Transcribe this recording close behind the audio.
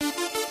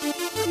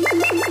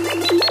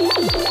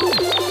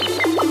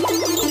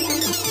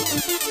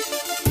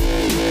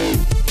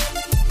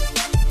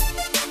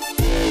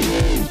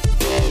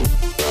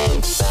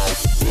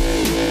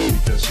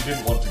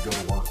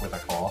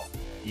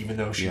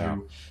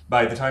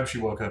by the time she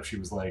woke up, she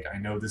was like, I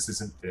know this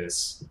isn't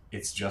this.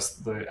 It's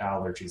just the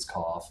allergies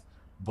cough.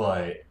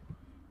 But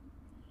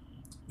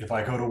if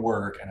I go to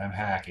work and I'm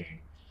hacking,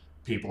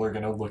 people are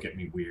going to look at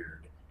me weird.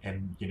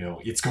 And,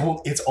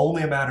 it's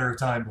only a matter of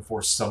time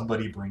before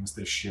somebody brings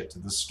this shit to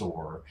the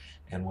store.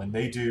 And when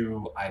they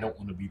do, I don't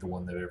want to be the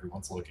one that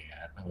everyone's looking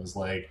at. And I was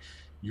like,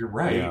 you're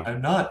right. Yeah.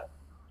 I'm not.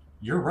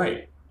 You're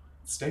right.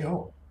 Stay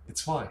home.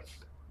 It's fine.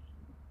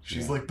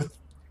 She's Yeah. like, but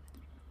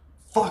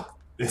fuck,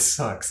 this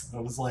sucks. And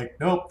I was like,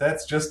 nope,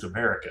 that's just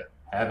America.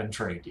 Haven't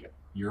trained you.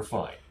 You're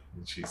fine.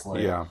 And she's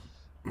like, Yeah.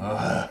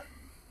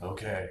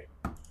 okay.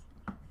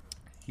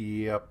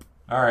 Yep.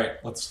 All right,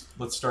 let's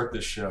start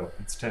this show.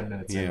 It's 10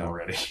 minutes in Yeah.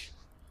 already.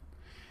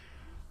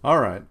 All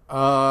right.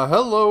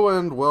 Hello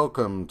and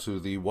welcome to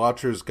the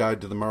Watcher's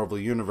Guide to the Marvel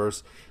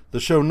Universe,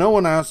 the show no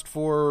one asked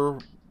for,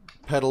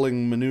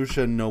 peddling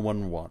minutia no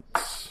one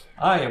wants.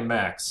 I am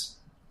Max.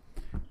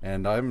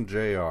 And I'm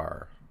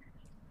JR.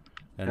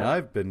 And Yeah.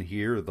 I've been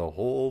here the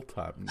whole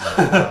time.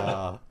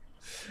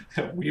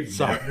 We've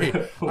Sorry.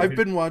 never- I've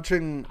been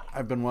watching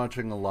a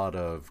lot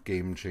of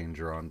Game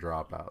Changer on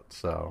Dropout.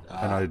 So,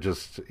 and I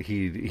just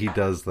he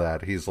does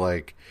that. He's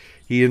like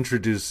he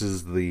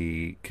introduces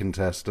the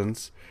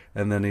contestants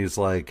and then he's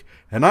like,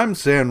 "And I'm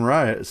Sam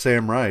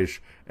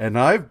Reich and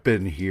I've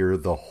been here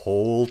the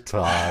whole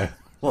time."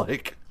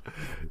 Like,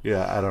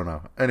 yeah, I don't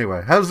know.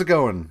 Anyway, how's it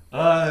going?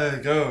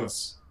 It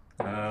goes.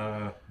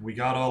 We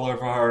got all of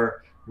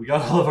our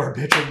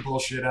bitching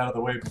bullshit out of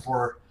the way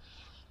before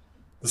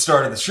the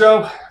start of the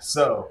show.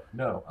 So,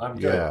 no, I'm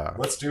good. Yeah.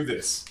 Let's do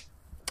this.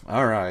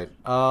 All right.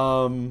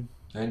 And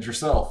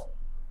yourself.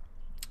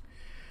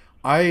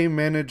 I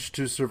managed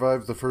to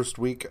survive the first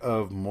week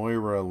of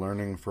Moira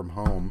learning from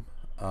home.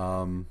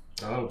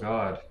 Oh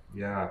God,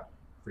 yeah.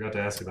 Forgot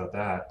to ask about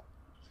that.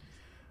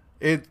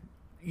 It's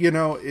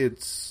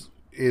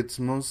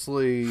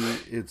mostly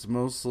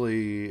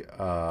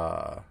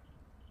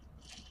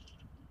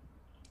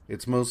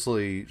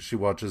she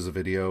watches a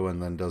video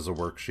and then does a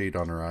worksheet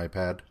on her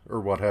iPad or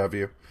what have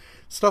you.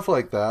 Stuff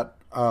like that.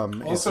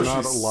 It's Also,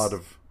 not a lot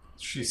of...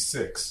 She's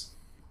 6.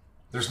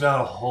 There's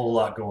not a whole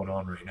lot going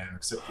on right now,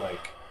 except are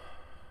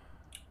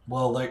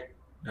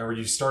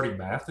you starting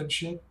math and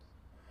shit?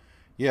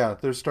 Yeah,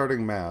 they're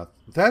starting math.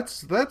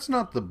 That's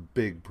not the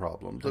big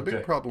problem. The Okay.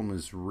 big problem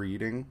is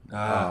reading.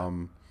 Ah.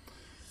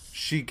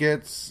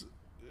 She's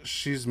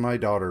my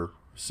daughter,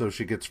 so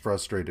she gets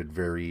frustrated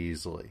very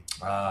easily.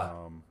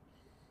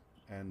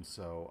 And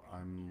so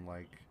I'm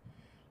like,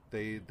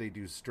 they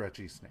do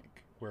stretchy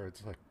snake, where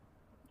it's like,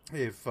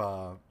 if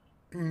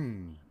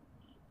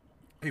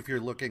if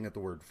you're looking at the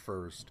word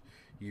first,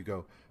 you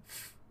go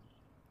f,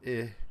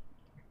 I,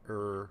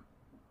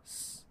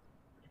 s,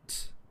 t,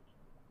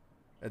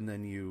 and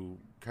then you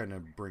kind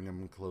of bring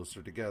them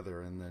closer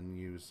together, and then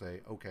you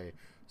say, okay,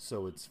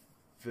 so it's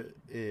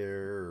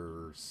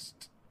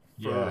first,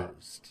 Yeah.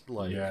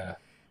 like, Yeah.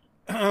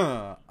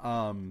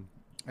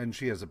 and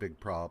she has a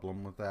big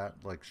problem with that.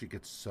 Like, she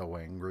gets so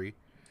angry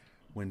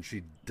when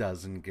she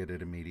doesn't get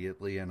it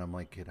immediately, and I'm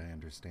like, kid, I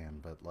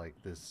understand, but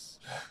like this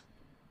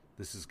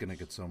is gonna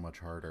get so much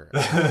harder.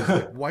 And she's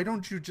like, why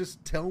don't you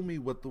just tell me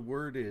what the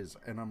word is?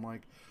 And I'm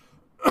like,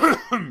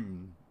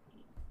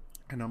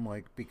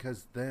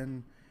 because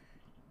then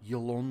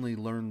you'll only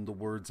learn the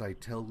words I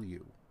tell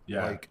you.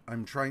 Yeah. Like,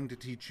 I'm trying to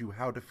teach you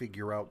how to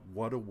figure out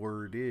what a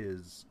word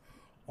is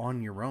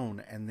on your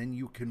own, and then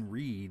you can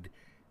read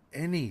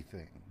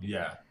anything.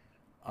 Yeah.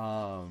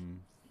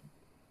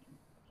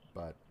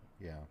 But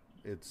yeah,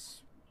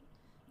 it's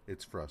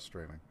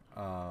frustrating.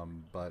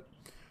 But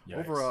Yikes.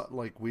 overall,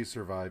 like, we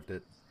survived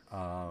it.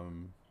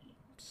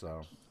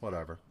 So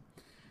whatever.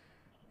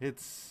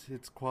 It's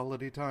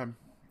quality time.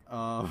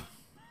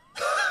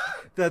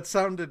 That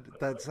sounded.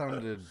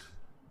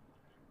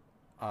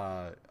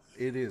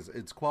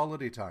 It's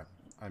quality time.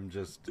 I'm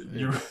just.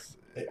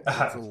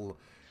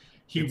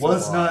 He It's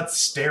was a lot. not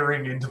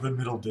staring into the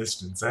middle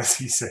distance as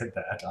he said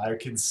that. I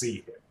can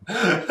see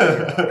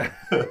him.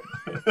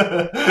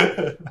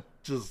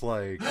 Just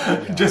like,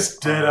 yeah,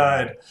 Just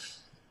dead-eyed.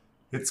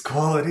 It's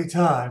quality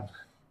time.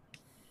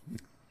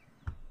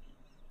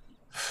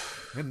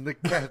 And the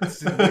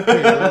cat's in the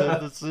cradle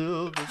of the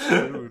silver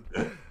spoon.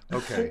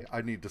 Okay,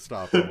 I need to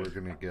stop or we're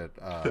gonna get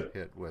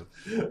hit with.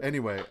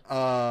 Anyway,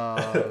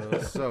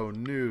 so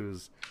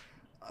news.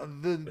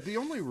 The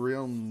only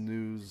real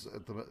news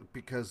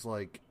because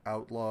like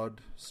Outlawed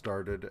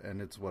started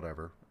and it's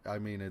whatever. I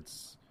mean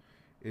it's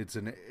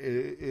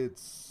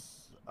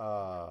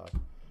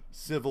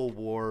Civil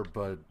War,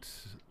 but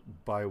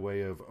by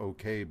way of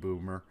OK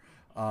Boomer.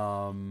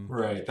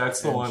 Right,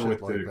 that's the and one shit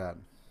with like that.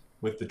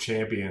 with the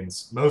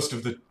champions. Most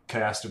of the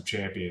cast of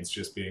champions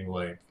just being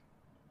like,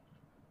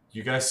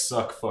 "You guys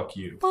suck. Fuck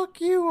you." Fuck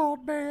you,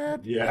 old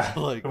man. Yeah,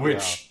 Like,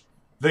 which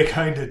they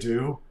kind of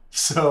do.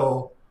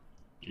 So,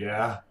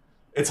 yeah,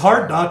 it's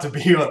hard not to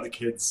be on the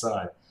kids'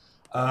 side.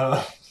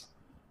 I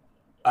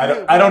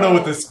don't know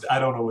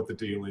what the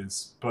deal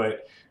is,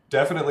 but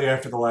definitely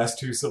after the last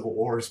 2 Civil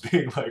Wars,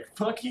 being like,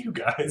 "Fuck you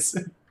guys."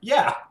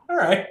 Yeah, all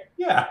right,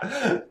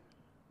 yeah.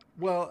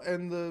 Well,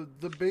 and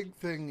the big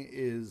thing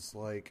is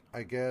like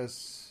I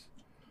guess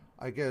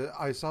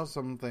I saw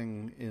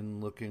something in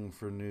looking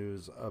for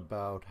news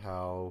about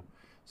how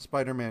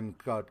Spider-Man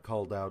got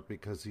called out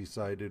because he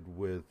sided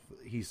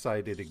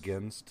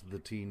against the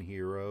teen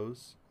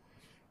heroes,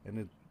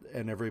 and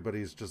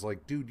everybody's just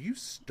like, dude, you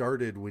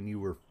started when you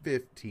were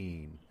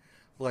 15,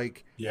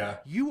 like Yeah.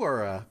 you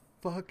are a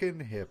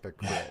fucking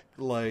hypocrite,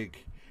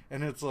 like,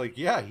 and it's like,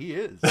 yeah, he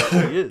is, he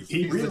is,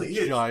 He he's really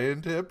a is.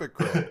 giant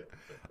hypocrite.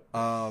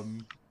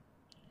 Um,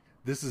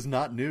 this is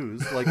not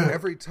news. Like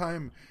every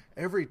time,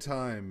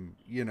 playing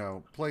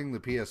the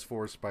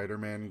PS4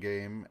 Spider-Man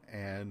game,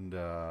 and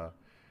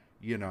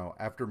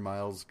after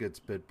Miles gets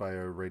bit by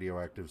a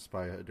radioactive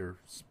spider,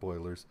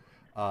 spoilers,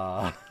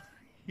 uh,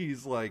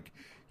 he's like,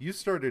 "You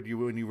started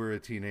when you were a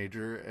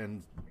teenager,"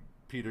 and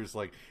Peter's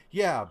like,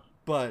 "Yeah,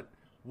 but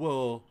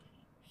well,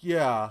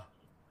 yeah,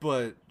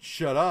 but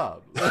shut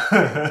up."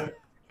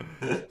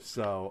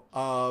 So,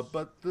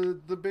 but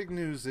the big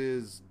news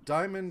is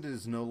Diamond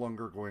is no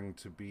longer going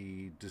to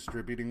be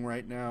distributing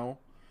right now.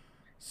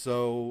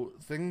 So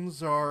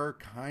things are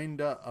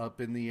kinda up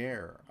in the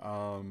air.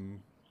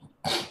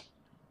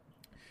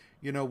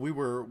 We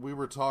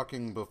were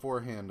talking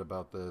beforehand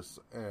about this,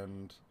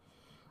 and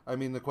I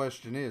mean the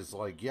question is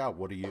like, yeah,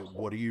 what do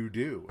you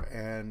do?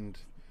 And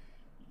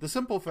the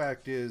simple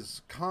fact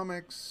is,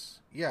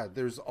 comics, yeah,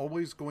 there's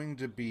always going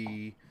to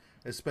be,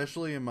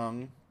 especially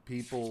among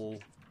people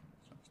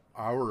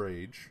our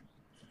age,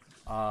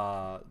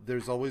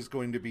 there's always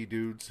going to be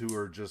dudes who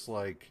are just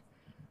like,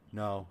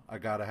 no, I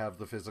gotta have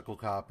the physical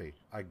copy.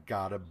 I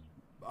gotta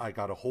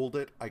hold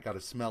it. I gotta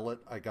smell it.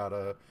 I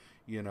gotta,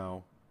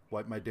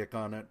 wipe my dick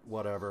on it,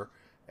 whatever.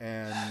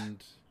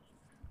 And,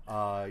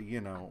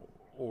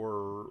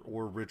 or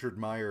Richard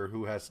Meyer,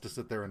 who has to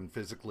sit there and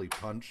physically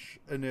punch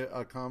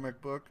a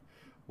comic book,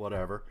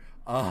 whatever.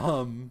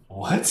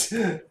 What?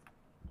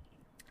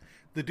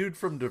 The dude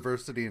from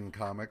Diversity in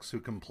Comics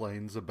who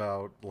complains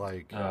about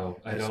like Oh,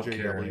 I don't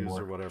care SJWs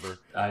anymore. or whatever.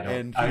 I don't.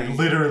 And I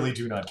literally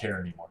do not care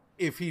anymore.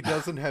 if he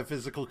doesn't have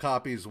physical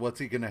copies, what's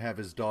he going to have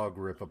his dog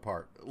rip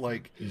apart?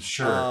 Like,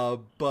 Sure.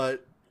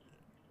 but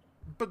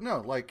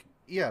no, like,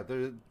 yeah,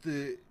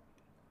 the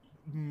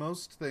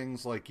most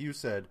things, like you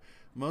said,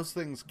 most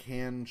things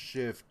can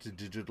shift to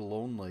digital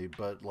only,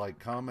 but like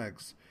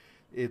comics,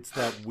 it's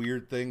that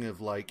weird thing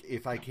of like,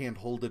 if I can't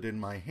hold it in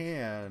my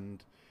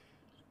hand,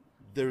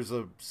 there's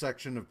a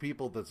section of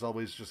people that's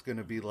always just going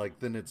to be like,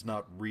 then it's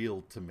not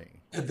real to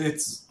me.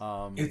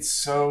 It's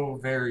so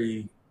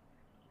very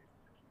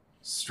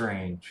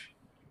strange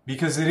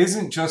because it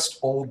isn't just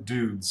old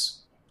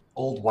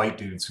white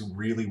dudes who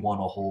really want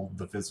to hold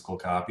the physical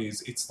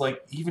copies. It's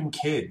like even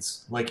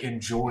kids like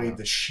enjoy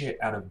the shit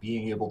out of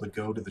being able to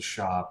go to the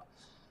shop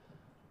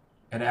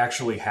and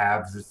actually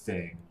have the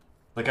thing.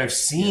 Like I've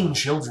seen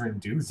children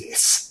do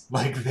this.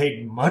 Like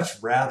they'd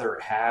much rather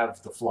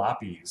have the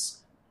floppies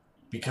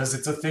because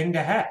it's a thing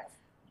to have.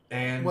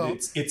 And Well,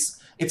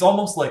 it's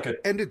almost like a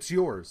and it's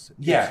yours.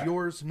 Yeah. It's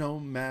yours no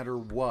matter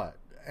what.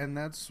 And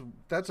that's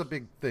a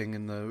big thing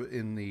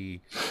in the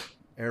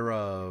era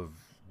of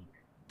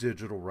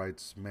digital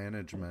rights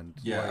management.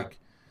 Yeah. Like,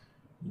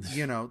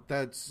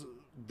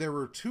 there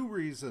are two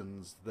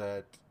reasons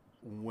that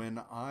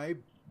when I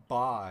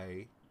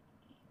buy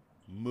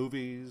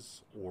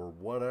movies or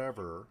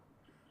whatever,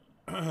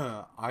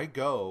 I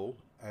go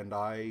and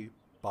I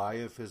buy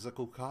a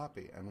physical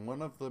copy. And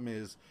one of them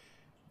is,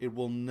 it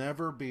will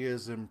never be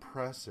as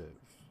impressive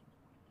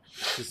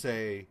to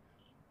say,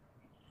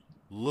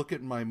 look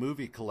at my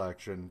movie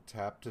collection,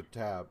 tap to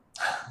tap,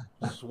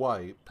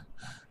 swipe.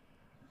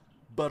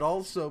 But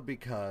also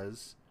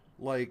because,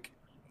 like,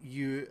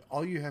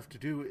 all you have to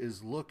do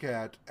is look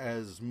at,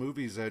 as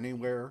Movies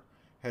Anywhere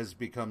has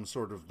become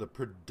sort of the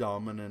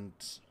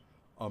predominant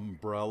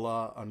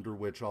umbrella under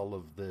which all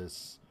of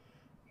this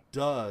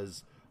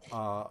does,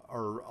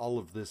 or all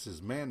of this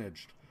is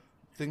managed.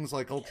 Things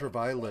like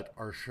Ultraviolet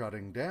are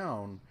shutting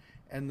down,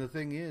 and the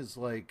thing is,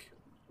 like,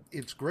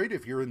 it's great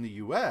if you're in the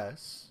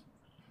U.S.,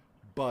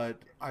 but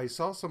I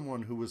saw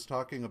someone who was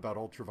talking about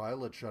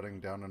Ultraviolet shutting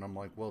down, and I'm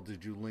like, well,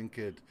 did you link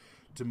it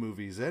to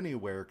Movies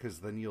Anywhere? Because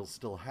then you'll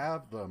still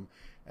have them.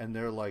 And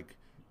they're like,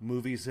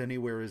 Movies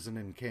Anywhere isn't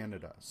in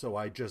Canada, so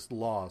I just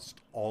lost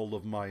all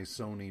of my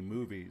Sony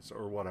movies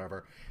or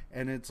whatever.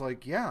 And it's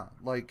like, yeah,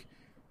 like,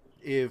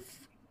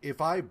 if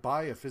I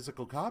buy a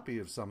physical copy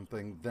of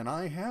something, then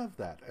I have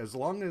that. As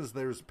long as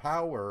there's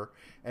power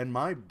and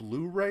my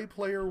Blu-ray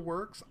player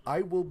works,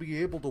 I will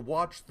be able to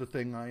watch the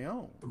thing I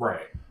own.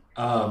 Right.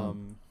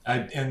 And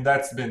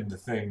that's been the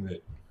thing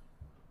that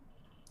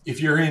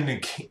if you're in a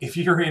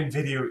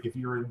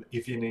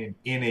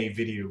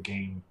video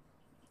game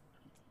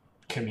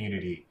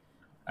community,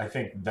 I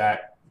think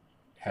that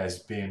has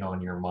been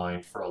on your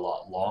mind for a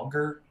lot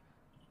longer.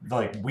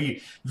 Like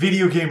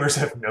video gamers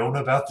have known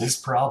about this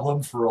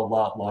problem for a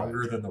lot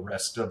longer than the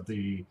rest of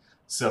the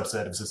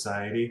subset of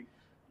society,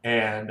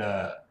 and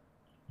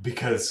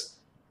because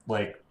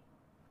like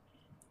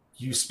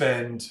you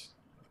spend.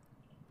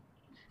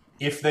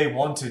 If they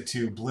wanted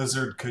to,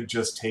 Blizzard could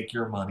just take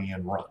your money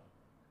and run.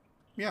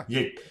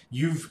 Yeah.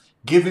 You've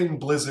given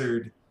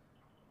Blizzard,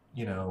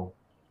 you know,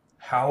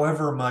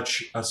 however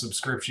much a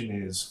subscription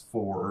is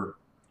for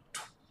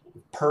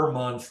per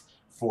month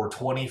for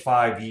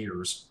 25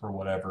 years or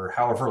whatever,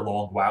 however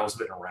long WoW's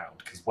been around,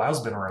 because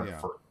WoW's been around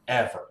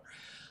forever.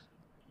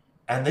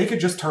 And they could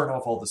just turn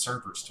off all the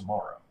servers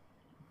tomorrow.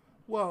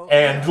 Well,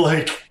 and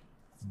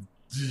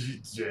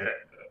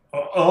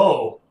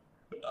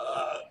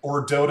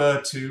or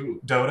Dota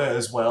too, Dota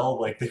as well.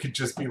 Like they could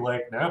just be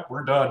like, "Nope,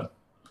 we're done.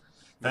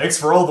 Thanks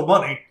for all the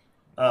money.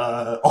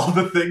 All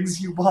the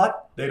things you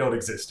bought, they don't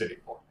exist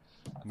anymore."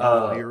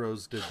 Marvel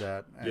Heroes did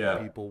that,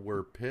 and people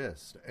were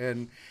pissed.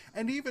 And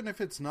even if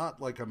it's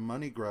not like a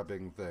money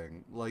grubbing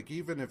thing, like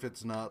even if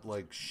it's not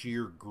like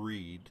sheer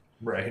greed,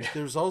 right?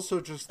 There's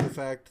also just the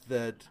fact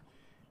that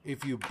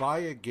if you buy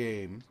a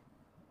game,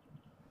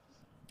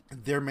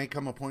 there may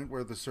come a point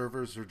where the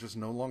servers are just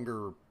no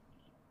longer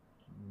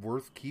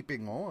worth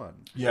keeping on.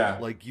 Yeah.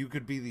 Like, you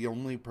could be the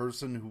only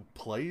person who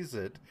plays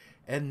it,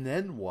 and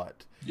then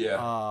what?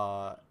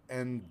 Yeah.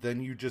 And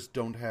then you just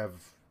don't have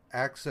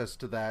access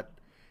to that.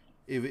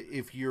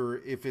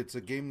 If it's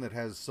a game that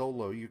has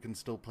solo, you can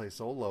still play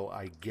solo,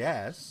 I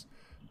guess.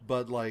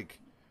 But, like,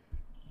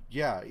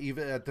 yeah,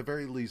 even at the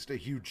very least, a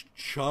huge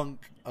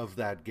chunk of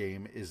that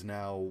game is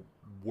now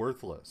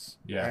worthless.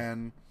 Yeah.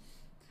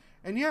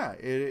 And yeah,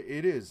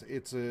 it is.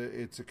 It's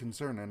a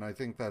concern, and I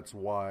think that's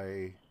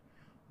why,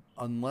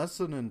 unless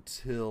and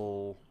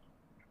until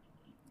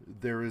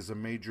there is a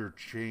major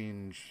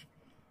change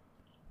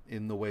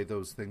in the way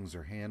those things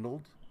are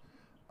handled,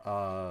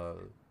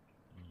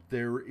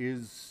 there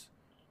is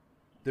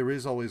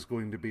always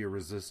going to be a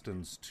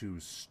resistance to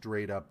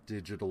straight up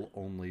digital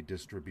only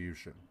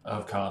distribution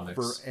of comics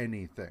for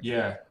anything.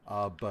 Yeah.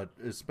 But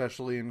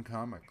especially in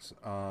comics.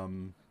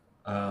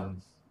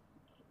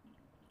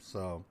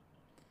 So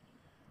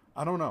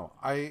I don't know.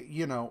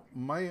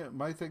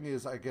 My thing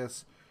is, I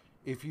guess,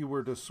 if you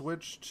were to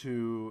switch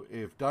to,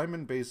 if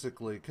Diamond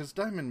basically, because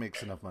Diamond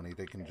makes enough money,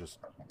 they can just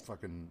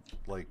fucking,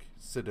 like,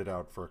 sit it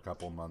out for a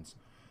couple months.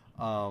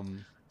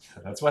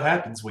 That's what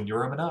happens when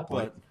you're a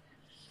monopoly. But,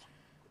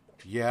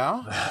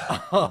 yeah.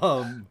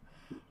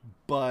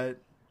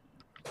 But,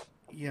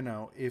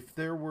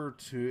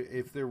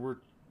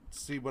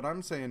 see, what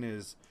I'm saying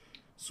is,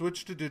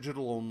 switch to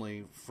digital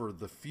only for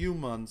the few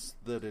months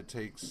that it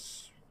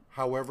takes,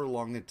 however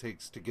long it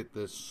takes to get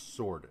this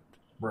sorted.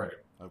 Right.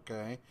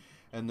 Okay?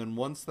 And then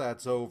once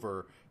that's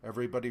over,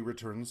 everybody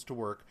returns to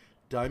work.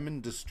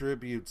 Diamond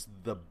distributes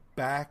the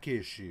back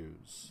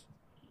issues.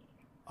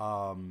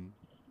 So,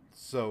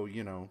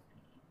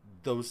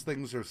 those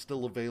things are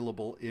still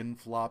available in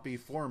floppy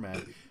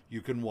format.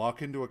 You can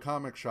walk into a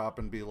comic shop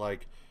and be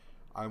like,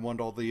 I want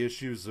all the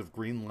issues of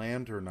Green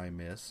Lantern I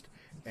missed.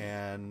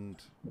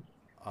 And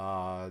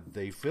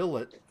they fill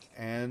it,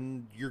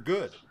 and you're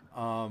good.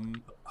 But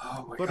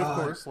God.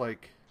 Of course,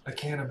 like, I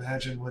can't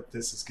imagine what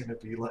this is going to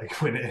be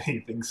like when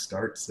anything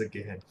starts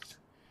again.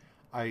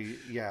 I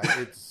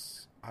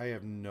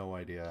have no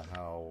idea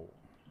how.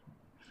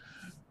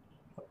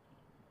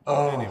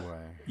 Oh,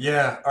 anyway.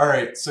 Yeah. All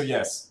right. So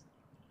yes,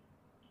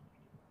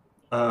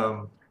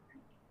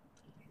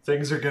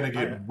 things are going to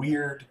get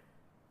weird.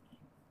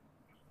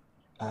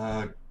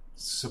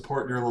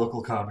 Support your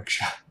local comic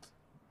shop,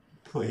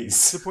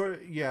 please.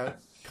 Yeah.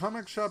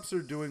 Comic shops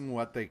are doing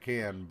what they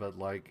can, but,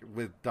 like,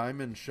 with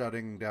Diamond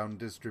shutting down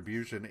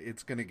distribution,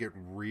 it's going to get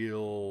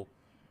real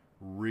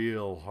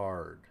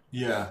hard.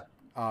 Yeah.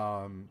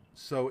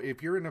 So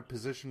if you're in a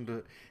position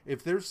to,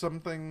 if there's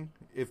something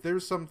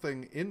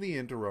in the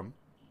interim,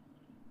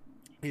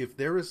 if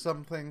there is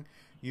something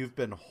you've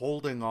been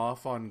holding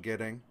off on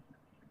getting,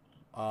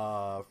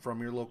 from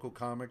your local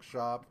comic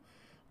shop,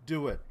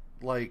 do it.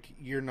 Like,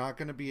 you're not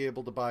going to be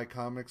able to buy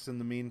comics in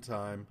the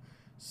meantime,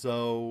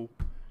 so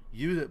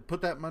you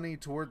put that money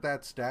toward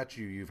that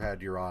statue you've had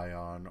your eye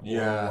on,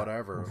 or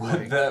whatever.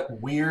 Like,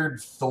 that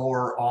weird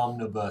Thor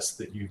omnibus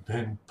that you've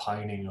been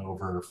pining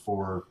over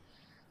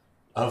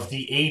of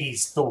the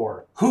 80s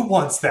Thor. Who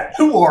wants that?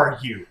 Who are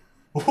you?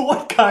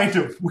 What kind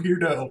of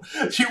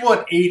weirdo? Do you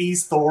want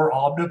 80s Thor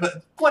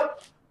omnibus?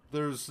 What?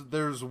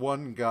 There's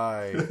one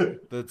guy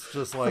that's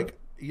just like,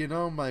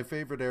 my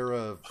favorite era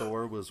of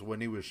Thor was when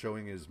he was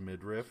showing his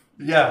midriff.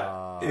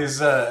 Yeah,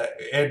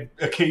 and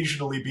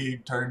occasionally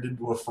being turned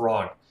into a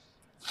frog.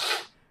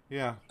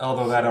 Yeah.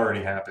 Although that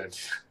already happened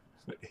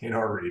in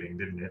our reading,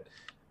 didn't it?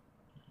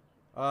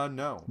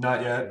 No.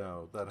 Not yet?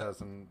 No, that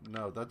hasn't.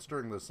 No, that's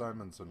during the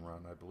Simonson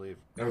run, I believe.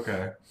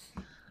 Okay.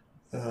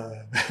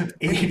 80s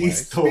anyway,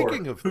 Thor.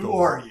 Speaking of Who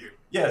Thor, are you?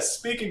 Yes,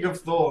 speaking of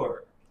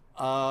Thor.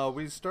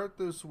 We start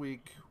this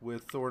week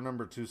with Thor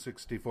number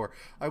 264.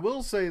 I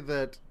will say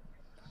that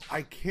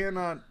I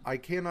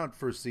cannot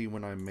foresee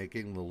when I'm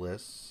making the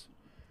lists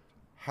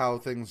how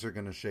things are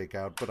going to shake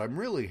out, but I'm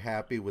really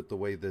happy with the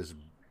way this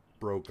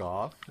broke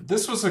off.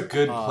 This was a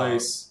good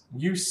place.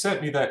 You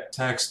sent me that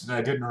text and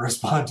I didn't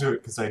respond to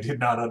it because I did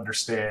not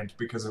understand,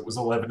 because it was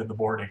 11 in the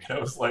morning and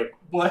I was like,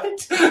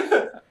 what?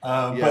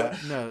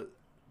 No.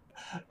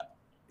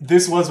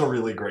 This was a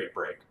really great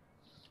break.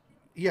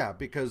 Yeah,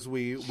 because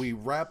we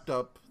wrapped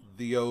up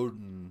the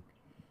Odin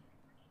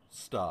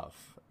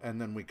stuff, and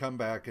then we come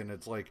back and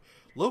it's like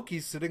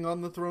Loki's sitting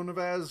on the throne of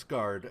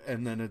Asgard,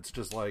 and then it's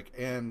just like,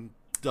 and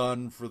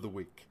done for the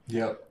week.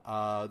 Yep.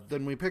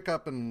 Then we pick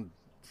up and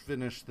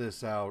finish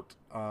this out.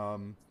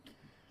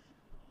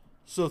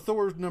 So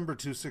Thor number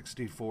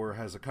 264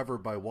 has a cover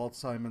by Walt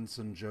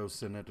Simonson, Joe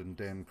Sinnott, and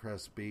Dan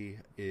Crespi,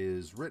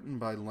 is written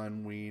by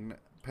Len Wein,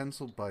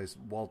 penciled by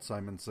Walt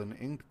Simonson,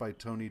 inked by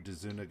Tony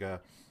DeZuniga,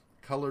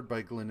 colored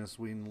by Glynis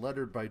Wein,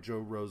 lettered by Joe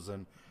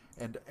Rosen,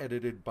 and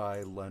edited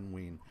by Len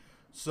Wein.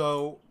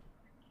 So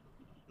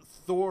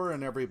Thor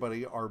and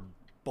everybody are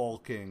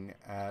balking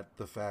at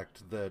the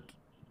fact that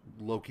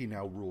Loki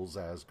now rules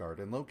Asgard.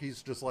 And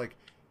Loki's just like,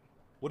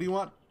 what do you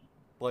want?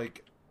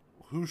 Like,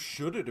 who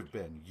should it have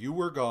been? You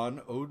were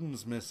gone.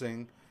 Odin's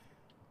missing.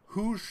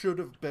 Who should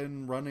have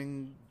been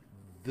running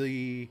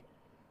the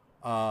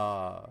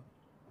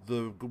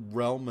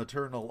realm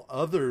eternal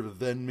other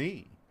than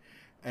me?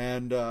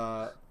 And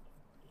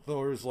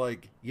Thor's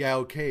like, yeah,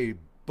 okay,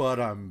 but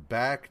I'm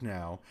back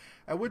now.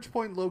 At which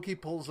point Loki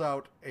pulls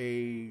out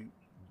a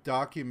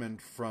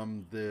document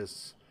from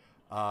this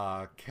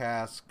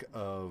cask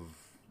of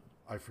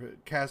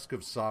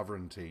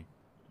sovereignty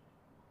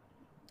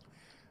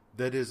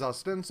that is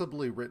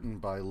ostensibly written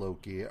by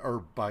Loki,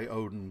 or by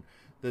Odin,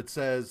 that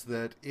says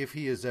that if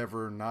he is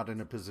ever not in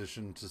a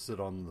position to sit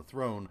on the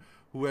throne,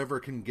 whoever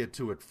can get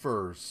to it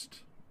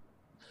first,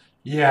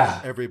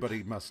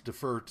 everybody must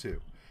defer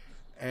to.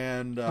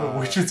 And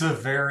which is a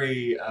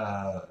very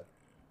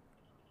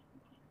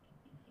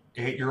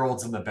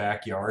 8-year-olds in the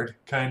backyard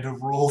kind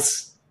of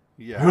rules.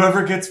 Yeah.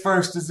 Whoever gets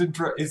first is in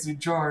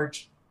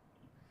charge.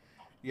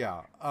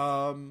 Yeah.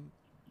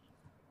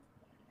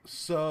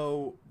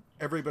 So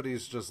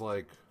everybody's just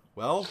like,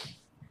 well,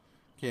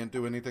 can't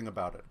do anything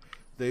about it.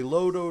 They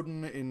load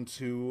Odin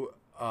into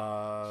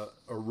a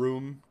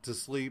room to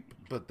sleep,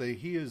 but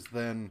he is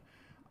then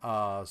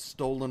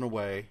stolen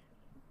away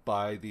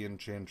by the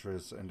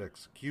Enchantress and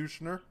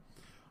Executioner.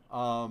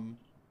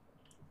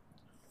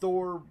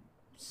 Thor,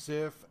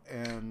 Sif,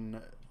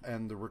 and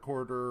the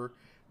Recorder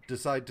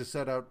decide to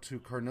set out to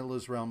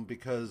Karnilla's realm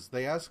because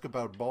they ask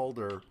about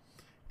Balder,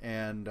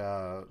 and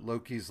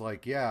Loki's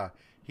like, yeah,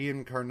 he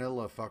and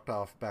Karnilla fucked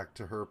off back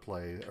to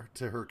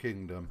her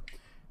kingdom,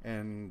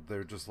 and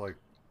they're just like,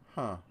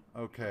 huh,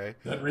 okay.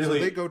 So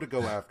they go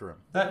after him.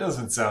 That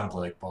doesn't sound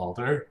like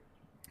Balder.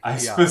 I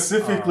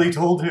specifically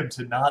told him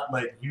to not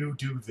let you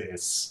do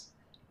this.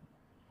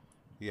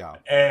 Yeah.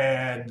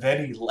 And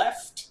then he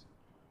left.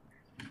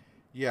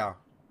 Yeah.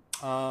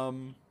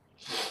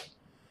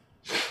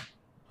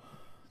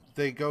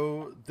 They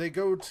go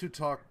to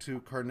talk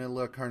to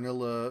Karnilla.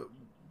 Karnilla,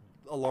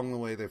 along the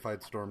way, they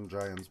fight storm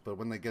giants, but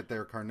when they get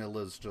there,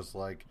 Karnilla's just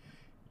like,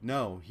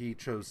 no, he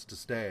chose to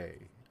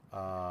stay.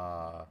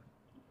 And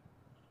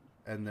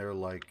they're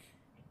like,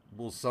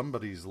 well,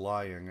 somebody's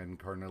lying, and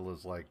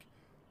Karnilla's like,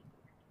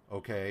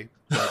 okay,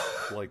 but,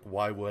 like,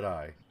 why would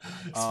I?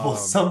 Well,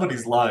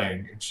 somebody's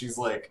lying, and she's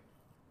like,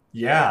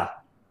 yeah,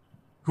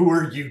 who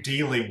are you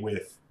dealing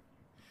with?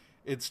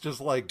 It's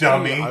just like,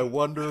 dummy. I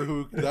wonder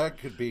who that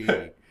could be.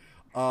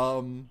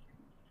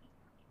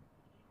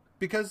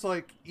 Because,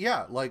 like,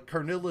 yeah, like,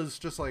 Karnilla's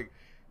just like,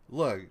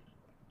 look,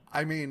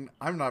 I mean,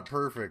 I'm not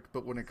perfect,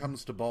 but when it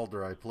comes to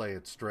Balder, I play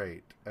it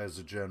straight, as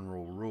a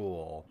general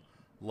rule.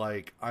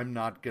 Like, I'm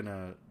not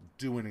gonna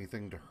do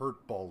anything to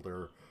hurt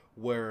Balder,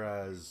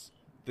 whereas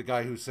the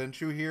guy who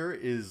sent you here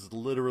is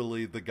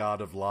literally the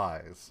god of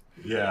lies.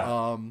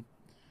 Yeah.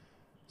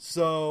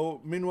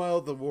 So,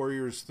 meanwhile, the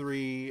Warriors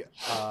 3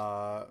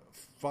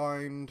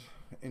 find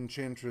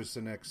Enchantress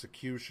and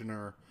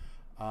Executioner,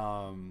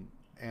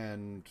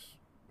 and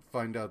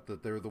find out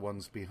that they're the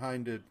ones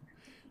behind it.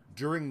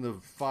 During the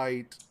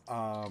fight,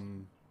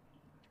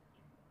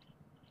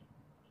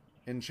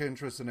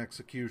 Enchantress and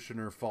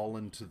Executioner fall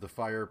into the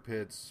fire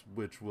pits,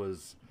 which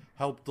was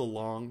helped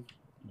along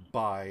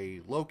by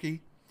Loki.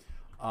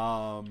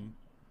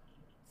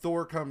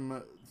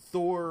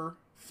 Thor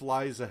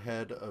flies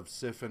ahead of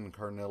Sif and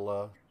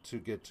Karnilla to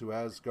get to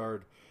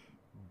Asgard,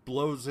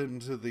 blows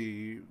into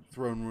the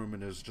throne room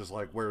and is just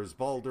like, where's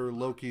Balder?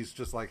 Loki's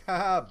just like,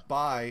 haha,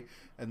 bye,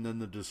 and then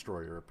the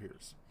Destroyer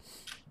appears.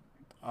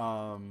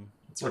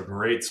 It's a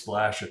great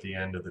splash at the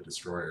end of the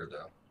Destroyer,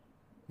 though.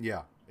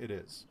 Yeah, it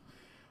is.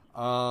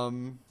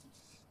 So,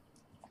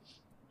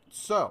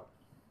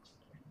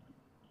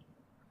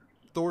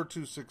 Thor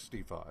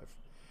 265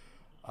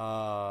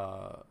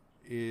 has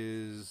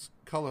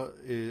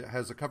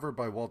a cover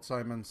by Walt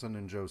Simonson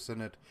and Joe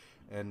Sinnott,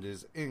 and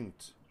is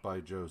inked by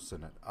Joe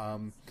Sinnott.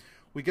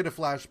 We get a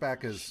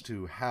flashback as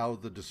to how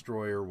the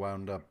Destroyer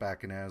wound up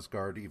back in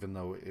Asgard, even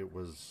though it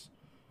was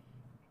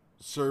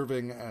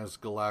serving as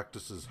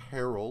Galactus's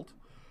herald.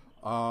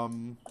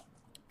 And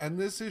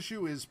this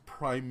issue is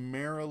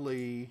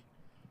primarily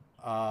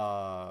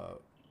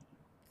Thor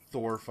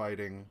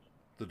fighting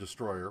the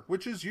Destroyer,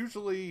 which is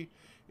usually,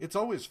 it's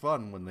always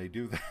fun when they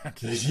do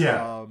that.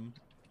 Yeah.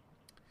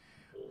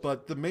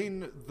 But the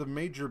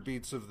major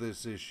beats of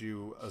this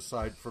issue,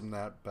 aside from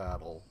that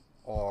battle,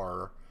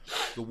 are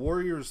The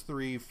Warriors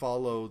 3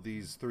 follow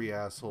these three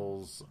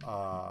assholes,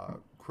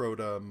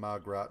 Crota,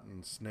 Magrat,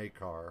 and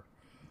Snakar,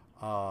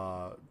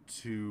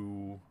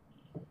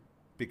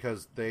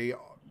 because they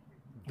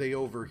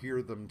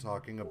overhear them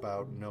talking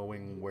about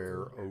knowing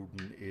where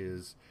Odin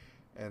is,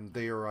 and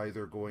they are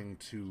either going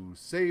to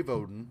save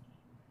Odin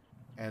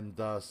and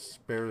thus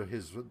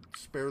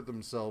spare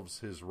themselves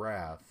his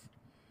wrath,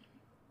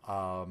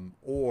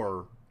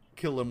 or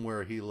kill him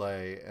where he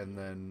lay and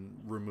then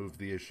remove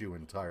the issue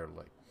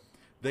entirely.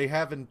 They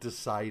haven't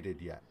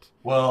decided yet.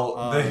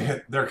 Well,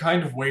 they're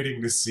kind of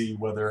waiting to see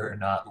whether or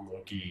not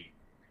Loki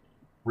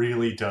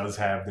really does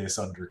have this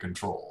under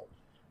control.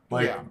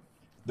 Like, Yeah.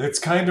 it's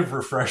kind of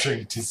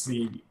refreshing to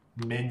see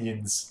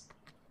minions,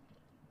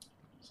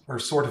 or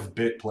sort of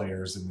bit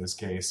players in this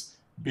case,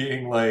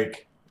 being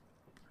like,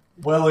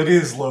 well, it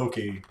is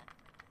Loki.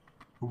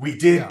 We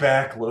did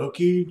back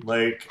Loki.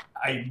 Like,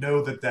 I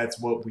know that that's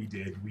what we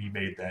did. We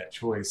made that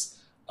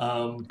choice.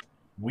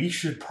 We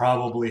should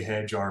probably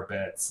hedge our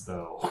bets,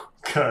 though,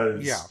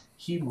 because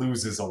he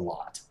loses a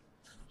lot.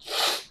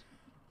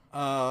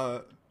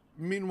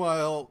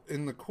 Meanwhile,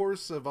 in the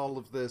course of all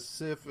of this,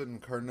 Sif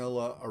and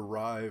Karnilla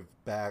arrive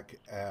back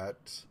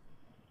at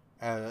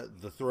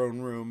the throne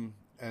room,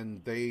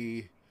 and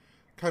they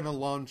kind of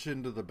launch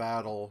into the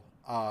battle.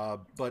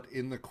 But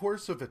in the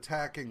course of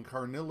attacking,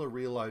 Karnilla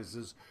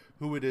realizes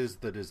who it is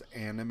that is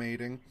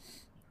animating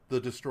the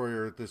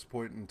destroyer at this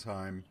point in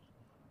time,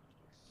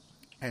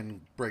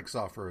 and breaks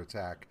off her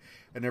attack.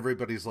 And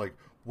everybody's like,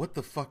 what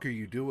the fuck are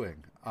you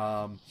doing?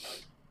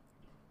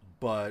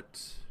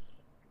 But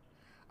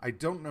I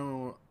don't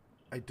know.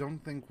 I don't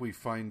think we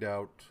find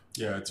out.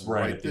 Yeah, it's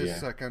right at the this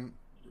end. second.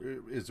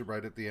 Is it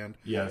right at the end?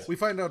 Yes. We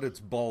find out it's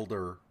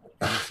Balder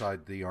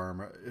inside the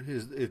armor.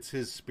 It's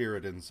his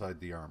spirit inside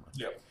the armor.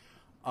 Yep.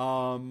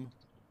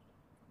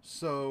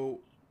 So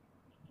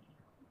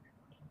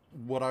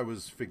what I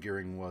was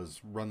figuring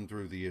was run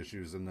through the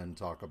issues and then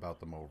talk about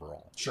them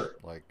overall. Sure.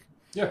 Like,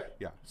 yeah.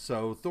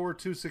 So Thor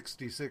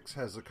 266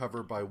 has a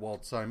cover by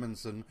Walt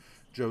Simonson,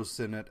 Joe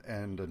Sinnott,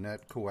 and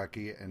Annette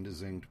Kawecki, and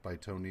is inked by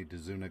Tony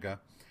DeZuniga.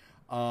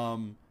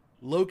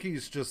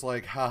 Loki's just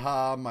like,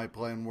 haha, my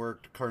plan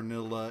worked.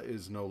 Karnilla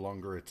is no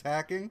longer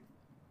attacking.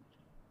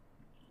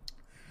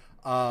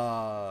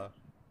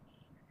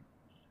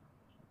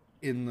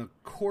 In the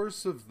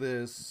course of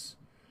this,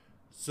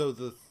 so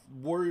the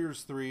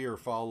Warriors 3 are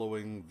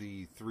following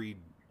the three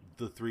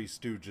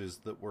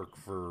stooges that work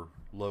for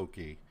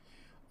Loki.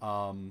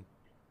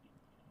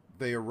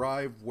 They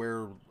arrive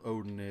where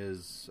Odin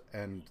is,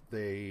 and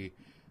they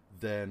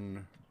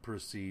then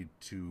proceed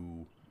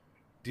to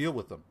deal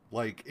with them,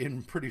 like,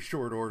 in pretty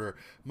short order.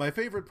 My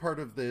favorite part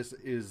of this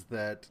is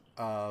that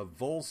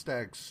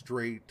Volstagg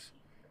Straight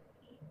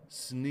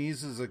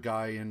sneezes a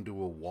guy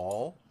into a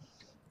wall,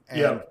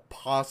 and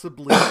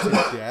possibly to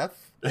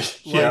death.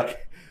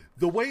 Like,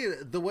 the way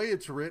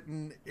it's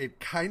written, it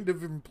kind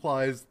of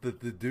implies that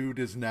the dude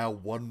is now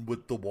one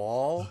with the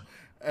wall,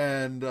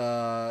 and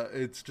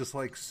it's just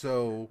like,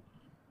 so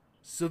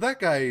that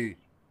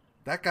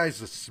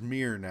guy's a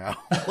smear now.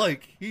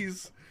 Like,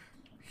 he's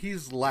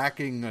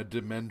lacking a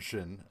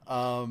dimension.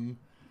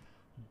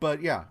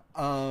 But yeah,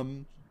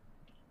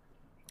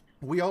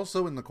 we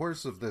also in the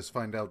course of this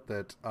find out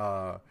that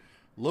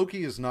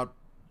Loki is not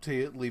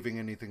leaving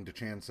anything to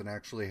chance, and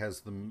actually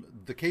has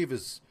the cave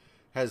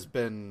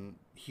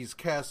he's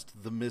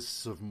cast the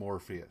mists of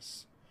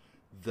Morpheus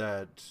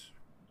that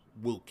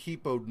will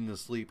keep Odin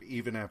asleep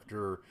even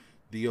after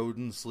the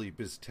Odin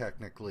sleep is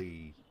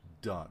technically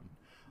done.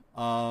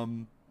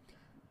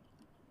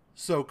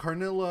 So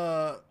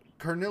Karnilla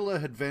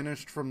had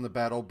vanished from the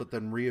battle, but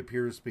then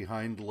reappears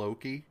behind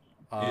Loki.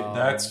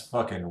 That's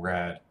fucking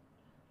rad.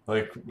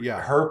 Like,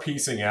 her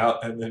piecing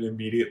out and then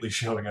immediately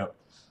showing up.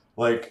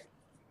 Like,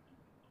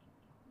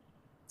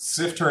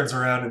 Sif turns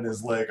around and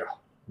is like,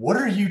 what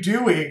are you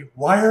doing?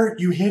 Why aren't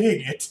you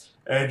hitting it?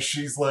 And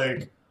she's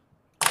like,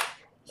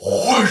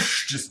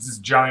 whoosh, just this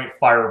giant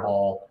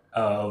fireball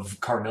of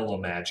Karnilla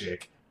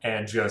magic,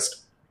 and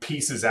just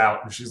pieces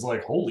out. And she's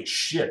like, holy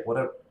shit,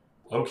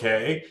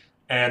 okay.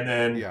 And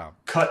then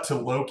cut to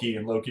Loki,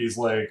 and Loki's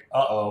like,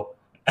 uh-oh.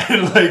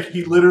 And, like,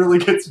 he literally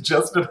gets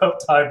just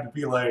enough time to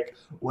be like,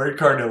 where'd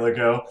Karnilla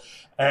go?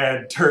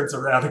 And turns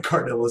around, and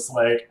Karnilla's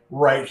like,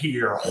 right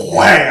here,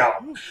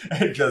 wham!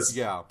 And just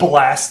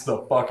blasts the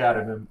fuck out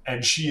of him.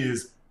 And she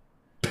is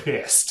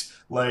pissed.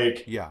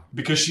 Like,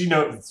 because she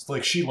knows,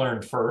 like, she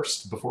learned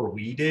first, before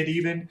we did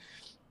even,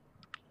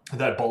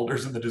 that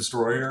Baldur's in the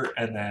Destroyer,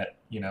 and that,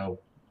 you know,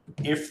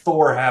 if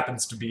Thor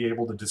happens to be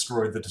able to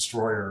destroy the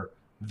Destroyer,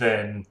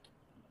 then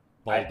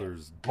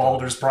Baldur's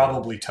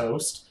probably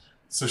toast.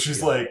 So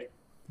she's like,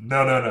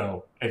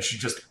 no. And she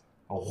just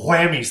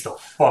whammies the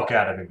fuck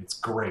out of him. It's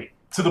great.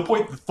 To the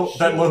point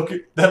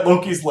that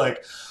Loki's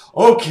like,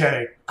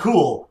 okay,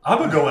 cool, I'm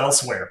gonna go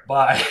elsewhere.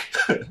 Bye.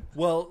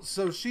 Well,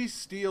 so she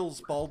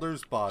steals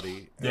Baldur's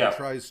body and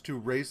tries to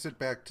race it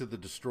back to the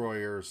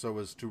Destroyer so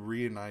as to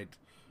reunite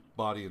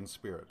body and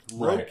spirit.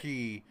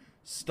 Loki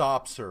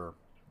stops her.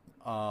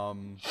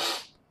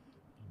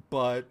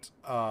 But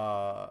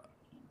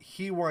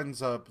he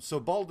winds up, so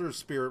Baldur's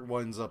spirit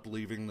winds up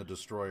leaving the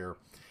Destroyer,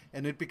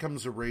 and it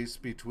becomes a race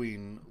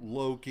between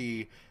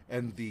Loki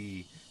and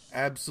the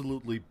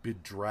absolutely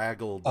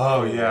bedraggled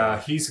Oh Thor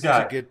yeah, he's to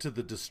got get to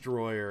the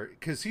Destroyer,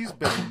 because he's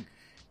been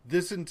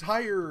this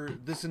entire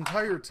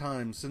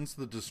time since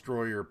the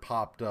Destroyer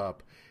popped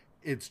up,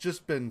 it's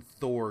just been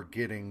Thor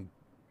getting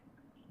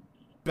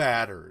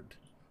battered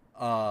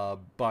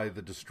by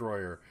the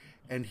Destroyer,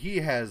 and he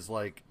has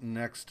like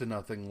next to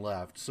nothing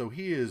left. So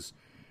he is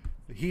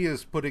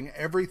putting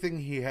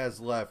everything he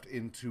has left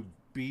into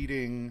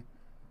beating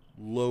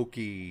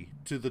Loki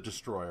to the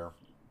Destroyer.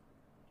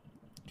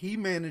 He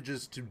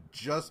manages to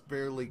just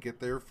barely get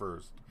there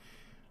first.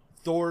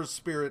 Thor's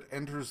spirit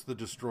enters the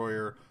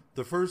Destroyer.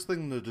 The first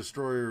thing the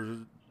Destroyer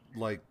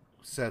like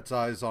sets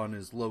eyes on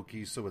is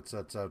Loki, so it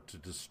sets out to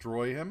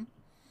destroy him.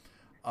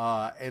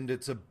 And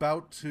it's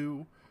about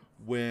to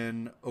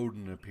when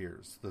Odin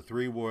appears.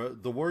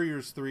 The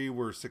Warriors 3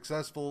 were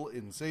successful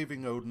in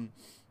saving Odin.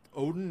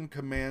 Odin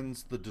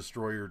commands the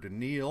Destroyer to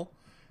kneel.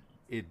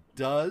 It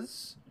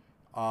does,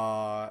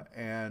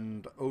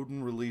 and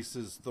Odin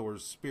releases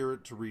Thor's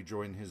spirit to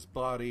rejoin his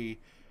body.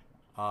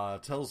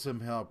 Tells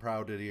him how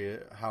proud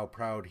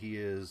he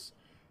is.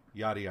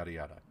 Yada yada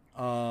yada.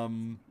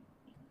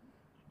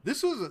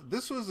 This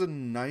was a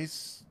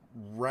nice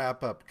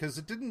wrap up,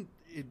 because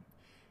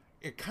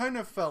it kind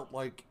of felt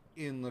like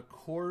in the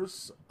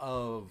course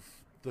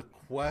of the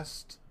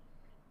quest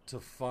to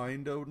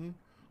find Odin,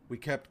 we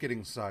kept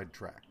getting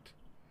sidetracked.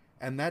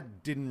 And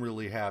that didn't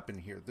really happen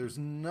here. There's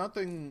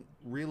nothing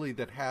really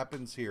that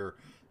happens here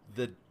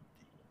that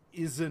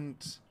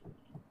isn't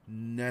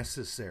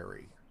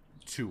necessary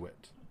to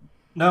it.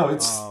 No,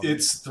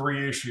 it's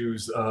 3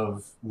 issues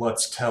of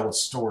let's tell a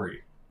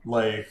story.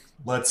 Like,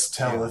 let's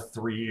tell a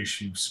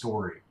 3-issue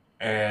story.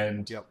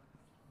 And Yep.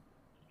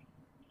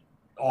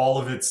 all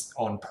of it's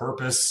on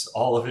purpose.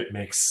 All of it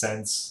makes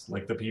sense.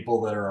 Like, the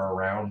people that are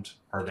around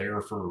are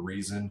there for a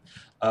reason.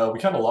 We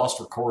kind of lost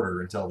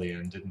Recorder until the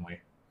end, didn't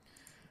we?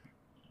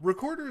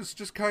 Recorder's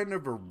just kind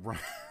of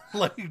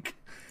like,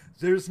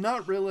 there's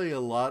not really a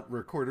lot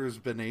Recorder's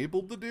been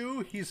able to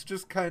do. He's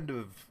just kind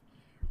of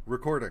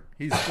recording.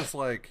 He's just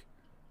like,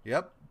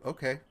 yep,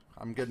 okay,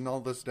 I'm getting all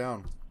this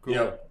down. Cool.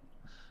 Yep.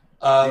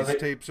 These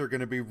tapes are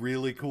going to be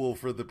really cool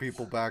for the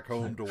people back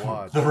home to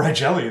watch. The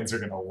Rigelians are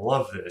going to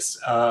love this.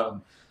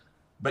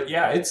 But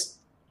yeah, it's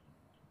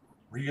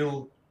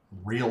real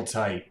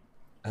tight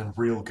and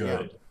real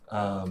good.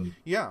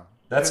 Yeah.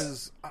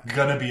 That's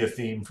gonna be a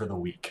theme for the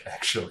week,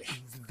 actually.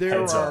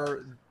 There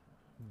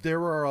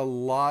are a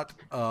lot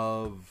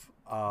of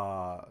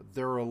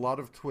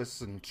twists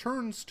and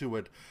turns to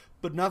it,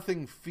 but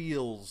nothing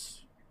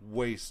feels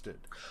wasted.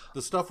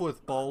 The stuff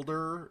with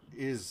Baldur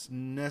is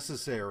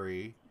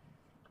necessary.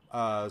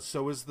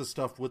 So is the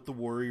stuff with the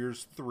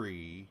Warriors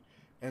 3,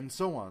 and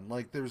so on.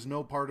 Like, there's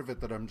no part of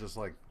it that I'm just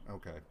like,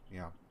 okay,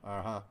 yeah,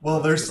 Well,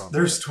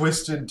 there's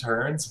twists and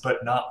turns,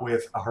 but not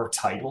with our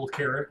title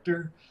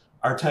character.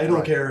 Our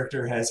title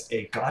character has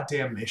a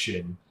goddamn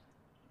mission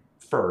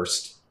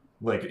first.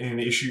 Like, in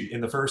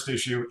the first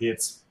issue,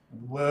 it's,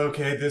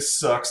 okay, this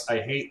sucks, I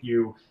hate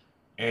you,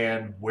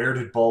 and where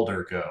did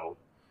Baldur go?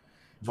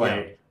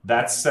 Like,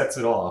 that sets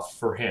it off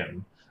for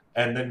him.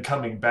 And then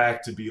coming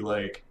back to be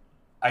like,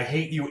 I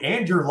hate you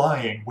and you're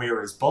lying,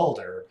 where is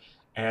Baldur?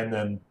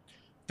 And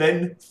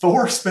then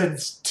Thor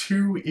spends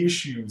 2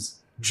 issues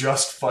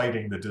just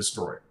fighting the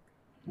Destroyer.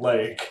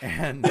 Like,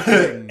 and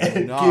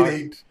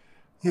getting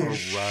his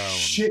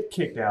shit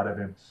kicked out of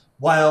him,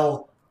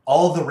 while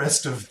all the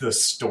rest of the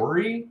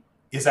story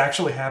is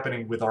actually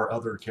happening with our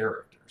other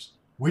characters,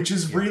 which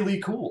is really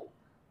cool.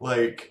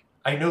 Like,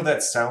 I know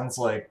that sounds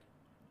like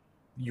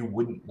you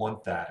wouldn't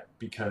want that,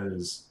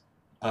 because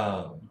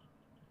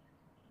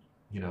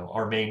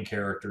our main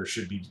character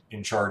should be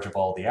in charge of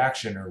all the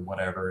action or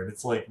whatever, and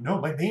it's like, no,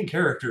 my main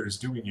character is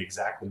doing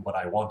exactly what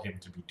I want him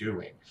to be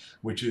doing,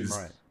 which is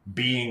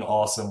being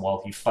awesome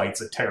while he fights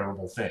a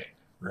terrible thing,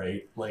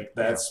 right? Like,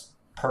 that's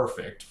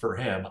perfect for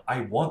him.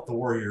 I want the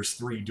Warriors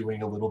 3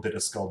 doing a little bit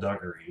of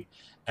skullduggery,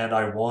 and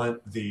I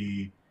want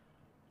the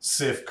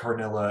Sif,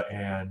 Carnilla,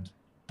 and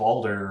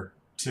Baldur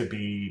to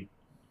be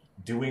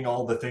doing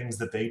all the things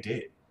that they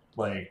did.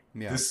 Like,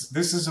 this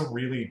is a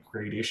really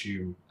great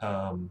issue.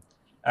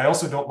 I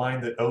also don't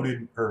mind that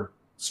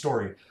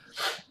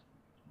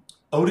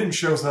Odin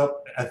shows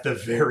up at the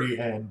very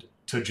end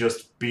to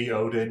just be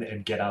Odin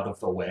and get out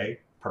of the way.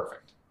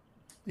 Perfect.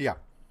 Yeah.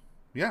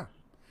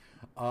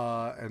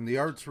 And the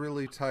art's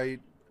really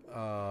tight.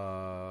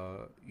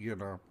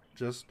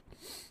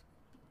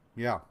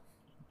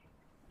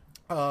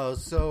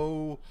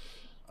 So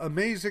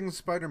Amazing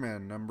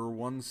Spider-Man number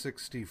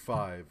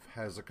 165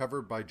 has a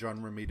cover by John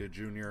Romita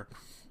Jr.,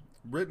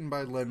 written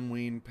by Len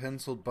Wein,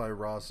 penciled by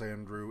Ross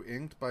Andrew,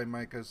 inked by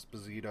Mike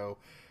Esposito,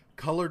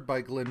 colored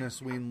by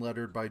Glynis Wein,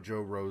 lettered by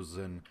Joe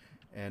Rosen,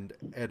 and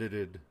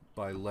edited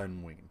by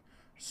Len Wein.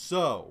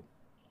 So,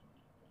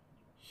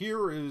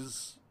 here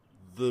is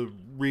the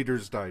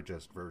Reader's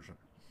Digest version.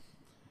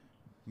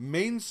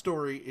 Main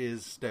story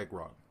is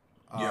Stegron.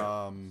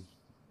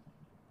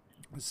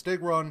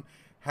 Stegron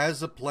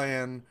has a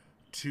plan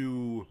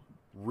to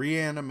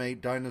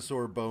reanimate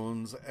dinosaur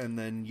bones and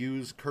then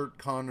use Kurt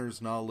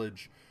Connor's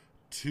knowledge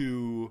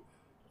to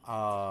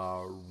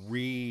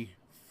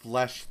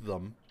re-flesh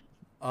them.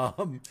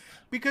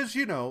 Because,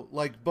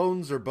 like,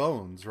 bones are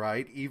bones,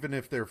 right? Even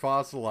if they're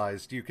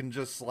fossilized, you can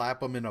just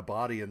slap them in a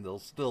body and they'll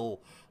still,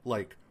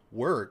 like,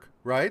 work,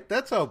 right?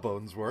 That's how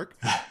bones work.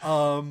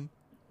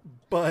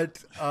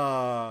 But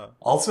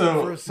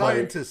also, for a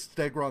scientist,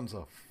 Stegron's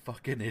a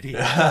fucking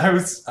idiot. I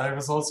was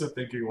also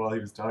thinking while he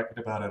was talking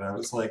about it, I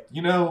was like,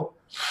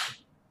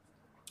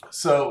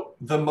 so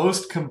the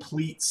most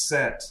complete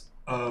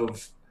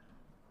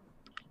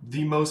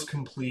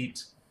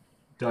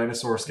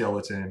dinosaur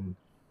skeleton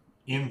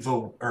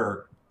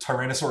or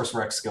Tyrannosaurus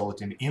Rex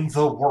skeleton in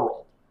the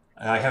world.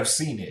 I have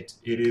seen it.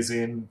 It is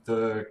in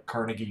the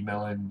Carnegie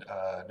Mellon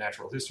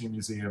Natural History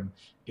Museum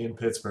in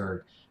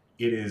Pittsburgh.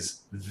 It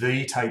is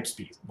the type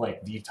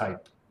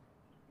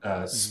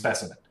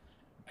specimen.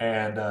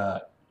 And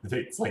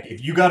it's like,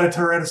 if you got a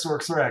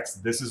Tyrannosaurus Rex,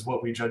 this is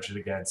what we judge it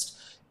against.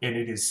 And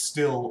it is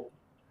still,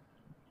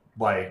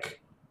 like,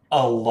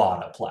 a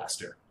lot of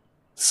plaster.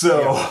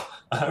 So yeah.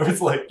 I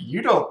was like,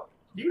 you don't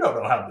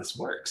know how this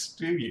works,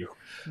 do you?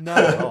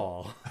 Not at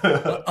all.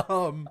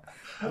 Well,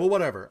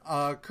 whatever.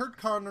 Kurt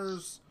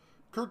Connors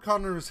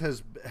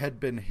had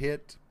been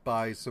hit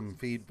by some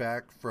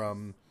feedback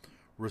from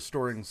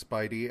restoring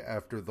Spidey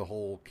after the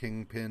whole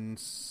Kingpin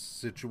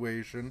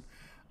situation.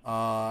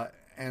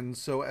 And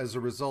so as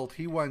a result,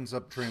 he winds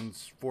up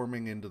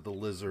transforming into the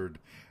Lizard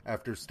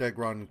after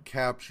Stegron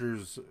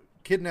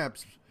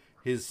kidnaps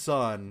his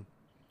son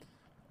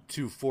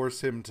to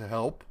force him to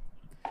help.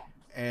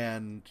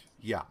 And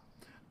yeah.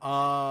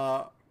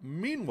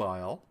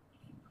 Meanwhile,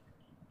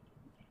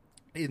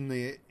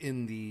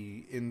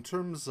 in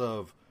terms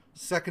of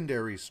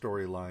secondary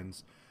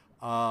storylines,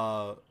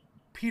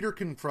 Peter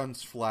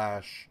confronts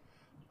Flash.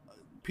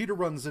 Peter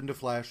runs into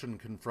Flash and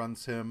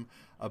confronts him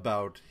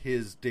about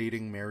his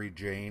dating Mary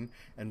Jane,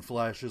 and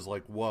Flash is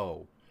like,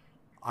 "Whoa,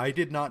 I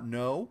did not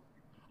know.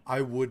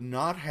 I would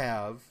not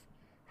have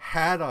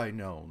had I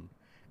known,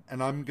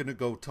 and I'm gonna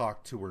go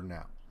talk to her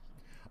now."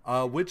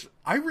 Which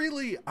I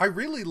really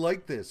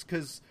like this,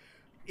 because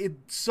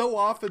it's so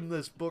often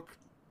this book,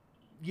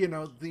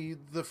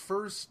 the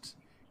first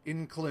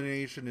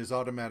inclination is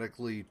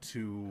automatically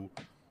to,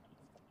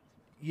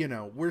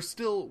 we're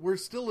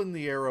still in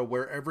the era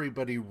where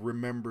everybody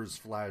remembers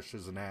Flash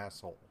as an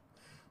asshole.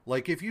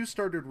 Like, if you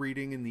started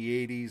reading in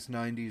the 80s,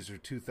 90s, or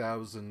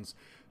 2000s,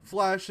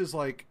 Flash is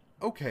like,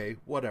 okay,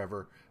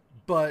 whatever.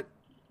 But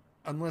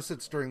unless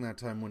it's during that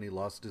time when he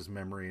lost his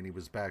memory and he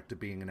was back to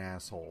being an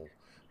asshole.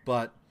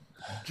 But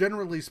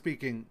generally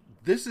speaking,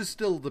 this is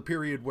still the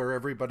period where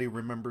everybody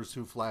remembers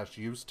who Flash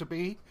used to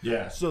be.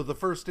 Yeah. So the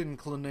first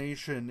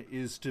inclination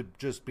is to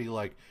just be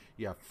like,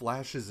 yeah,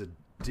 Flash is a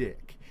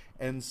dick.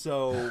 And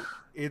so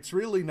it's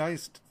really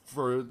nice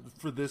for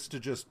this to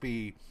just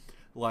be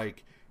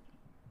like,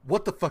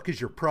 what the fuck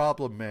is your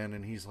problem, man?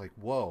 And he's like,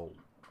 whoa,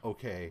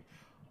 okay,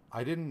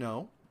 I didn't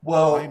know.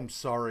 Well, I'm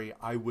sorry,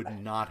 I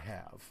would not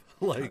have.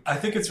 Like, I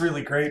think it's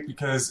really great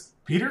because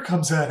Peter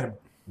comes at him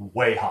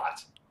way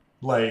hot.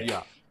 Like,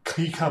 yeah.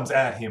 He comes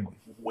at him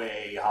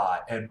way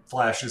hot, and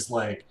Flash is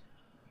like,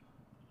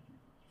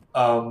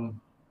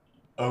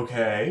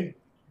 okay,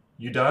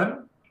 you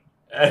done?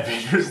 And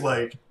Peter's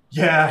like,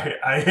 yeah,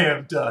 I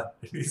am done.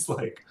 And he's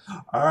like,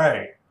 all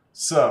right,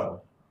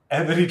 so,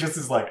 and then he just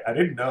is like, I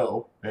didn't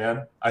know,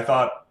 man. I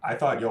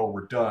thought y'all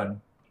were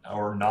done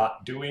or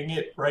not doing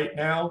it right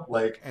now.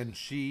 Like, and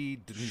she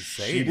didn't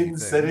say anything. She didn't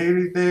say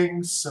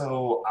anything,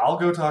 so I'll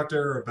go talk to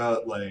her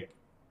about, like,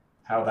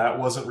 how that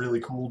wasn't really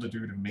cool to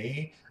do to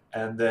me,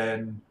 and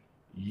then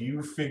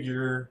you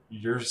figure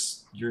you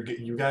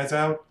guys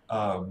out.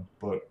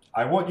 But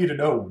I want you to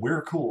know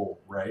we're cool,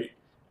 right?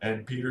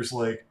 And Peter's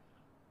like,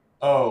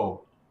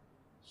 oh,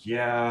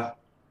 yeah,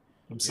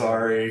 I'm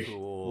sorry,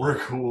 we're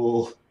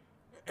cool.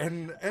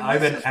 And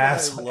I'm an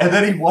asshole. And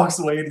then he walks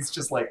away and he's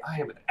just like, I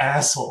am an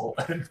asshole.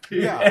 And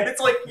it's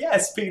like,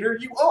 yes, Peter,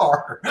 you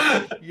are.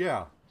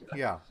 Yeah,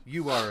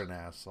 you are an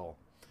asshole.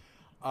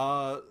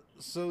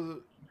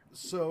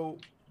 So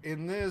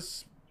in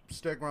this,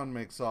 Stegron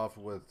makes off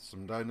with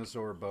some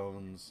dinosaur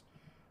bones,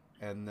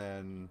 and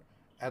then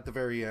at the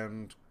very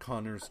end,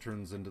 Connors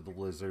turns into the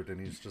Lizard,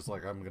 and he's just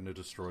like, I'm going to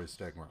destroy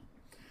Stegron.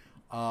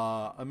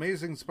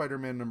 Amazing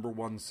Spider-Man number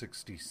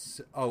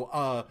 166.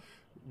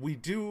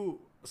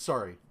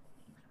 Sorry,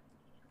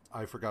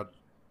 I forgot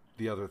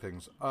the other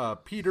things.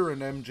 Peter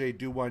and MJ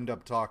do wind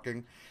up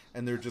talking,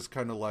 and they're just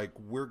kind of like,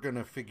 we're going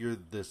to figure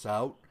this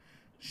out.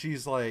 She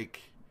is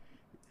like,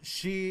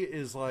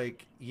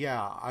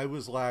 yeah, I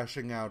was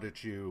lashing out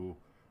at you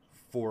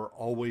for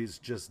always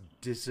just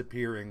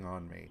disappearing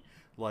on me.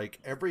 Like,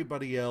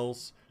 everybody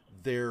else,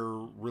 their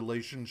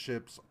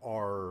relationships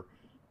are,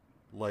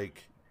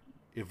 like,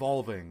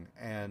 evolving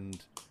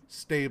and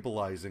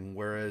stabilizing,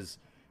 whereas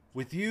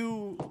with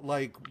you,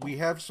 like, we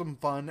have some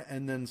fun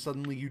and then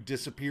suddenly you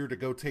disappear to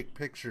go take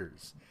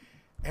pictures.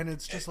 and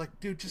it's just like,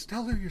 dude, just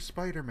tell her you're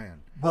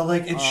Spider-Man. Well,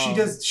 like, and she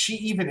does. She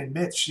even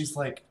admits she's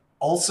like.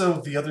 Also,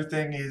 the other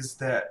thing is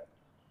that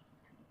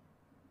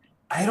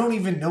I don't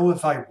even know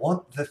if I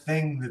want the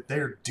thing that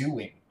they're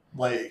doing.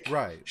 Like,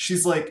 Right.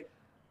 she's like,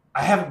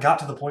 I haven't got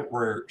to the point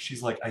where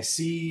she's like, I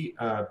see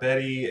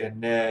Betty and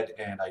Ned,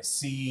 and I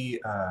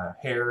see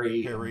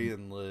Harry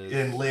and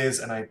Liz,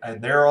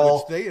 and they're all.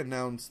 Which they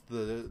announced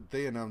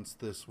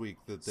this week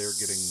that they're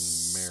getting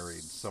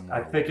married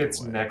somewhere. I think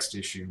it's next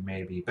issue,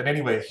 maybe. But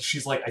anyway,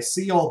 she's like, I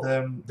see all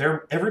them.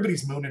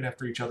 Everybody's mooning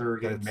after each other,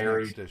 getting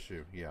married. Next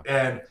issue, yeah.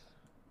 And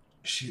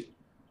she's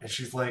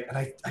like,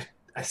 and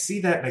I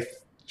see that, and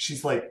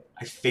she's like,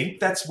 I think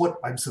that's what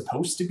I'm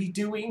supposed to be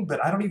doing,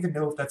 but I don't even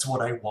know if that's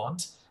what I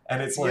want. And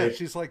it's like,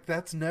 she's like,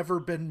 that's never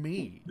been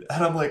me.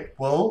 And I'm like,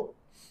 well,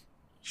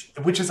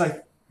 which is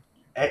they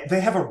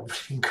have an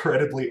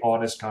incredibly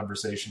honest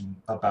conversation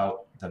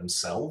about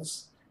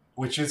themselves,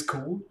 which is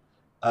cool.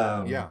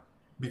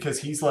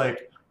 Because he's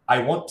like, I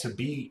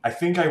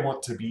think I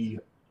want to be,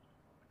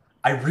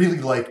 I really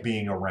like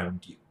being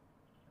around you.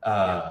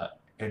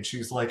 And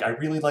she's like, I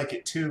really like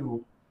it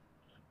too.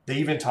 They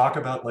even talk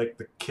about like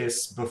the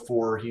kiss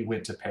before he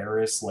went to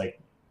Paris, like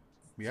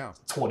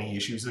 20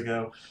 issues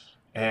ago.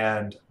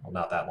 And, well,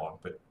 not that long,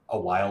 but a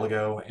while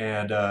ago.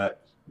 And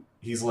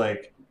he's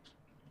like,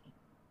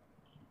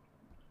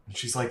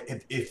 she's like,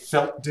 it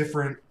felt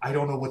different. I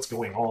don't know what's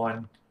going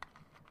on.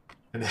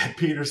 And then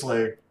Peter's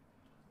like,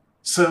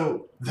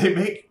 so they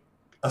make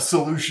a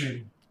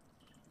solution.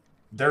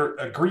 Their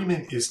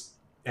agreement is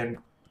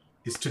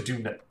to do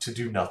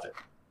nothing,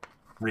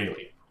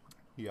 really.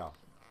 Yeah.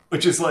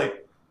 Which is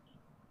like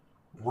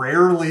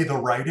rarely the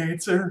right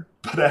answer,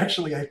 but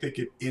actually I think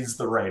it is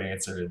the right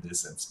answer in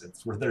this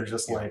instance, where they're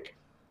just like,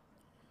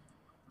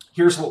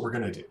 here's what we're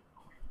gonna do.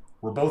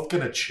 We're both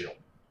gonna chill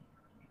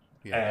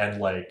and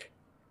like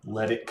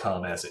let it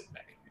come as it may.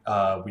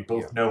 We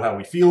both know how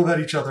we feel about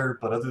each other,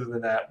 but other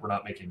than that, we're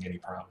not making any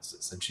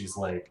promises. And she's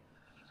like,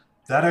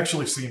 that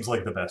actually seems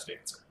like the best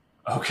answer.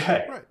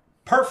 Okay,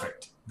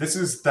 perfect. This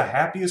is the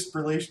happiest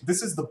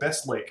this is the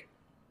best like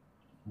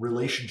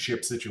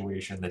relationship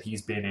situation that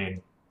he's been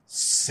in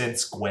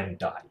since Gwen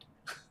died.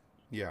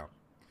 Yeah.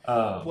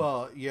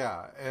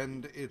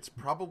 And it's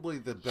probably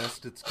the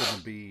best it's going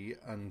to be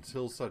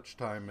until such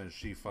time as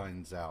she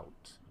finds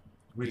out,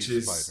 which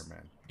is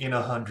Spider-Man in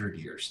 100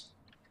 years.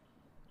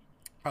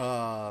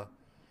 The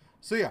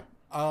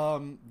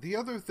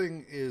other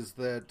thing is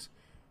that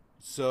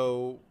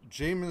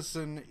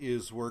Jameson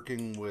is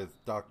working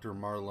with Dr.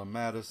 Marla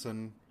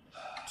Madison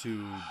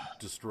to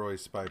destroy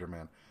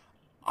Spider-Man.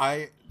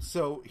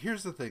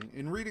 Here's the thing.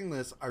 In reading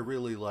this, I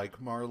really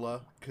like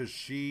Marla because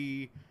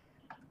she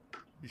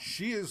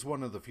is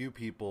one of the few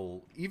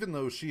people, even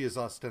though she is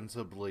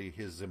ostensibly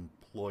his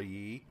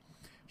employee,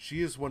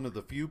 she is one of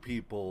the few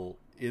people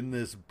in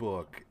this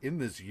book, in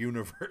this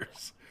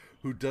universe,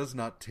 who does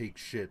not take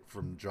shit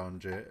from J.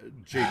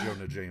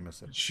 Jonah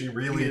Jameson. She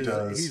really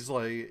does. He's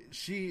like,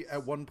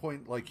 at one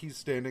point, like, he's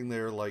standing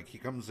there, like, he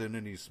comes in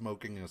and he's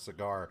smoking a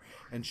cigar,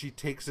 and she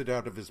takes it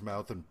out of his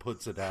mouth and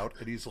puts it out,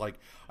 and he's like,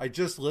 I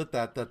just lit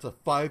that, that's a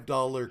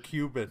 $5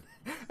 Cuban.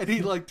 And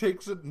he, like,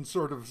 takes it and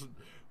sort of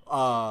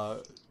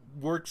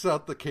works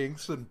out the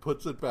kinks and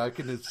puts it back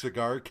in his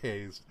cigar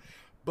case.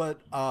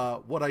 But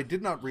what I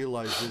did not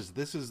realize is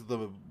this is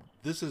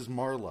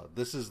Marla.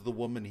 This is the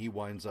woman he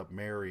winds up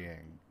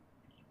marrying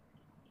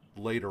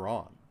later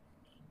on.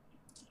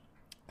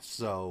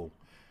 So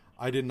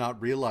I did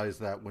not realize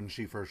that when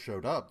she first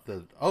showed up,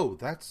 that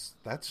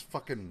that's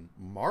fucking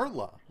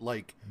Marla.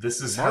 Like,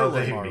 this is how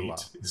they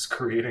meet, is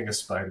creating a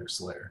spider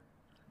slayer.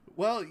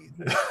 Well,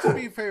 to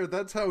be fair,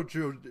 that's how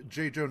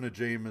J. Jonah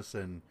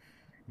Jameson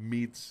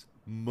meets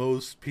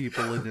most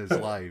people in his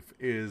life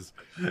is,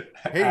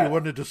 hey, you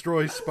want to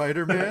destroy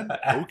Spider-Man?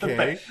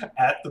 Okay.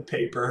 At the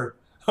paper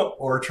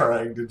or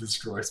trying to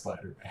destroy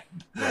Spider-Man.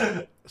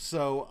 Right.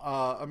 So,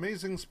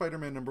 Amazing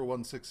Spider-Man number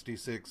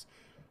 166.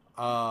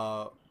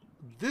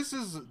 This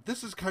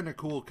is kind of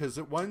cool because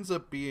it winds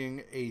up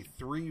being a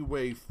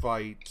 3-way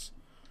fight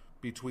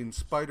between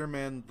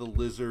Spider-Man, the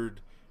Lizard,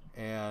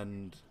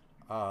 and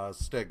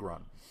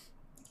Stegron.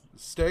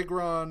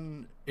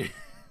 Stegron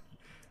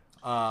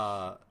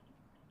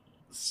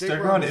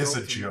is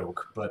a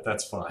joke, but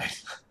that's fine.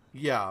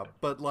 Yeah,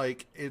 but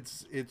like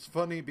it's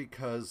funny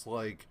because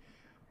like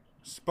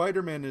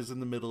Spider-Man is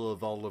in the middle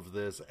of all of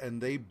this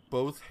and they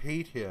both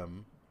hate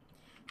him.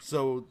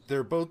 So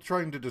they're both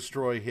trying to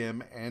destroy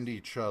him and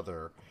each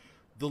other.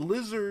 The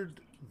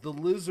lizard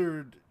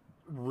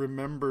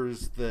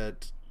remembers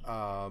that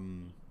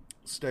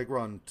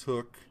Stegron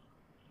took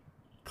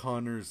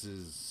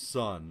Connors'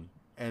 son,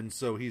 and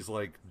so he's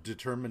like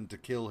determined to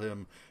kill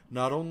him,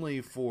 not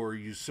only for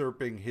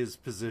usurping his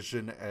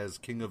position as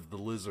king of the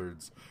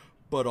lizards,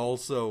 but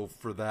also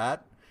for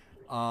that.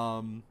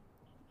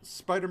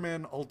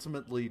 Spider-Man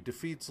ultimately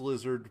defeats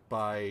Lizard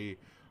by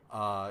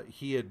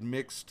he had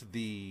mixed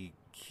the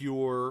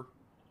cure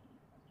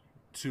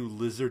to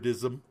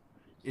lizardism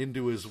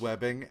into his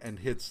webbing and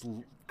hits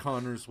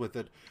Connors with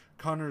it.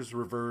 Connors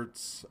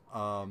reverts,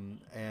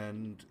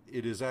 and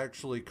it is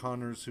actually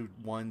Connors who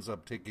winds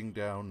up taking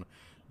down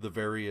the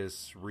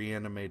various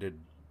reanimated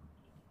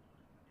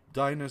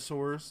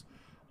dinosaurs,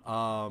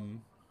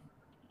 so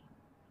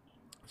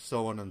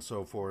on and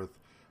so forth.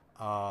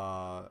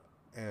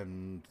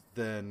 And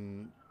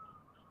then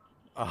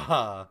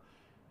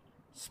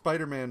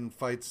Spider-Man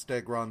fights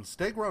Stegron.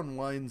 Stegron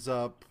winds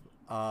up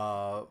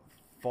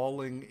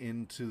falling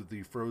into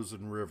the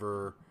frozen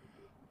river,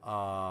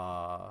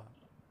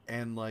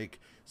 and like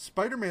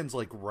Spider-Man's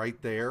like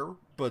right there,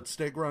 but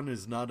Stegron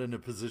is not in a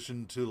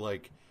position to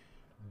like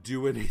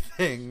do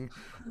anything,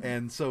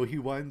 and so he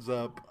winds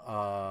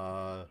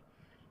up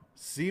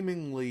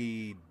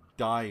seemingly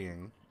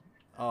dying.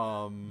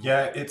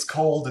 Yeah, it's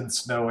cold and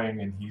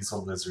snowing, and he's a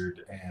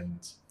lizard, and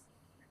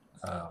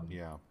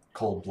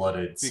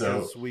cold-blooded.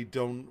 Because we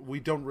don't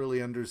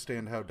really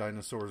understand how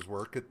dinosaurs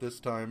work at this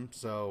time.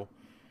 So,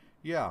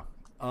 yeah.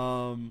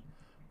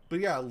 But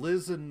yeah,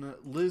 Liz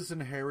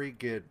and Harry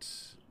get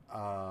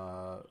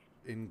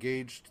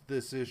engaged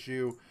this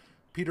issue.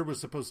 Peter was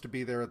supposed to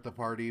be there at the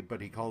party,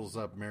 but he calls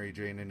up Mary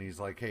Jane and he's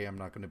like, "Hey, I'm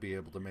not going to be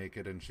able to make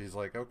it," and she's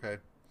like, "Okay."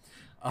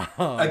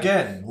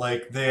 Again,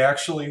 like they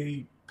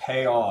actually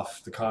pay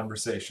off the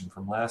conversation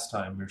from last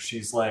time where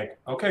she's like,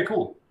 "Okay,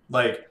 cool.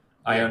 Like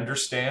I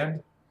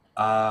understand.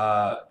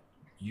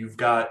 You've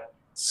got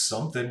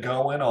something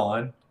going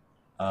on.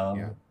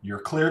 You're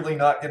clearly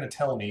not going to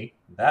tell me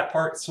that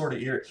part. Sort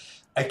of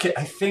I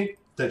think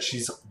that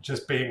she's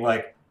just being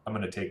like, I'm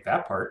going to take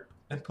that part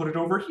and put it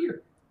over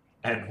here,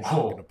 and I'm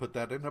going to put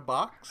that in a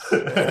box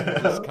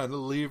and just kind of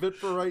leave it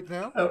for right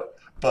now.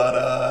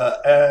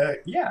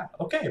 But yeah,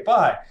 okay,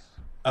 bye.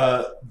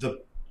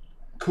 The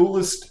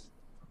coolest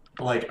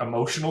like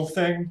emotional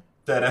thing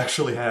that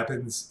actually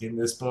happens in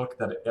this book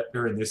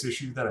or in this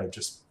issue that I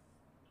just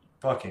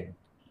fucking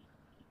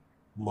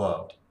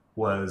loved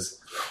was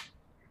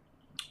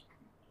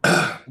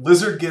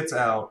Lizard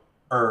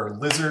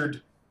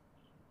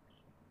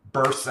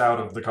bursts out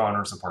of the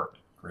Connors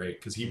apartment, right?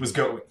 Because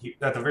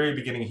at the very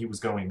beginning he was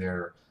going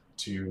there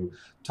to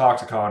talk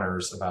to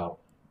Connors about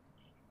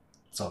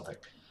something.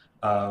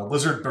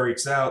 Lizard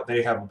breaks out,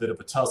 they have a bit of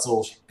a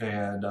tussle,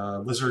 and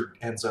Lizard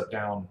ends up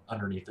down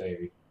underneath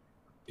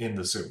in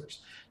the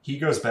sewers. He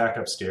goes back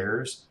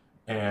upstairs,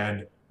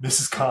 and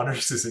Mrs.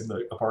 Connors is in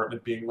the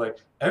apartment being like,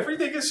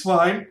 everything is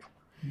fine.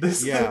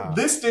 This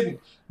didn't,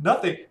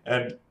 nothing.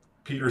 And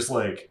Peter's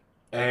like,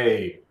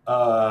 hey,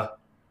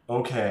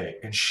 okay.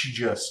 And she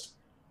just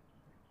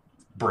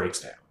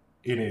breaks down.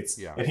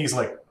 And he's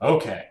like,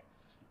 okay,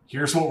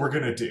 here's what we're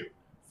going to do.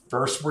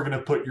 First, we're going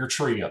to put your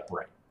tree up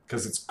right,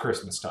 because it's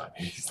Christmas time.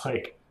 And he's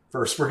like,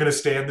 first, we're going to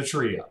stand the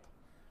tree up.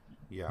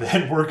 Yeah.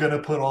 Then we're going to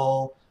put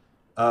all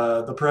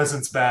the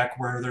presents back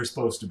where they're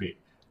supposed to be.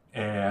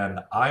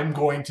 And I'm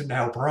going to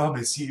now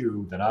promise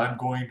you that I'm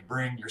going to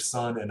bring your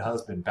son and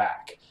husband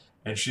back.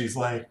 And she's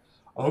like,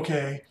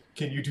 okay,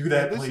 can you do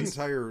that, please?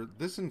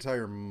 This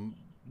entire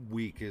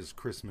week is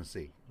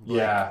Christmassy.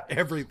 Like,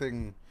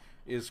 everything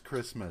is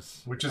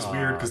Christmas. Which is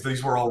weird, because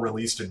these were all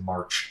released in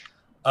March.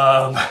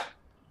 Whatever.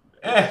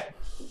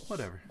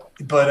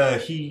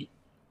 But he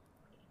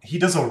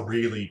does a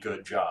really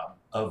good job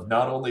of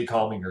not only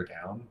calming her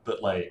down,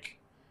 but like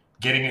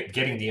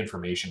getting the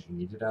information he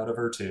needed out of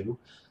her too.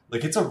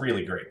 Like, it's a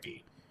really great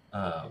beat.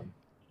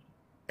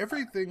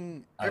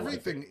 Everything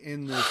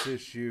in this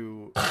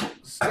issue,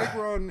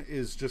 Stegron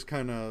is just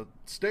kind of...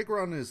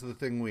 Stegron is the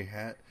thing we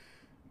had...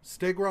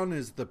 Stegron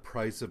is the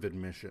price of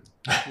admission.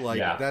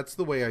 Like, that's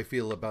the way I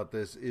feel about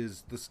this,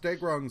 is the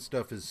Stegron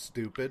stuff is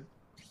stupid.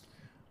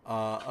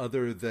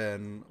 Other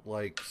than,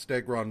 like,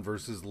 Stegron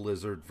versus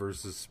Lizard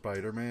versus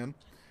Spider-Man.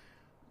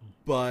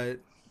 But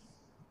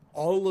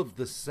all of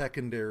the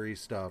secondary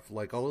stuff,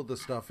 like all of the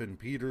stuff in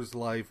Peter's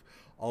life,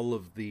 all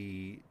of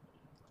the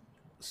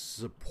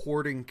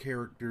supporting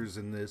characters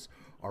in this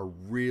are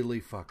really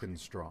fucking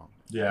strong.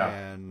 Yeah.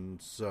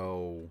 And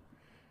so,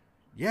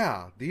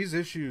 yeah, these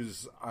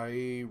issues,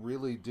 I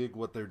really dig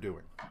what they're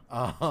doing.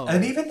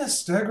 And even the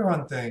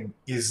Stegron thing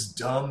is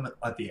dumb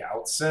at the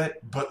outset,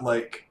 but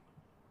like,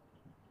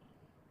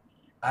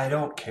 I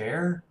don't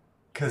care,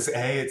 because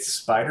it's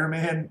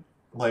Spider-Man.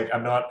 Like,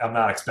 I'm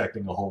not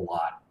expecting a whole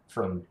lot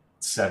from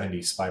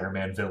 70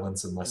 Spider-Man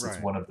villains unless it's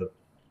one of the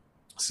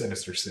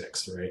Sinister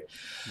Six, right?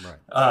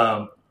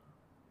 Right.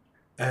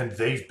 And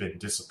they've been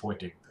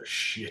disappointing the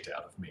shit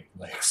out of me.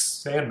 Like,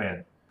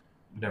 Sandman,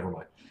 never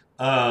mind.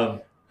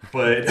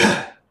 But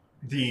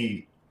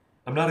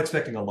I'm not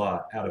expecting a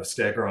lot out of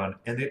Stegron,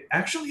 and it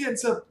actually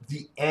ends up,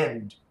 the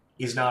end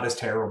is not as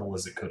terrible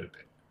as it could have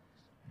been.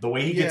 The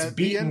way he gets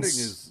beaten,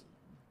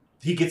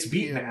 he gets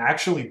beaten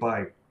actually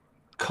by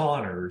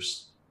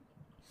Connors,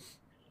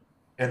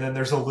 and then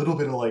there's a little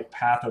bit of like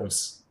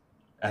pathos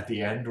at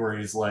the end where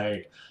he's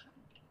like,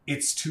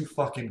 it's too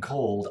fucking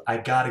cold, I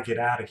gotta get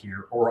out of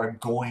here or I'm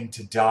going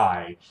to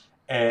die.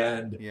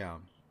 And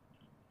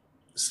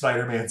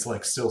Spider-Man's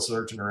like still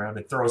searching around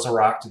and throws a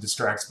rock to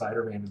distract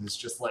Spider-Man, and it's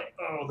just like,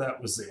 oh,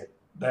 that was it,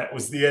 that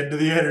was the end of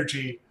the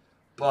energy,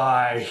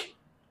 bye.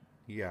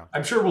 Yeah.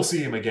 I'm sure we'll see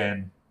him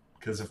again,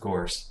 because of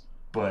course.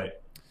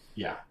 But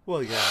yeah.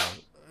 Well, yeah.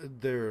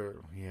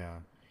 Yeah.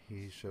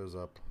 He shows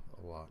up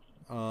a lot.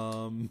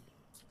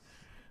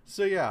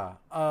 So yeah.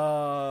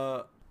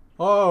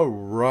 All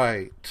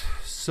right.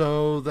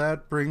 So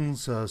that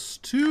brings us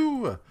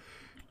to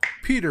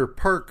Peter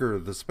Parker,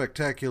 the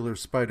Spectacular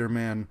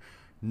Spider-Man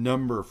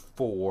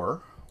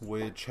 #4,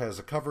 which has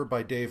a cover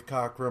by Dave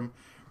Cockrum,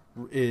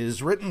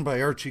 is written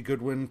by Archie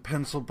Goodwin,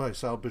 penciled by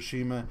Sal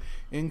Buscema,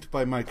 inked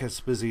by Mike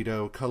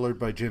Esposito, colored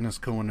by Janice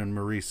Cohen and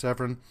Marie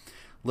Severin,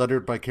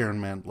 lettered by Karen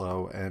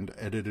Mantlo, and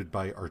edited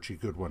by Archie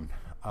Goodwin.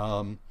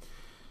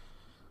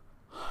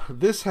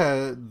 This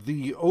had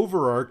the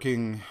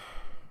overarching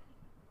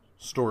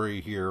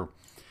story here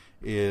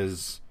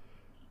is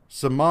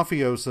some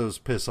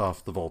mafiosos piss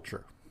off the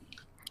Vulture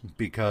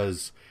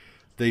because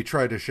they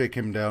try to shake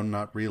him down,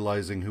 not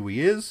realizing who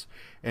he is,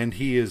 and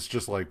he is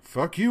just like,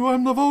 fuck you,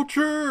 I'm the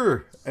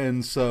Vulture!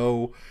 And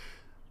so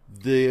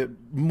the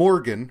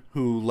Morgan,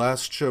 who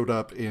last showed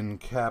up in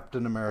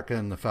Captain America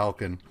and the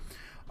Falcon,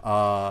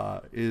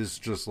 is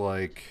just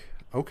like,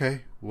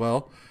 okay,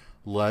 well,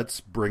 let's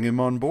bring him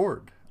on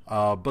board.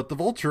 But the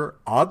Vulture,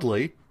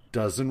 oddly,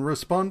 doesn't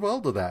respond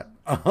well to that.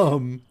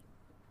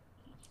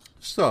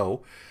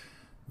 So,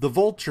 the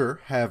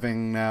Vulture,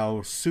 having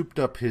now souped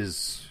up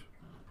his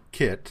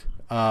kit,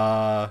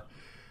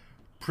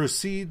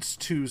 proceeds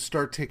to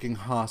start taking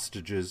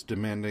hostages,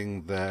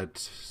 demanding that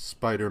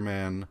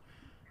Spider-Man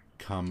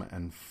come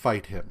and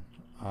fight him.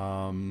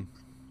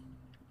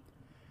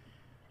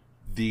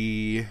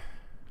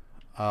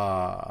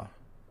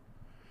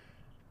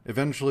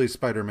 Eventually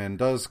Spider-Man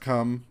does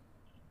come.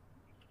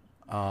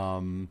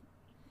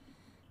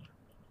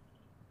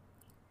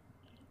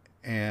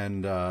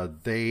 And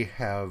they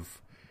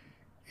have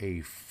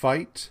a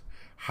fight.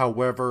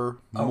 However,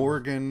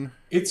 Morgan...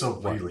 It's a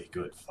really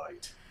good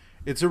fight.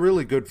 It's a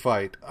really good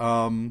fight.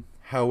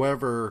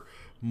 However,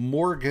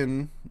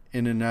 Morgan,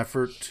 in an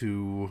effort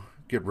to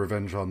get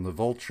revenge on the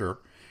Vulture,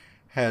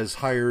 has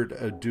hired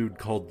a dude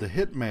called the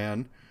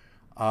Hitman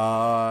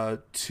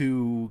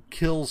to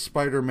kill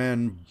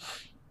Spider-Man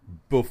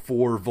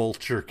before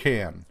Vulture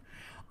can.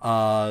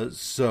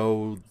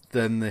 So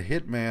then the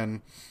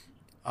Hitman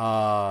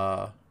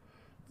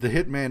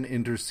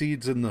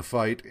intercedes in the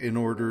fight in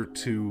order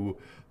to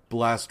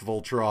blast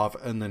Vulture off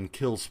and then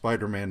kill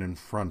Spider-Man in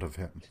front of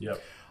him.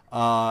 Yep.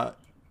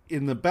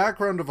 In the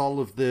background of all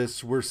of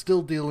this, we're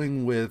still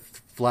dealing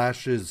with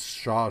Flash's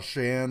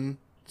Shawshan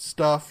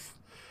stuff.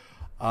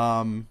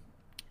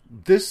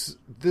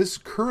 This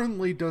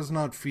currently does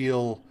not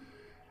feel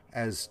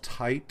as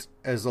tight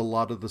as a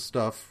lot of the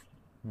stuff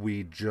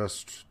we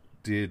just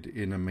did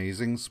in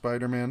Amazing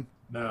Spider-Man.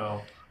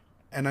 No.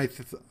 And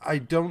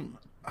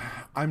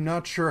I'm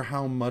not sure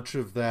how much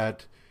of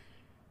that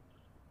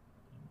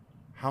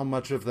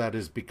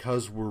is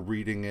because we're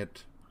reading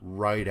it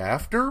right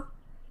after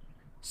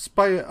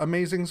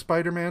Amazing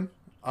Spider-Man.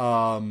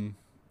 And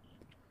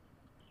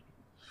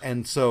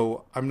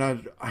so I'm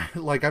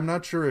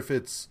not sure if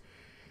it's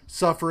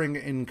suffering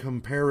in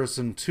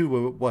comparison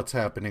to what's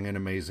happening in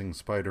Amazing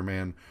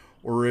Spider-Man,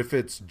 or if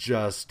it's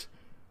just,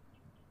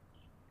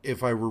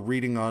 if I were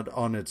reading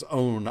on its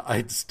own,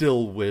 I'd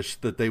still wish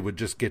that they would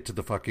just get to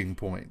the fucking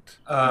point.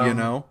 You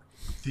know?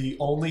 The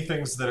only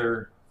things that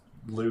are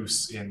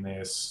loose in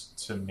this,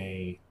 to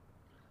me,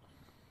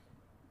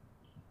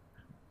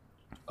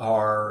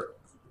 are...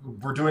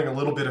 We're doing a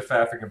little bit of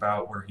faffing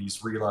about where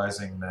he's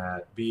realizing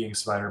that being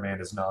Spider-Man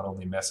is not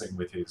only messing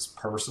with his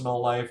personal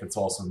life, it's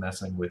also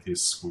messing with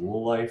his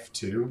school life,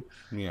 too.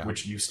 Yeah.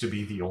 Which used to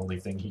be the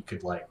only thing he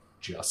could,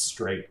 just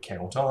straight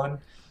count on.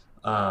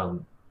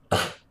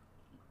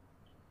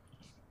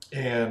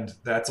 And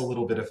that's a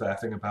little bit of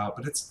faffing about,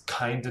 but it's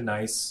kind of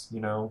nice,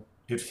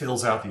 It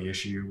fills out the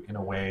issue in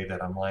a way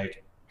that I'm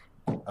like,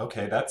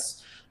 okay, that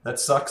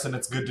sucks, and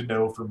it's good to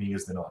know for me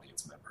as an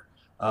audience member.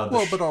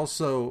 But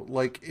also,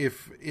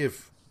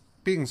 if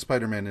being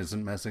Spider-Man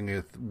isn't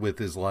messing with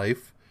his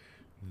life,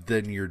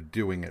 then you're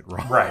doing it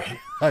wrong. Right.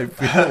 I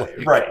feel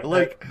right.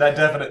 That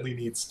definitely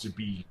needs to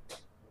be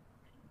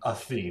a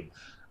theme.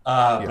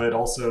 Yeah. But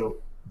also,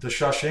 the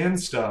Shawshan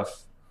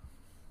stuff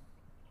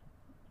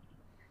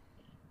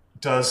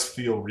does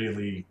feel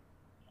really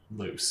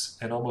loose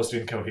and almost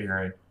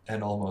incoherent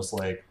and almost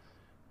like,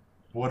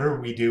 what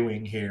are we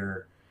doing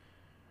here?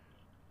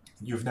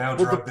 You've now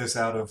drugged this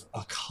out of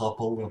a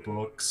couple of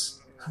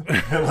books.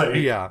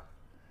 Yeah.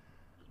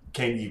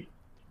 Can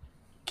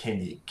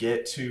you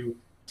get to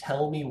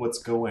tell me what's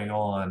going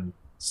on?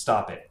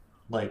 Stop it.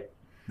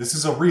 This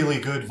is a really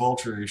good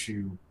Vulture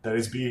issue that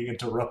is being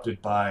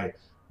interrupted by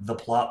the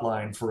plot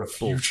line for a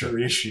future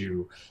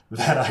issue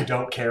that I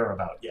don't care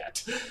about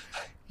yet.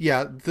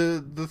 Yeah,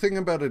 the thing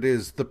about it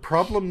is, the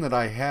problem that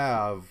I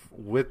have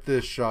with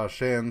this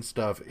Shawshan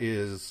stuff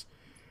is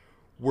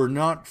we're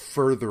not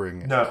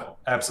furthering it. No,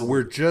 absolutely.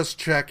 We're just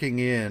checking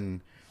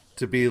in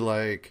to be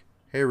like,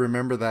 hey,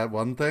 remember that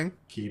one thing?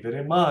 Keep it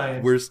in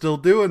mind. We're still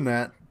doing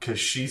that. Because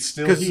she's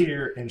still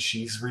here, and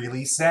she's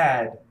really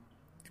sad.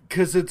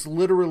 Because it's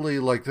literally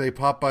like they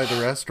pop by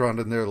the restaurant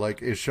and they're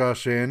like, is Sha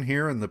Shan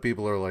here? And the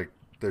people are like,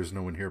 there's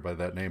no one here by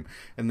that name.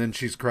 And then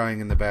she's crying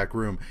in the back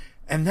room.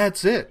 And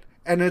that's it.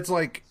 And it's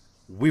like,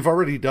 we've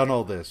already done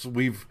all this.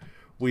 We've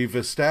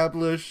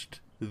established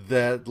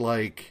that,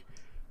 like,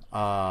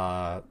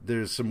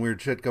 there's some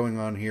weird shit going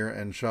on here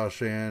and Sha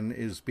Shan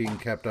is being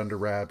kept under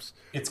wraps.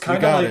 It's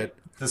kind of like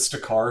the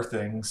Stakar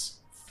things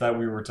that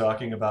we were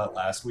talking about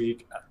last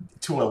week,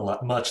 to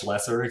a much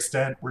lesser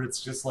extent, where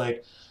it's just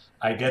like,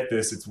 I get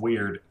this, it's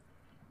weird.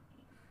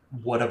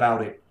 What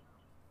about it?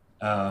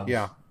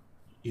 Yeah.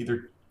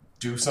 Either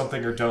do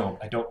something or don't.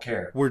 I don't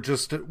care.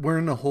 We're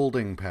in a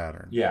holding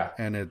pattern. Yeah.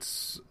 And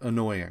it's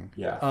annoying.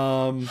 Yeah.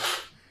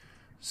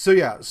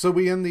 So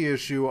we end the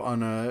issue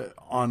on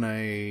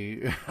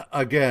a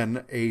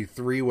again, a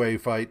three-way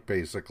fight,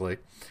 basically.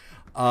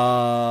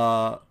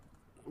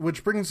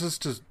 Which brings us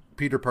to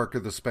Peter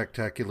Parker, the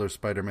Spectacular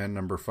Spider-Man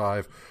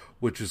 #5,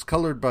 which is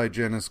colored by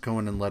Janice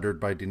Cohen and lettered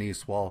by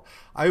Denise Wall.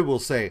 I will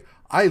say,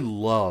 I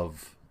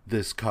love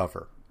this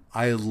cover.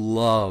 I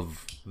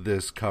love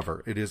this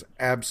cover. It is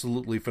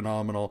absolutely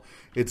phenomenal.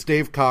 It's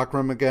Dave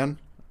Cockrum again,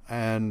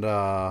 and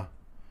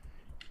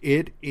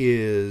it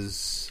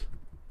is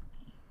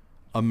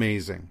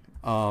amazing.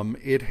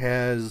 It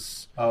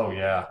has... Oh,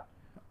 yeah.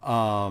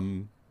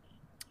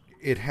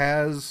 It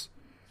has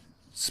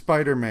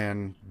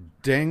Spider-Man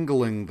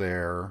dangling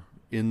there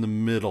in the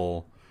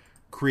middle,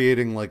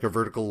 creating like a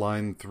vertical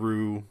line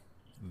through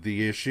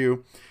the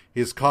issue.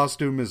 His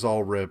costume is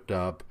all ripped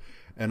up,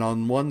 and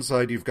on one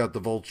side you've got the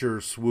Vulture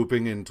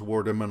swooping in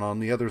toward him, and on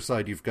the other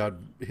side you've got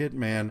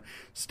Hitman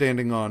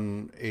standing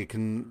on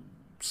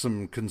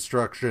some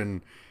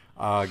construction,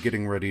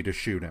 getting ready to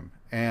shoot him.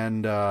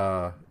 And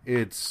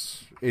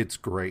it's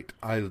great.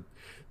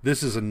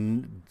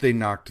 They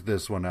knocked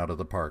this one out of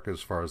the park as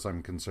far as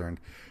I'm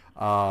concerned.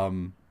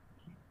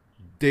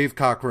 Dave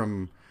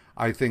Cockrum,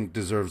 I think,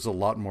 deserves a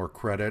lot more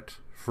credit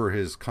for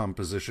his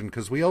composition,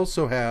 because we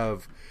also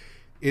have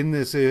in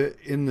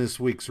this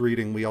week's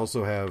reading, we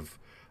also have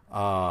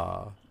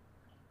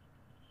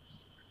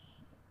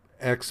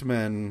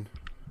X-Men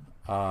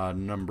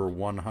number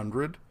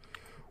 100,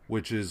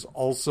 which is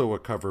also a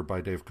cover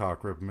by Dave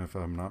Cockrum, if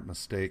I'm not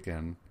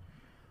mistaken.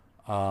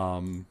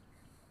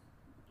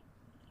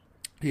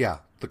 Yeah,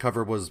 the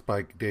cover was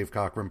by Dave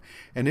Cockrum,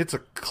 and it's a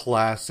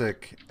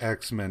classic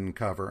X-Men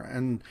cover.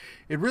 And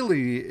it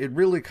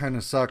really kind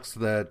of sucks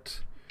that,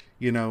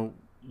 you know,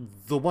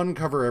 the one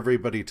cover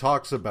everybody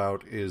talks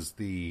about is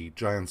the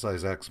Giant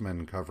Size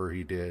X-Men cover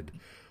he did,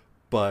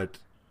 but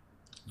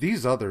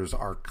these others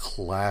are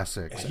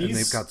classics, and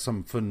they've got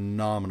some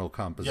phenomenal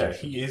composition. Yeah,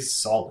 he is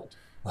solid.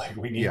 Like,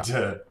 we need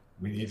to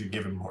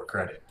give him more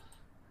credit.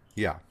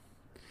 Yeah.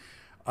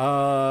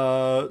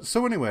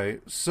 So anyway,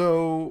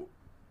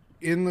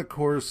 in the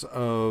course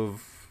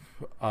of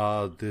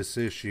this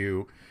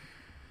issue,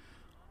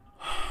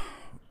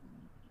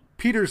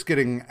 Peter's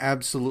getting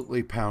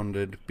absolutely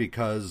pounded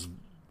because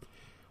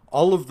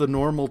all of the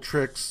normal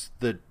tricks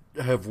that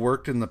have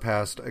worked in the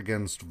past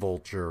against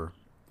Vulture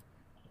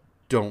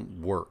don't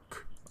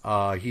work.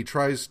 He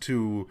tries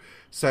to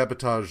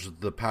sabotage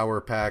the power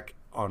pack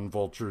on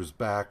Vulture's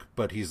back,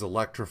 but he's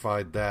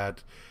electrified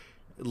that.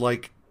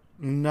 Like,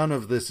 none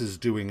of this is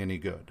doing any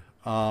good.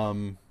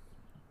 And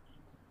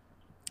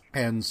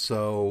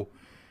so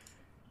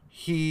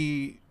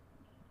we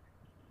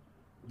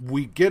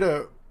get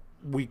a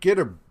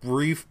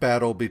brief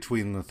battle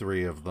between the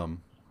three of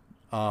them.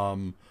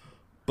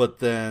 But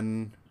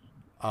then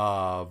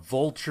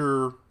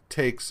Vulture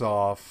takes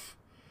off,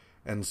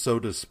 and so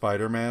does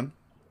Spider-Man.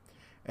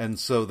 And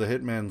so the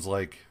Hitman's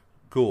like,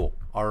 cool,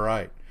 all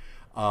right.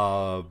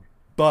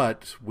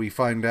 But we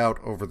find out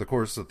over the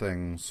course of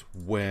things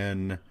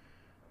when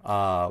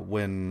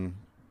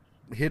Hitman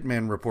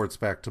reports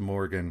back to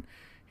Morgan,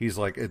 he's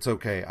like, it's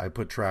okay, I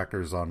put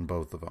trackers on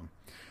both of them.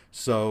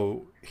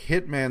 So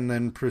Hitman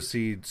then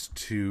proceeds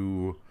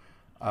to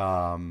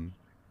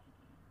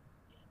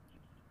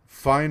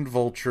find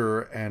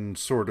Vulture and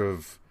sort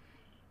of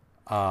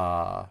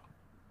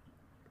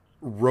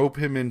rope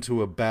him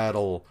into a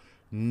battle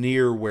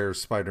near where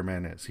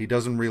Spider-Man is. He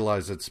doesn't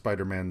realize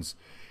that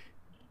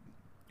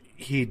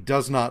he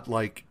does not,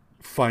 like,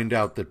 find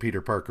out that Peter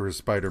Parker is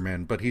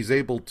Spider-Man, but he's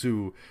able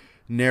to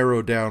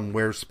narrow down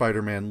where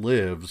Spider-Man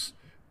lives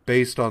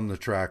based on the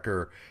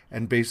tracker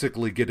and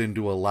basically get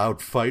into a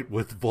loud fight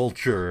with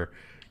Vulture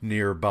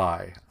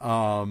nearby.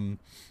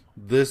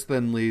 This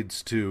then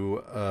leads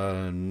to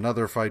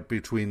another fight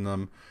between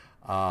them,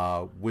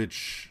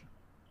 which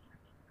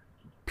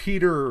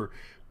Peter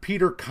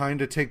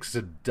kind of takes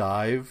a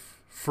dive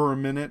for a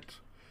minute,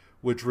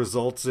 which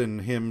results in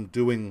him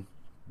doing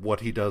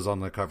what he does on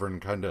the cover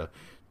and kind of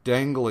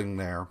dangling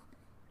there.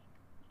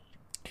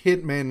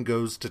 Hitman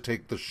goes to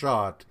take the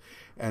shot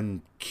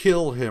and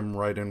kill him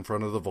right in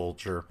front of the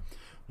Vulture.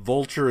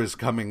 Vulture is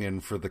coming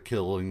in for the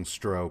killing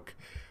stroke.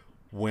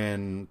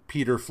 When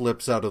Peter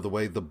flips out of the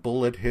way, the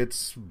bullet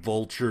hits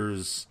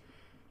Vulture's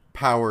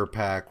power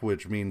pack,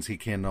 which means he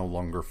can no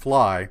longer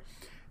fly.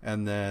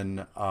 And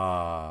then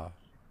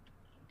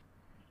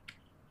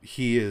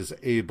he is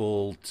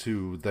able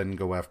to then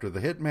go after the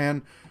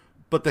Hitman,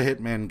 but the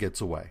Hitman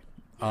gets away.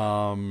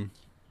 We're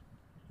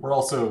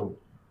also,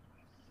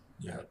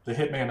 the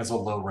Hitman is a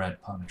low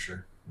rent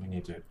Punisher. We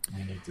need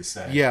to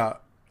say. Yeah,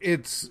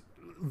 it's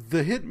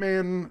the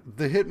Hitman.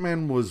 The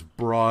Hitman was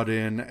brought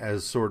in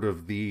as sort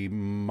of the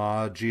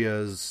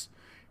Maggia's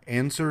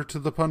answer to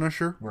the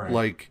Punisher. Right.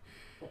 Like,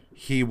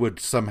 he would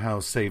somehow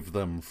save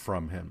them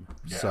from him.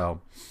 Yeah.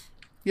 So,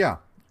 yeah.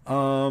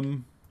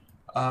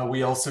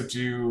 We also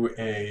do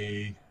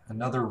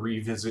another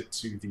revisit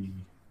to the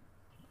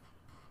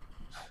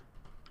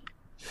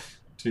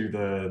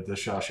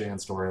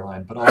Shawshan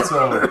storyline, but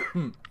also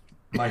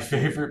my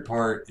favorite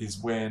part is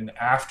when,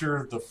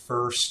 after the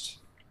first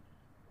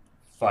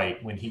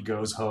fight, when he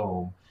goes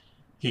home,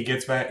 he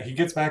gets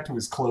back to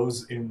his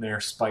clothes in their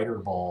spider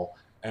ball,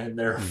 and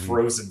they're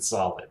frozen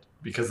solid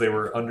because they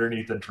were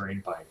underneath a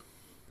drain pipe.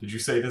 Did you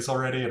say this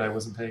already and I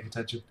wasn't paying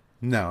attention?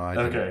 No, I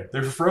didn't. Okay,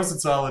 they're frozen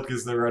solid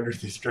because they're under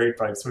these drain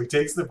pipes. So he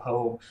takes them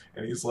home,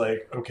 and he's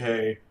like,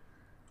 okay,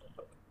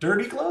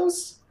 dirty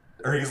clothes?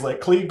 Or he's like,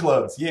 clean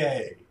clothes.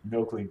 Yay.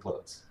 No clean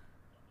clothes.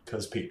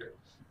 Because Peter.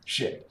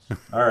 Shit.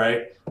 All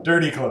right.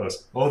 Dirty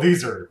clothes. Oh,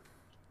 these are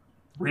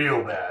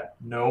real bad.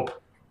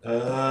 Nope.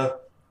 All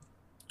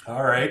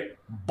right.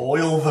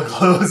 Boil the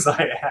clothes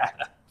I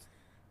have.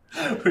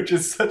 Which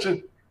is such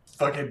a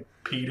fucking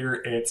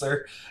Peter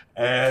answer.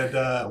 And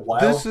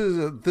while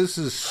this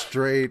is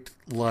straight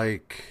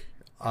like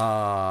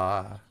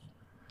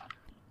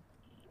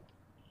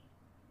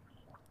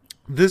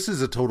this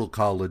is a total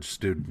college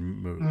student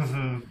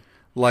move.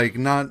 Like,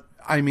 not,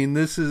 I mean,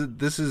 this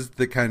is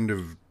the kind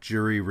of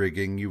jury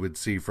rigging you would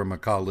see from a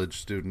college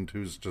student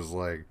who's just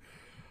like,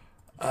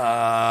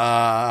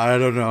 I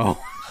don't know.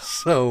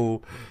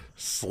 So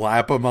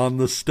slap him on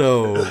the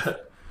stove.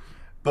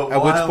 But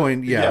at which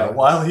point,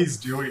 while he's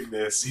doing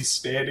this, he's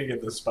standing in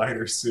the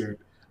spider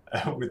suit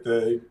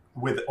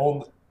with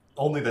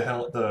only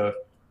the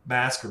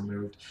mask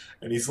removed,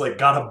 and he's like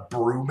got a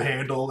broom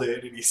handle in,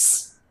 and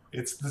it's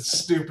the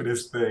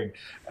stupidest thing.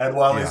 And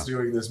while he's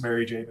doing this,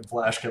 Mary Jane and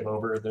Flash come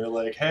over, and they're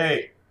like,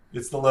 "Hey,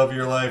 it's the love of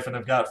your life, and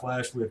I've got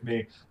Flash with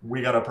me.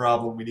 We got a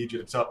problem. We need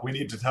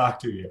to talk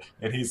to you."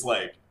 And he's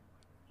like,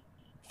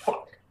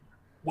 "Fuck,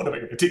 what am I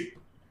gonna do?"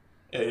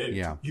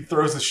 And he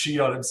throws a sheet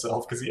on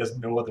himself because he has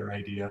no other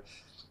idea.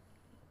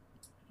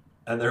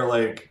 And they're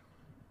like,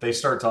 they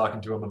start talking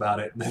to him about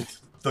it, and then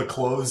the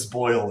clothes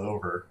boil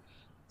over.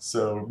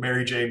 So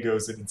Mary Jane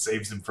goes in and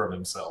saves him from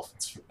himself.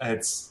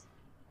 It's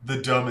the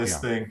dumbest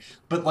thing.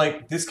 But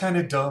like, this kind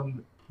of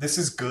dumb, this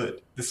is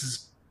good.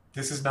 This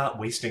is not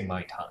wasting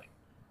my time.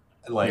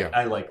 Like,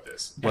 I like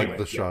this. Like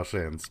the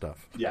Shawshan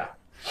stuff. Yeah.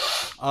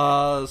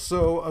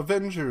 So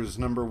Avengers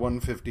number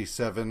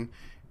 157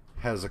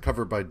 has a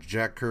cover by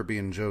Jack Kirby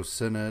and Joe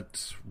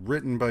Sinnott,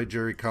 written by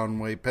Jerry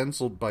Conway,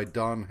 penciled by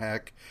Don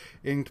Heck,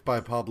 inked by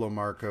Pablo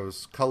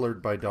Marcos,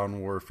 colored by Don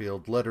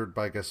Warfield, lettered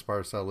by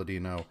Gaspar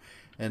Saladino,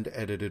 and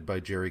edited by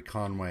Jerry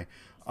Conway.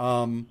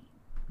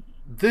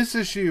 This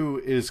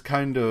issue is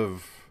kind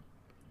of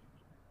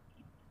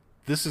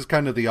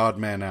the odd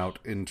man out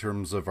in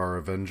terms of our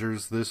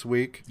Avengers this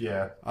week.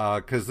 Yeah.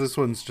 Because this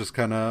one's just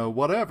kind of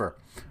whatever.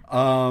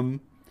 The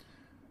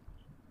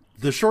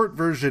short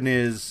version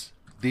is,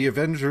 the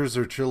Avengers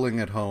are chilling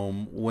at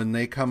home when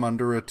they come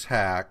under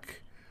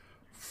attack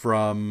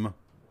from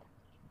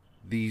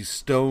the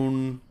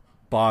stone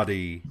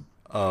body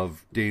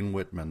of Dane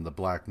Whitman, the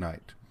Black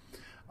Knight.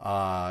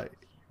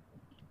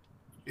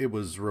 It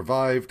was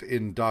revived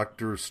in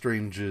Doctor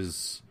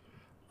Strange's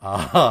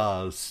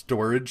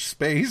storage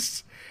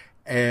space,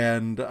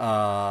 and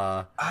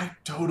I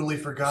totally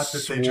forgot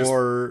that they just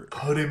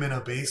put him in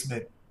a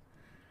basement.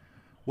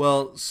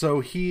 Well,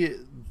 so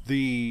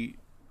the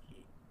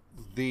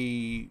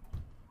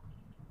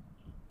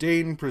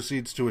Dane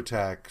proceeds to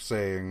attack,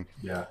 saying,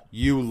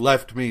 "You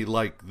left me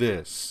like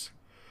this,"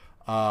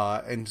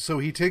 and so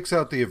he takes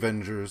out the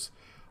Avengers,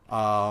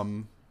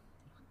 and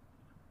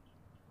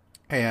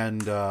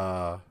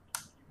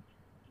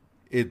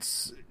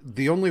it's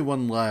the only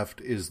one left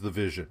is the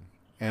Vision,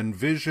 and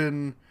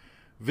Vision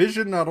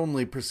not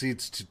only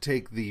proceeds to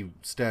take the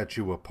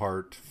statue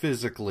apart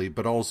physically,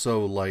 but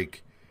also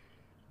like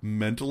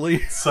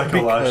mentally,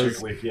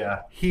 psychologically.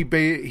 He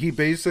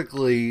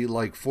basically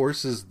like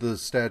forces the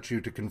statue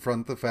to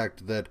confront the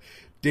fact that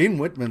Dane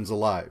Whitman's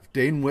alive.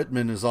 Dane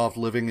Whitman is off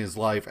living his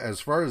life.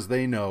 As far as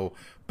they know,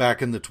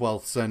 back in the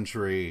 12th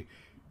century,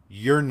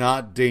 you're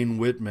not Dane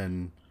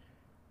Whitman,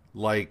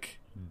 like,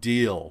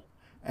 deal.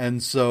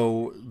 And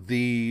so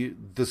the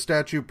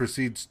statue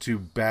proceeds to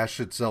bash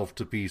itself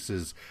to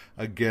pieces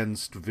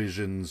against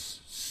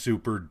Vision's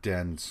super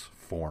dense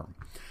form.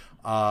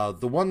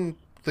 The one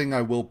thing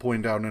I will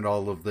point out in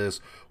all of this,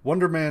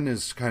 Wonder Man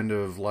is kind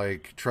of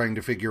like trying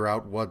to figure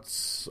out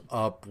what's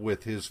up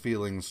with his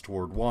feelings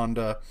toward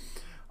Wanda.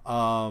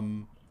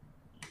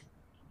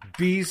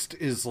 Beast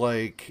is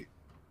like,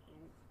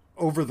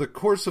 over the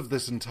course of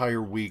this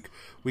entire week,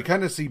 we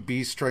kind of see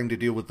Beast trying to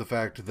deal with the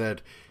fact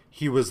that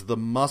he was the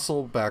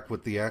muscle back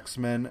with the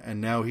X-Men,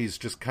 and now he's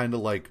just kind of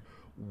like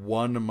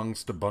one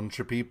amongst a bunch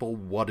of people,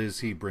 what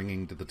is he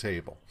bringing to the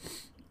table?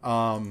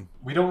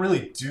 We don't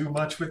really do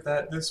much with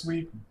that this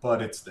week,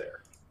 but it's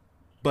there.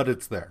 But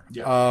it's there.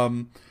 Yeah.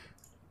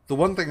 The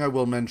one thing I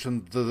will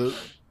mention,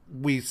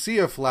 we see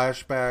a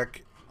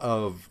flashback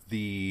of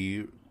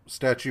the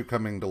statue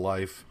coming to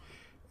life,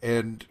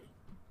 and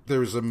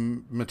there's a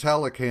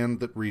metallic hand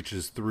that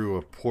reaches through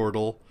a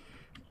portal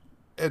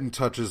and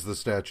touches the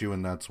statue,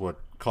 and that's what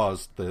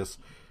caused this.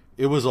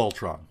 It was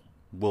Ultron.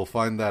 We'll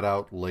find that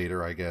out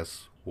later, I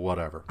guess.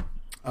 Whatever.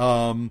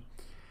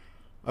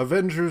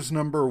 Avengers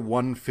number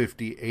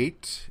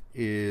 158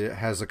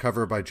 has a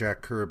cover by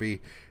Jack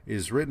Kirby,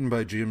 is written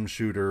by Jim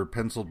Shooter,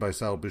 penciled by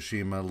Sal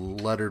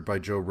Buscema, lettered by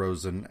Joe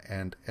Rosen,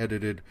 and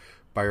edited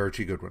by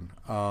Archie Goodwin.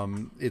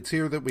 It's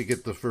here that we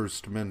get the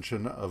first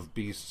mention of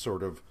Beast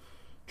sort of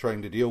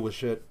trying to deal with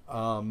shit.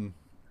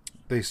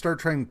 They start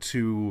trying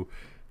to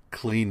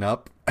clean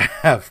up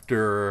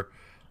after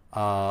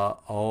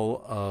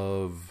all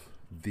of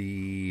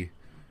the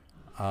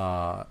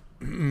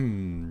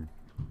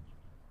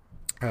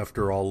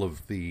after all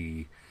of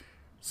the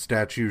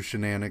statue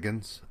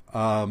shenanigans.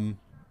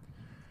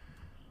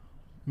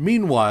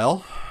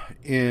 Meanwhile,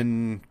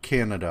 in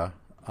Canada,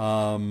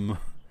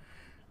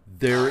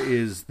 there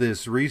is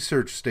this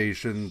research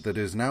station that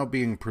is now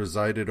being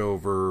presided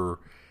over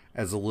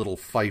as a little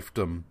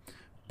fiefdom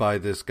by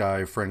this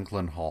guy,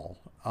 Franklin Hall.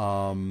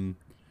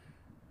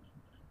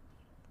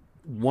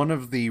 One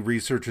of the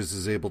researchers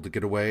is able to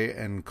get away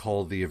and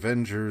call the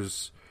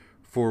Avengers,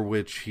 for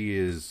which he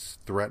is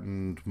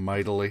threatened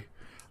mightily.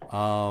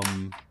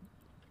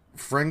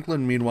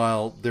 Franklin,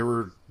 meanwhile, there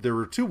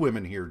were two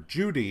women here.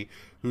 Judy,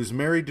 who's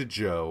married to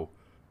Joe,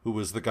 who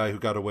was the guy who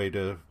got away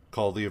to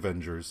call the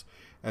Avengers.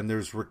 And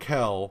there's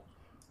Raquel,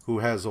 who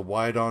has a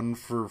wide-on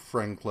for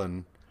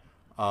Franklin,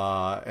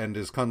 and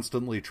is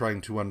constantly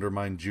trying to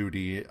undermine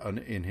Judy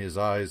in his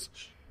eyes.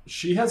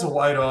 She has a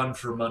wide-on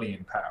for money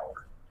and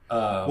power.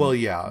 Well,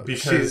 yeah.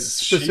 Because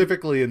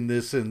specifically in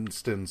this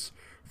instance,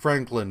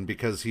 Franklin,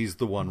 because he's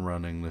the one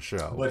running the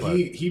show. But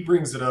he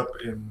brings it up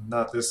in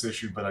not this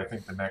issue, but I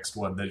think the next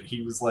one, that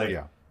he was like,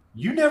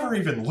 you never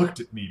even looked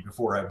at me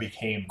before I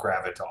became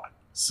Graviton.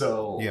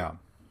 So yeah,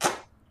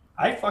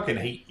 I fucking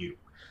hate you.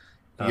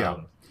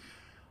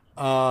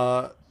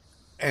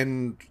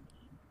 And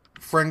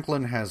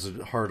Franklin has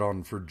a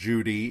hard-on for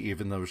Judy,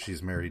 even though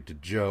she's married to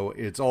Joe.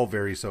 It's all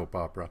very soap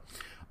opera.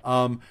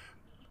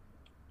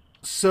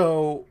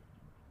 So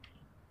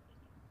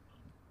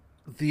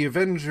the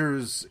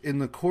Avengers, in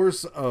the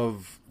course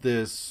of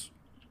this,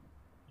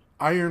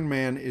 Iron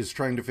Man is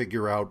trying to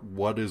figure out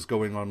what is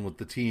going on with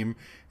the team,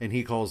 and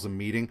he calls a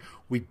meeting.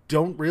 We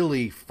don't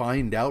really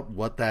find out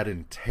what that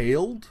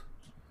entailed,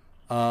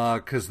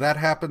 because that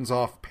happens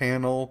off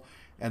panel,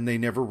 and they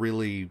never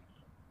really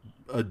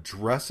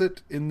address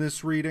it in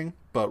this reading,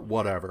 but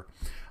whatever.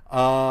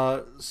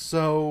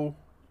 So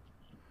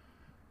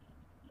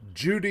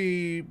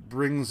Judy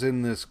brings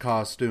in this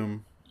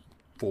costume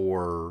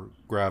for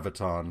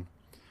Graviton.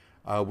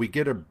 We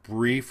get a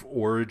brief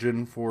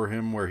origin for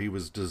him where he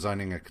was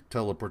designing a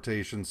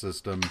teleportation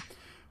system,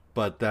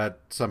 but that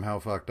somehow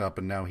fucked up,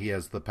 and now he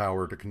has the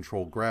power to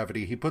control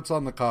gravity. He puts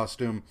on the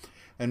costume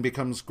and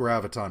becomes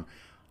Graviton.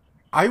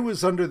 I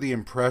was under the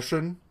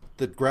impression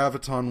that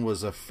Graviton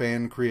was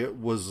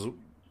was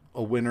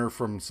a winner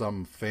from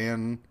some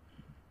fan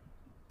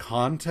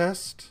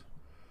contest,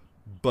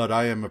 but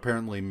I am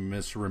apparently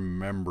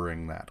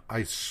misremembering that.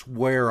 I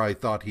swear I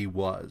thought he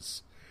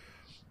was,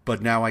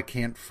 but now I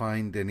can't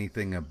find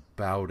anything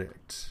about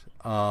it.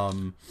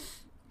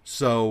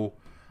 So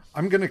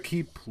I'm going to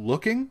keep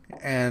looking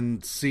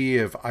and see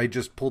if I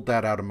just pulled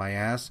that out of my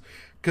ass.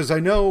 Because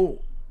I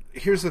know,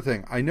 here's the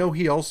thing, I know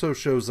he also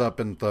shows up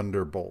in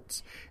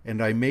Thunderbolts,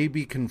 and I may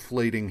be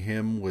conflating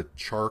him with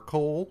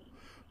Charcoal,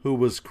 who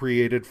was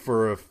created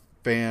for a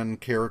fan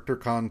character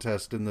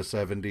contest in the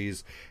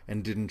 70s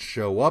and didn't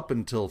show up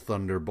until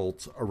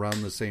Thunderbolts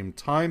around the same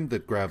time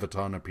that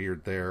Graviton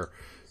appeared there.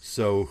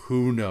 So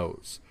who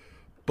knows?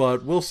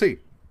 But we'll see.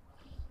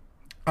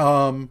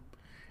 In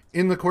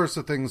the course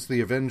of things,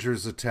 the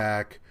Avengers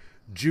attack.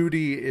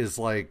 Judy is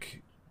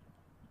like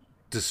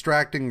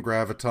distracting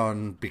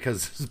Graviton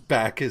because his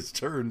back is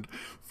turned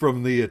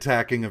from the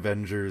attacking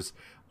Avengers.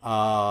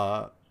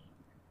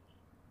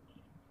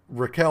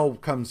 Raquel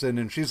comes in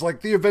and she's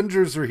like, the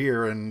Avengers are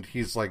here, and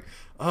he's like,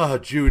 oh,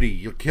 Judy,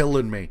 you're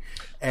killing me.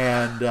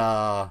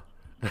 And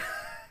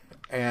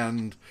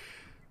and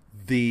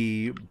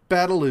the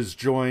battle is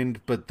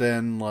joined, but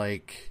then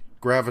like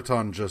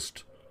Graviton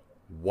just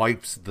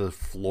wipes the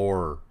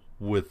floor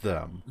with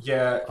them.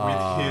 Yeah,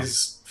 with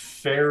his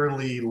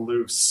fairly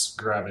loose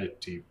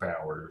gravity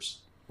powers.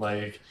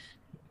 Like,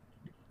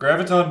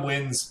 Graviton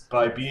wins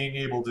by being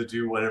able to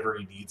do whatever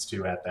he needs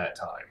to at that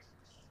time.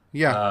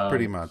 Yeah,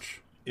 pretty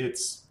much.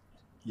 It's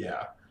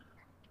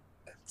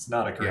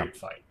not a great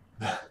fight.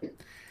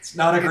 It's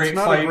not a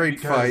great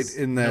fight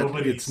in that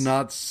it's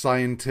not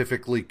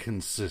scientifically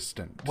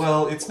consistent.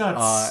 Well, it's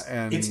not.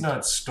 It's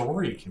not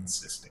story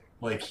consistent.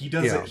 Like he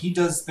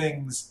does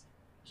things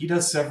he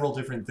does several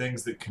different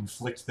things that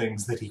conflict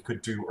things that he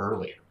could do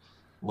earlier.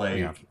 Like,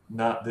 Yeah.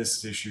 not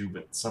this issue,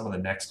 but some of the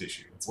next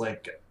issue. It's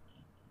like,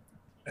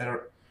 I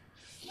don't,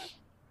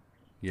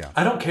 Yeah.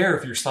 I don't care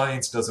if your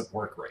science doesn't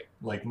work right.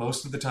 Like,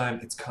 most of the time,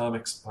 it's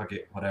comics, fuck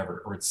it,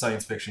 whatever, or it's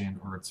science fiction,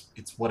 or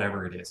it's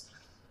whatever it is.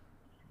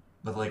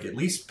 But, like, at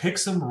least pick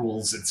some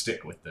rules and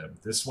stick with them.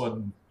 This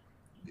one,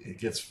 it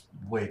gets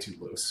way too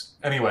loose.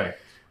 Anyway.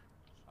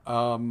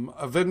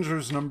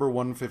 Avengers number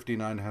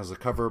 159 has a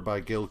cover by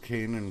Gil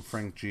Kane and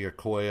Frank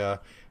Giacoia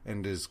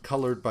and is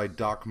colored by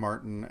Doc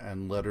Martin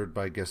and lettered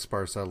by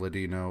Gaspar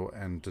Saladino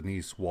and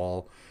Denise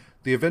Wall.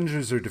 The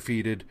Avengers are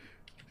defeated.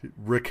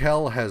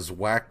 Raquel has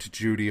whacked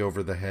Judy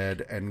over the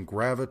head and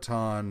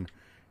Graviton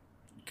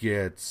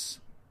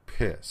gets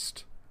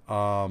pissed.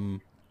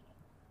 The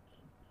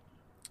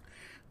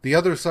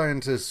other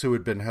scientists who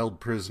had been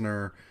held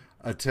prisoner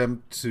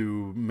attempt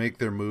to make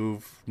their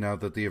move now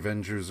that the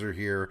Avengers are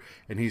here,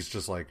 and he's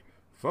just like,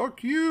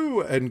 fuck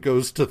you, and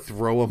goes to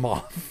throw them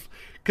off.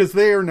 Because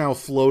they are now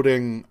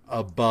floating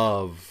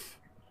above.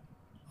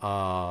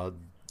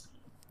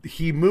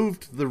 He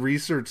moved the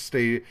research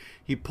station,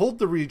 he pulled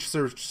the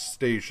research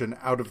station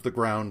out of the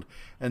ground,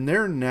 and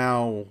they're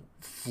now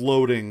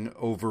floating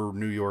over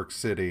New York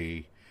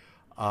City.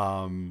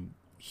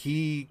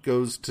 He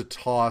goes to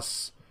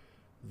toss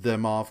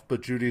them off,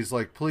 but Judy's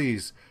like,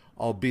 please,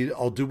 I'll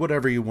do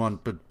whatever you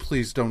want, but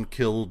please don't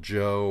kill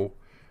Joe.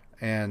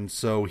 And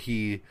so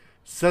he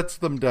sets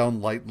them down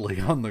lightly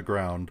on the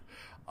ground.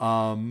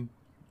 But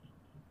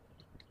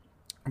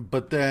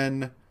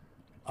then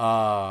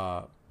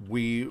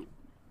we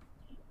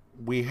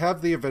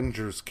have the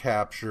Avengers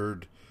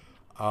captured.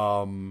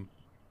 The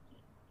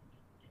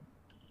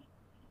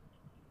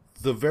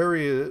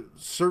very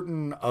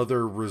certain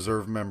other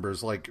reserve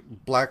members, like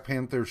Black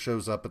Panther,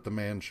 shows up at the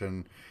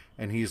mansion.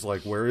 And he's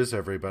like, where is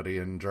everybody?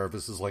 And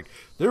Jarvis is like,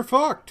 they're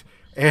fucked.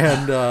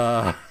 And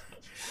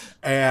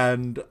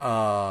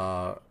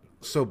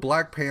so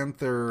Black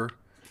Panther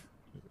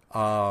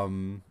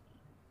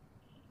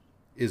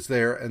is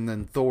there, and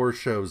then Thor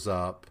shows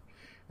up,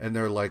 and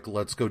they're like,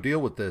 let's go deal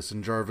with this.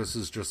 And Jarvis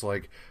is just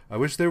like, I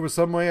wish there was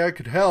some way I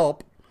could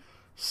help.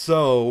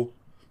 So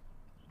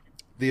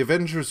the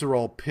Avengers are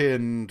all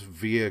pinned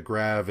via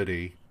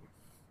gravity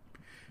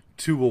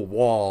to a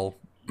wall.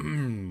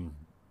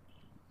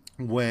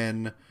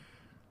 When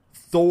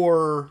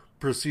Thor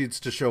proceeds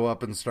to show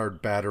up and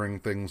start battering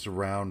things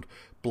around,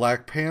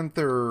 Black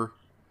Panther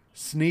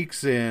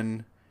sneaks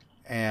in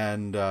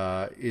and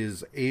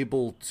is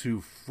able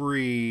to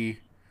free...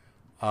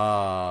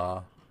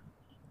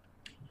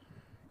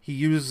 he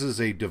uses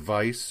a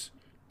device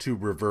to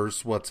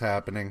reverse what's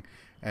happening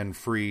and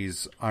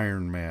frees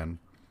Iron Man.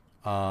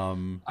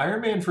 Iron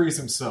Man frees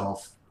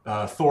himself.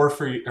 Black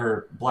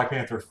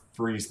Panther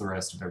frees the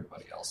rest of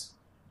everybody else.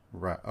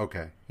 Right.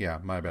 Okay. Yeah,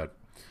 my bad.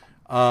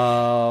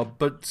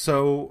 But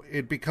so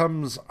it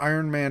becomes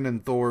Iron Man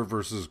and Thor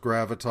versus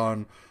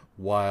Graviton,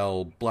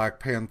 while Black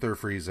Panther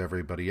frees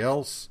everybody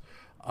else.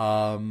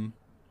 The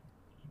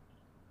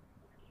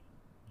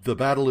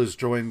battle is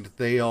joined.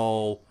 They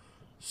all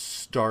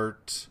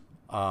start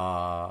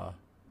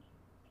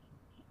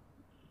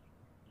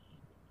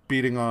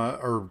beating on,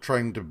 or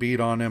trying to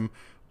beat on him,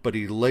 but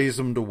he lays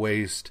them to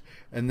waste,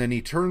 and then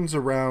he turns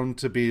around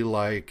to be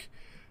like,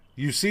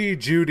 you see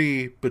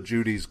Judy, but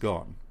Judy's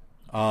gone.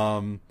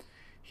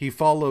 He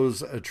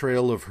follows a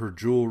trail of her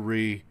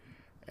jewelry,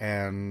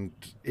 and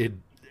it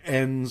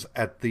ends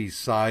at the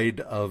side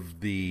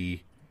of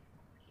the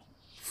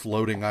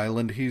floating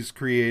island he's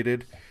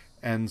created.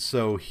 And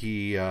so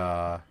he's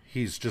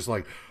just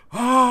like,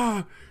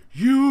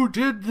 you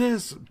did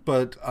this!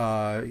 But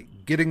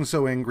getting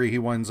so angry, he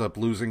winds up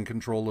losing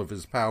control of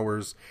his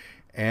powers,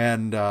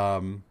 and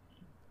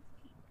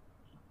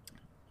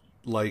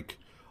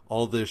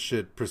all this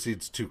shit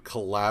proceeds to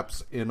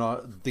collapse in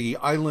on... The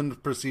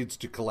island proceeds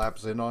to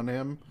collapse in on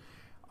him.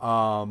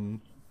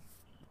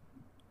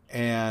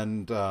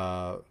 And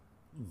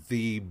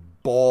the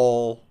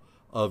ball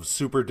of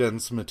super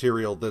dense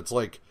material that's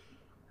like...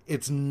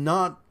 It's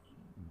not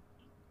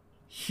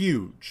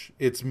huge.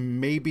 It's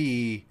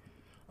maybe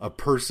a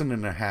person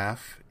and a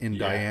half in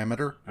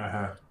diameter.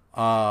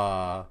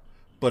 Uh-huh.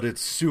 But it's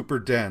super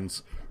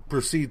dense.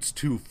 Proceeds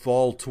to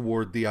fall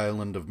toward the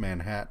island of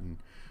Manhattan.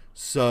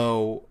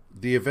 So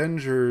the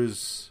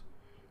Avengers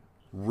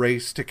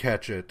race to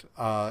catch it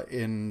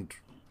and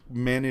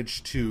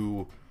manage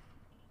to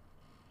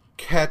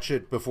catch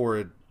it before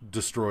it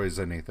destroys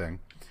anything.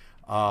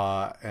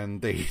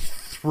 And they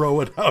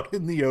throw it out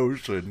in the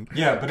ocean.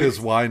 Yeah, but because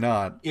why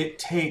not? It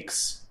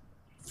takes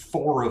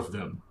 4 of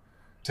them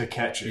to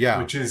catch it,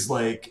 which is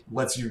like,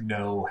 lets you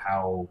know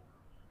how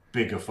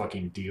big a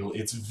fucking deal.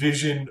 It's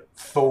Vision,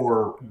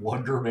 Thor,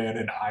 Wonder Man,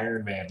 and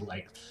Iron Man.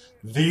 Like,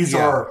 these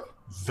are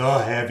the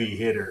heavy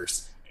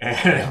hitters,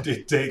 and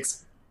it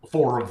takes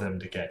 4 of them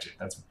to catch it.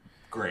 That's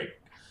great.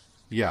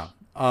 Yeah.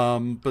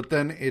 But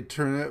then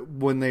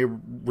when they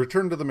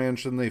return to the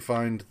mansion, they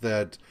find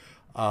that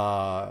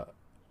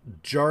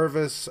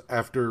Jarvis,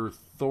 after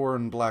Thor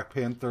and Black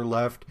Panther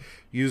left,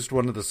 used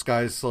one of the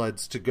sky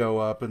sleds to go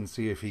up and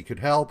see if he could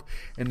help,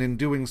 and in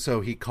doing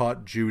so, he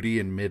caught Judy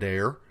in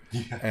midair,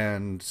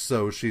 and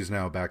so she's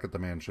now back at the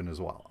mansion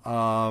as well.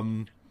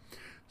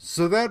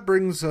 So that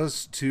brings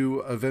us to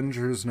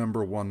Avengers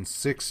number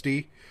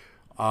 160,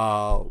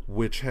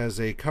 which has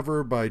a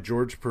cover by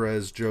George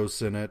Perez, Joe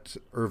Sinnott,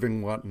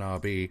 Irving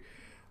Watanabe,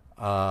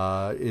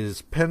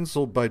 is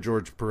penciled by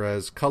George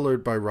Perez,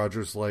 colored by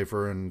Roger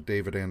Slifer and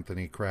David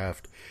Anthony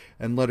Kraft,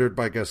 and lettered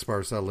by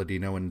Gaspar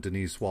Saladino and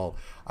Denise Wall.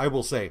 I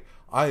will say,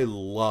 I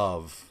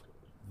love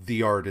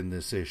the art in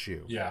this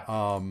issue.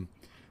 Yeah.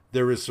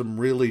 There is some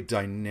really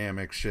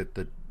dynamic shit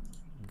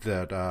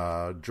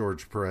that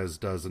George Perez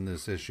does in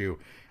this issue,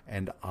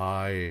 and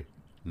I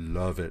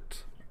love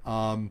it.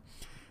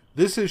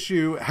 This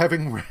issue,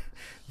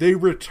 they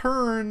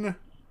return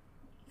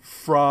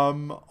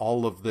from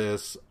all of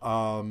this,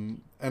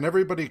 and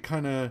everybody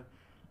kind of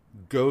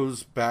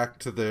goes back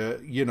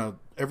to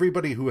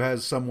everybody who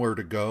has somewhere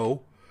to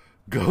go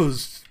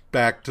goes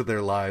back to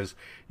their lives.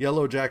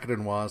 Yellow Jacket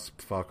and Wasp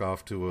fuck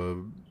off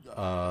to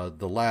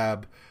the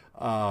lab.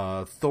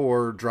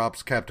 Thor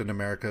drops Captain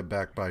America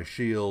back by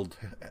S.H.I.E.L.D.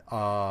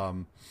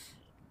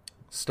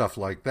 Stuff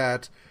like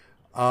that.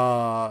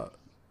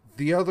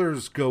 The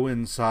others go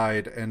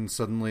inside and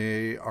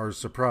suddenly are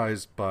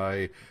surprised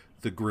by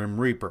the Grim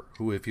Reaper,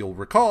 who, if you'll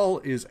recall,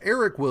 is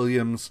Eric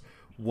Williams,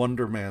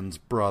 Wonder Man's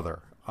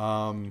brother.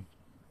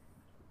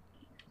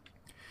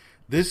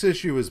 This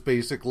issue is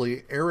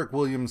basically Eric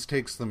Williams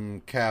takes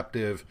them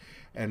captive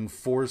and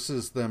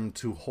forces them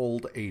to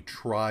hold a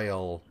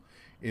trial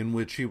in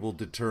which he will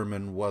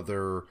determine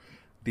whether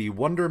the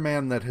Wonder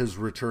Man that has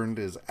returned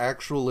is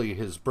actually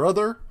his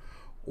brother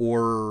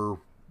or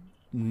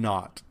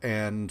not.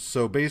 And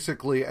so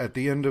basically at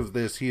the end of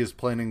this, he is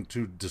planning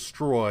to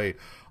destroy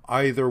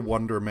either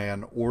Wonder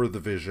Man or the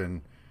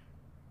Vision,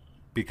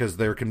 because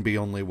there can be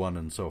only one,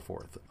 and so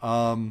forth.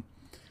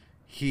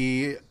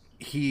 He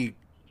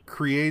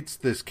creates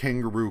this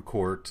kangaroo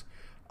court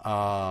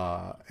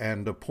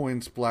and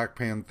appoints Black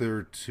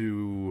Panther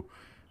to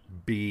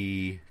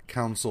be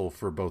counsel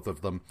for both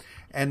of them,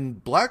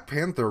 and Black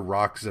Panther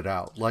rocks it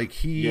out. Like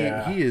he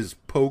is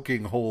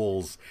poking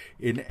holes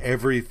in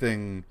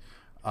everything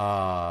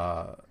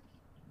that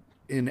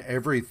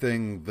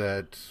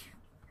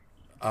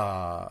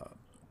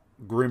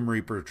Grim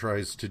Reaper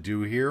tries to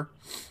do here,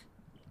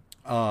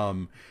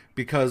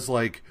 because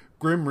like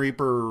Grim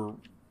Reaper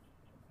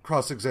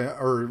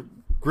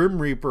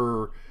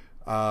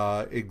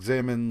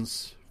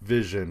examines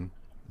Vision,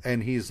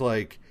 and he's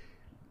like,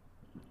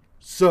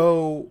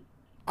 so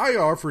I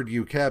offered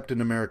you Captain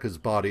America's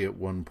body at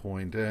one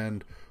point,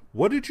 and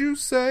what did you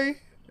say?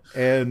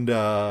 And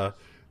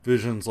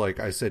Vision's like,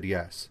 I said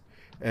yes.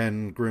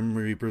 And Grim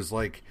Reaper's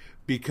like,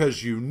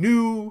 because you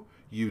knew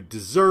you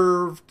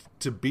deserved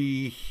to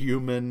be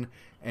human,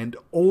 and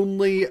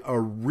only a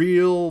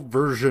real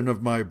version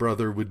of my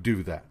brother would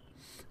do that.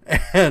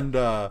 And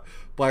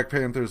Black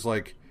Panther's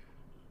like,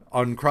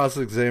 on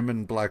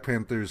cross-examined, Black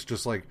Panther's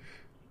just like,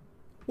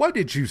 why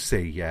did you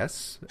say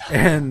yes?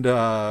 And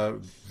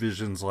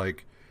Vision's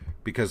like,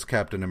 because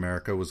Captain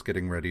America was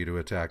getting ready to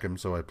attack him,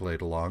 so I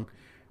played along.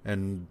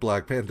 And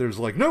Black Panther's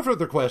like, no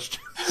further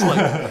questions.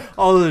 Like,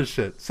 all of this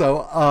shit.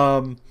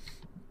 So,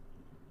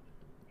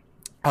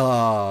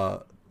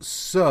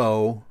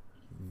 so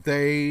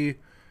they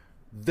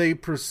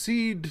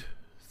proceed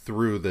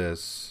through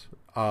this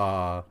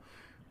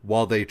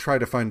while they try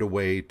to find a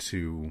way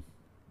to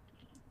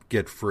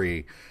get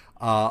free.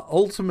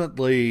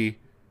 Ultimately,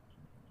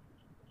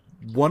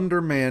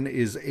 Wonder Man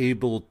is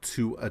able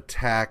to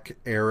attack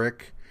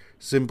Eric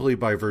simply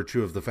by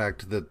virtue of the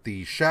fact that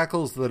the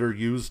shackles that are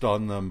used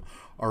on them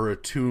are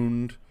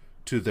attuned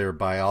to their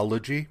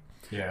biology.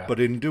 Yeah.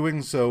 But in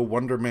doing so,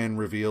 Wonder Man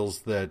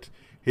reveals that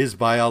his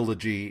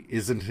biology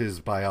isn't his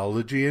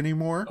biology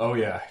anymore. Oh,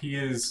 yeah. He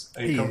is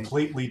a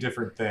completely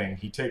different thing.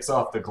 He takes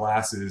off the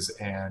glasses,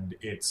 and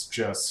it's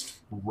just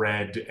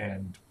red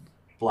and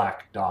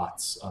black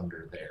dots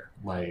under there.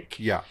 Like,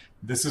 yeah.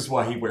 This is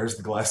why he wears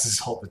the glasses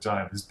all the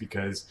time, is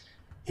because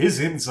his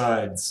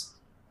insides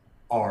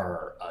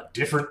are a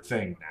different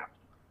thing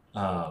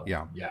now.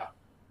 Yeah.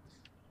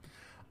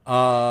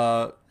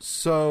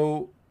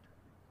 So,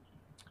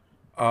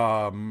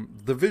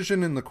 the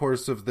Vision in the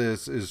course of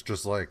this is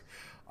just like,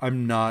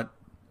 I'm not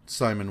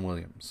Simon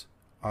Williams.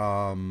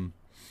 And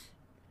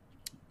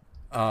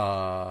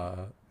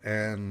I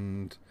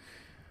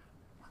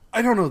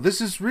don't know,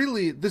 this is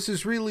really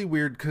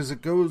weird, because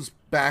it goes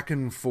back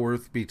and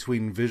forth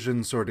between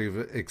Vision sort of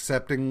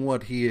accepting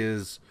what he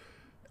is,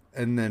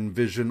 and then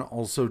Vision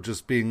also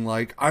just being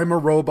like, I'm a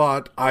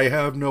robot, I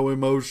have no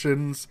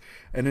emotions.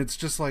 And it's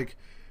just like,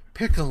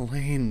 pick a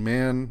lane,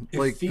 man. It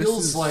like,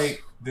 feels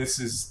like this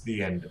is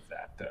the end of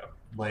that, though.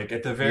 Like,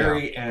 at the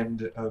very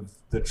end of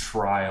the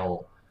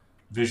trial,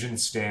 Vision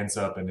stands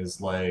up and is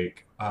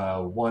like,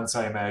 once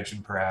I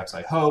imagined, perhaps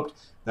I hoped,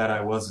 that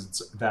I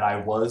was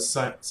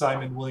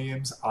Simon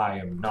Williams. I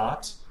am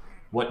not.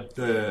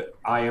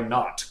 I am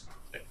not!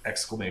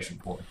 Exclamation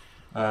point.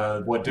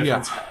 What Yeah.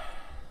 difference?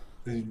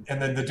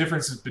 And then the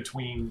differences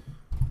between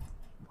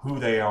who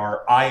they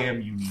are. I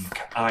am unique.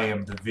 I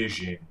am the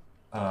vision,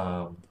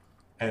 um,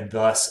 and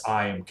thus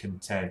I am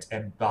content.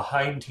 And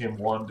behind him,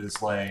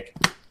 Wanda's like,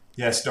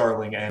 "Yes,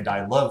 darling, and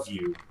I love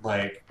you."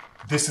 Like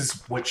this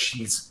is what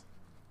she's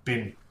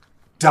been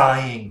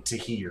dying to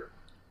hear.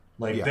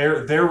 Like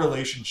Yeah. their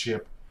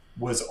relationship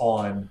was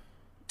on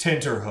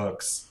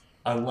tenterhooks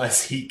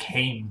unless he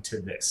came to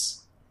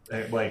this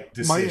like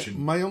decision.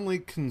 My only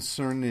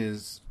concern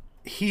is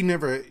he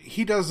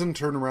doesn't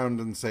turn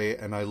around and say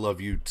and I love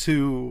you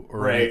too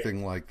or Right.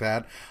 anything like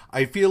that.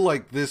 I feel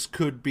like this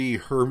could be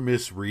her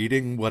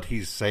misreading what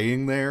he's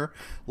saying there.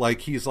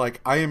 Like he's like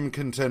I am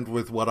content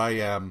with what I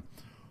am.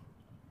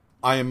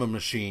 I am a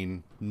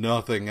machine,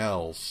 nothing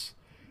else.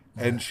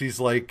 And she's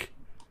like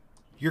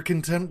you're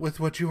content with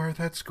what you are.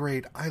 That's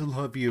great. I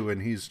love you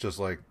and he's just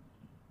like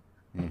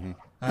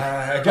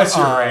I guess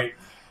you're right.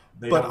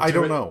 They but I do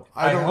don't it. know.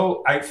 I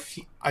hope.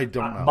 I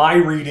don't know. My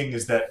reading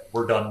is that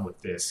we're done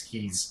with this.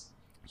 He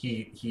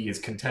is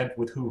content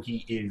with who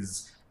he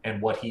is,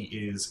 and what he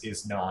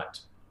is not.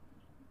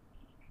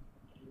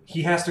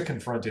 He has to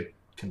confront it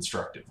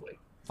constructively.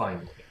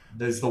 Finally,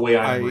 this is the way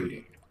I'm reading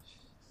it.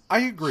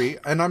 I agree,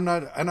 and I'm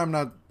not.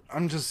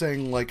 I'm just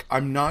saying, like,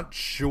 I'm not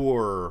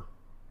sure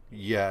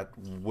yet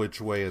which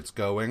way it's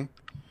going,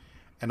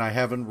 and I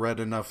haven't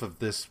read enough of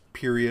this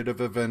period of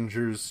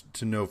Avengers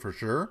to know for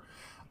sure.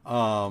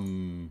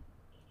 So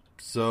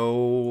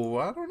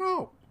I don't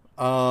know.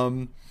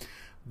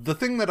 The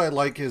thing that I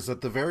like is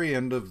at the very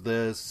end of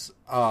this,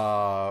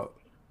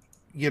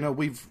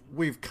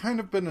 we've kind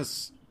of been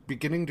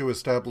beginning to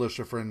establish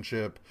a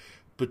friendship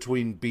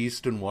between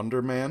Beast and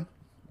Wonder Man.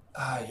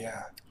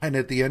 Yeah. And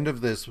at the end of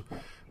this,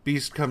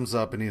 Beast comes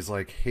up and he's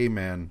like, "Hey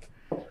man,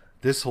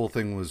 this whole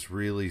thing was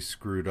really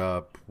screwed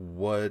up.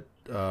 What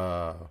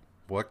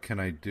can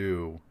I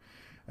do?"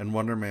 And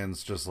Wonder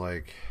Man's just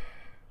like,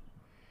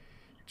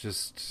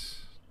 "Just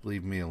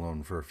leave me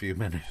alone for a few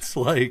minutes."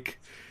 Like,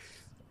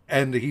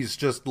 and he's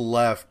just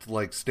left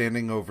like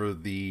standing over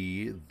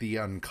the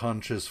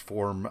unconscious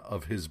form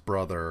of his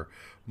brother,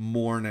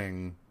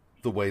 mourning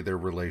the way their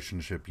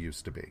relationship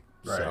used to be.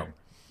 Right.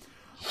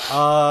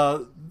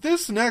 So,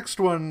 this next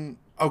one,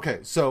 okay,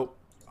 so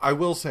I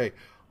will say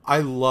I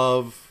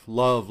love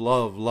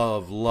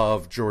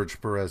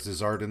George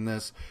Perez's art in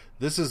this.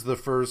 This is the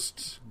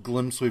first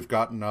glimpse we've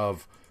gotten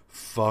of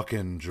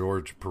fucking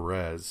George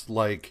Perez.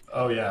 Like,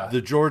 Oh yeah.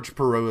 the George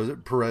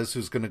Perez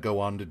who's going to go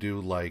on to do,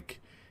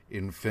 like,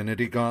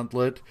 Infinity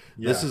Gauntlet.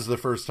 Yeah. This is the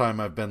first time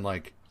I've been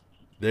like,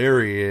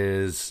 there he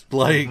is.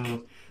 Like,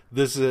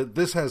 this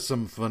has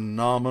some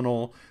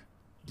phenomenal,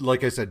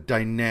 like I said,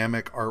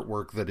 dynamic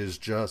artwork that is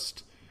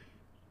just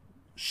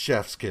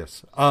chef's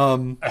kiss.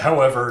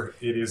 However,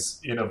 it is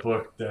in a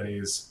book that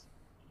is.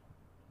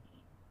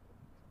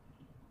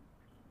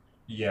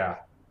 Yeah.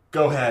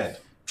 Go ahead.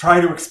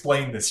 Try to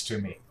explain this to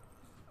me.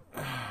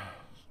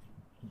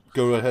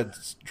 Go ahead,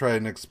 try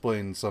and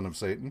explain Son of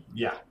Satan.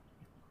 Yeah.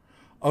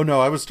 Oh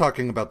no, I was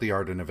talking about the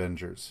art in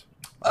Avengers.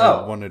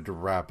 Oh. I wanted to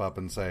wrap up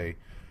and say,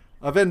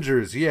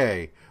 Avengers,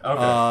 yay.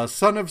 Okay.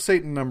 Son of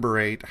Satan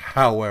 #8,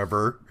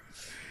 however,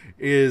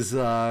 is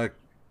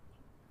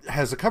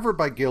has a cover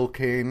by Gil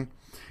Kane,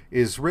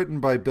 is written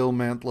by Bill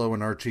Mantlo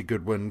and Archie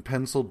Goodwin,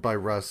 penciled by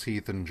Russ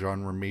Heath and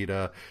John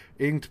Romita,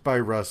 inked by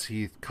Russ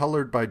Heath,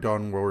 colored by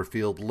Don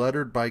Warfield,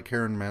 lettered by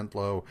Karen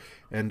Mantlo,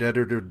 and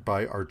edited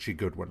by Archie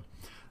Goodwin.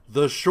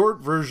 The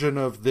short version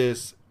of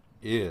this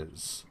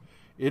is,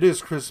 it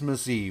is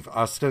Christmas Eve,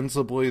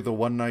 ostensibly the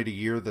one night a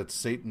year that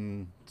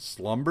Satan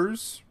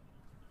slumbers?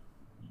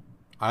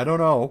 I don't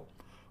know.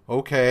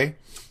 Okay.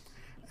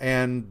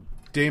 And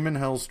Damon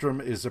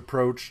Hellstrom is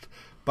approached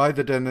by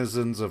the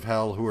denizens of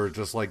hell who are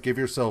just like, give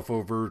yourself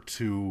over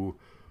to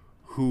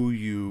who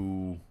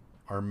you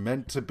are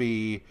meant to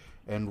be,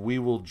 and we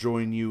will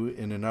join you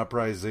in an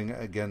uprising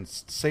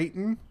against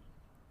Satan.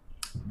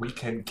 We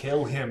can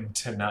kill him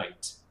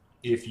tonight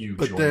if you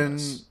But join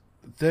us.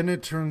 then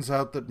it turns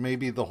out that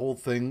maybe the whole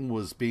thing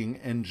was being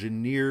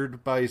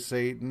engineered by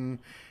Satan,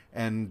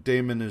 and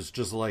Damon is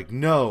just like,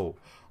 no,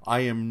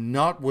 I am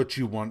not what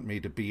you want me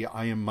to be.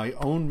 I am my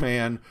own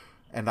man,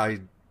 and I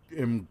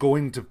am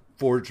going to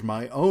forge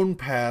my own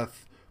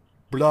path,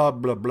 blah,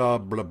 blah, blah,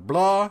 blah,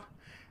 blah.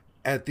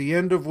 At the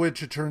end of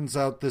which it turns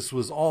out this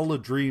was all a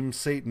dream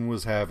Satan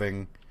was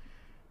having,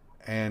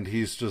 and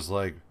he's just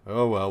like,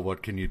 oh well,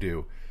 what can you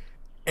do?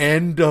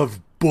 End of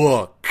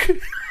book.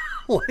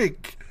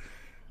 Like,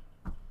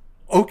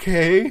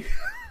 okay.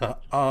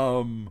 I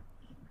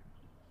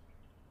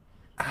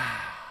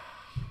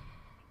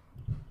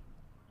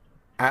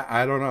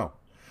don't know.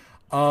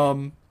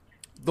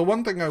 The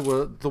one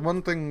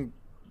thing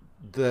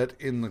that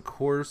in the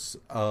course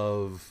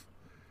of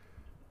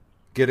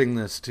getting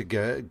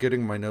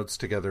my notes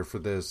together for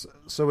this,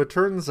 so it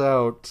turns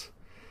out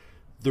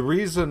the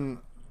reason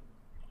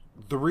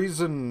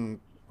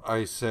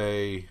I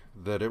say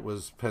that it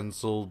was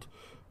penciled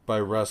by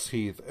Russ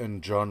Heath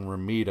and John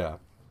Romita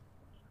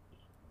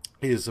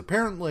is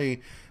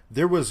apparently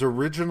there was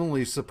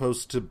originally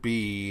supposed to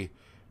be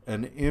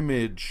an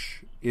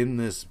image in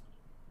this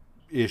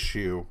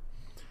issue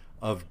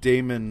of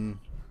Damon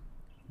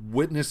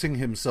witnessing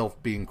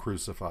himself being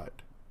crucified.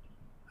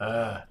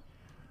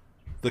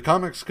 The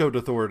Comics Code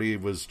Authority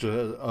was,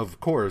 of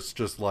course,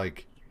 just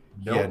like,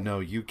 nope. Yeah, no,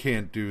 you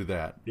can't do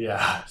that.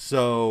 Yeah.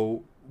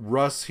 So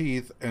Russ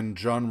Heath and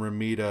John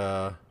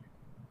Romita,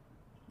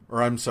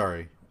 or I'm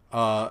sorry,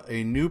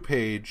 a new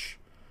page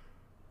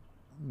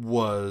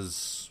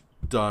was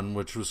done,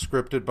 which was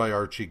scripted by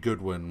Archie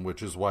Goodwin,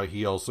 which is why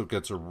he also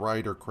gets a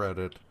writer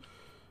credit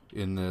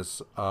in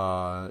this.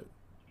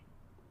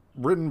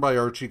 Written by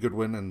Archie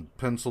Goodwin and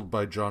penciled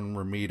by John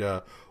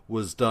Romita,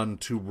 was done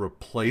to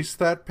replace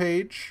that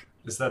page.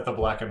 Is that the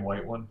black and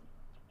white one?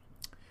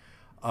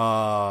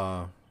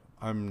 I'm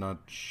not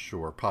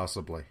sure.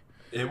 Possibly.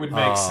 It would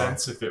make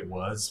sense if it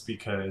was,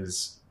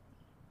 because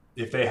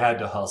if they had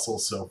to hustle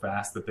so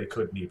fast that they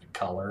couldn't even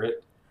color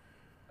it.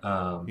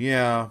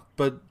 Yeah,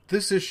 but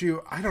this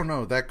issue, I don't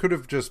know. That could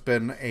have just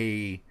been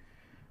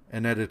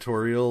an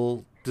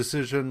editorial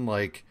decision,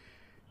 like,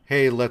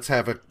 hey, let's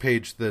have a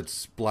page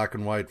that's black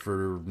and white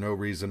for no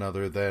reason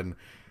other than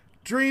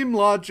dream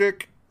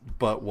logic,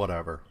 but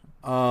whatever.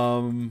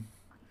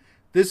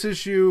 This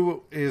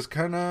issue is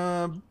kind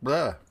of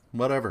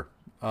whatever.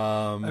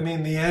 I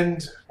mean, the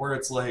end where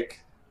it's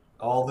like,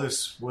 all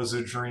this was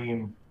a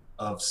dream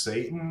of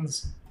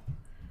Satan's,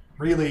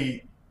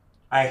 really,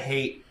 I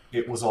hate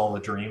it was all a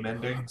dream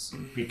endings,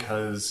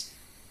 because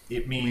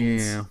it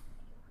means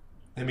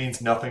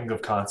nothing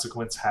of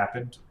consequence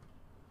happened.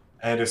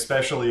 And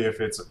especially if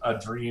it's a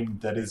dream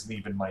that isn't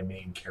even my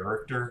main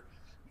character.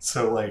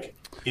 So, like,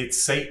 it's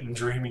Satan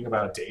dreaming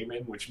about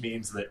Damon, which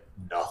means that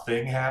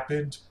nothing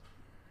happened.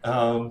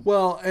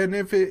 Well, and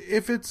if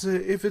it's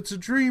a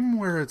dream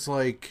where it's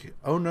like,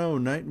 oh no,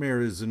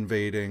 Nightmare is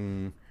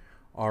invading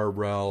our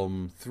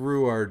realm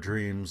through our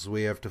dreams,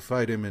 we have to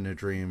fight him in a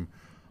dream.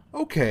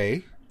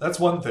 Okay, that's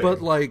one thing.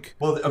 But like,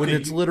 when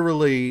it's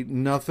literally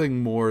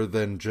nothing more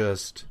than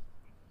just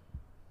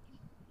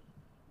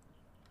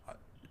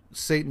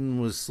Satan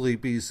was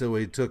sleepy, so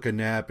he took a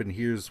nap, and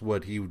here's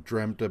what he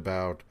dreamt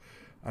about.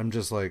 I'm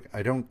just like,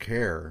 I don't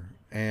care.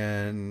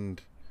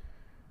 And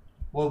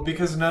well,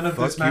 because none of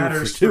this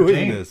matters for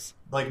Damon.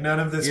 Like, none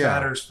of this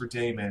matters for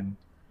Damon.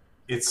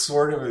 It's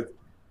sort of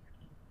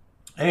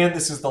and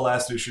this is the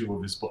last issue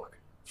of his book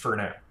for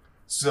now.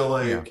 So,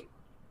 like,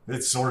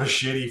 it's sort of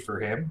shitty for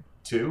him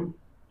too.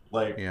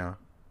 Like, oh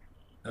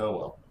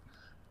well.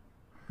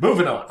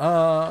 Moving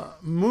on.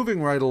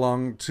 Moving right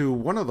along to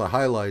one of the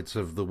highlights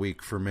of the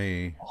week for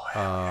me.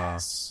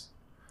 Yes.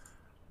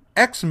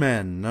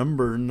 X-Men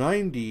number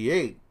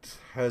 98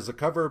 has a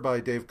cover by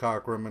Dave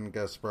Cockrum and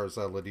Gaspar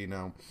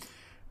Saladino.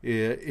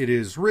 It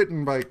is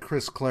written by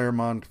Chris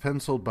Claremont,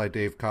 penciled by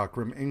Dave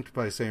Cockrum, inked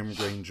by Sam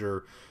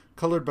Granger,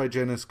 colored by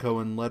Janice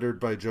Cohen, lettered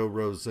by Joe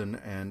Rosen,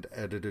 and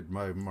edited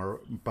by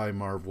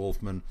Marv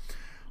Wolfman.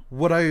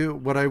 What I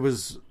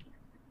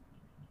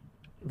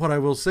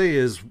will say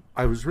is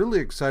I was really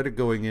excited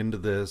going into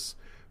this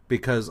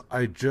because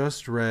I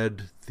just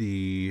read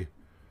the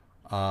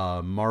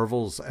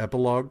Marvel's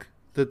epilogue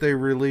that they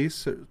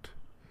released,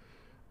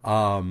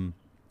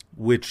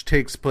 which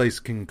takes place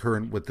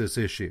concurrent with this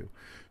issue.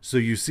 So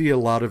you see a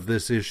lot of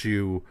this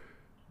issue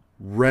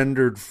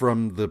rendered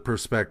from the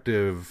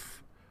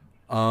perspective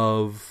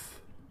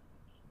of,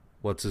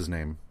 what's his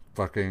name?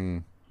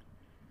 Fucking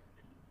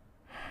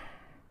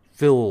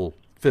Phil.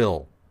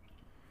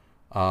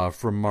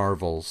 From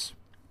Marvel's,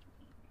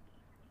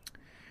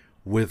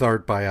 with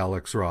art by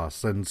Alex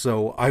Ross. And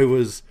so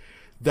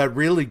that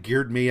really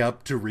geared me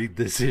up to read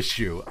this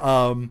issue.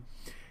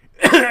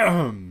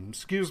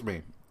 Excuse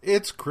me.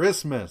 It's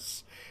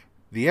Christmas.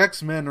 The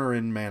X-Men are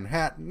in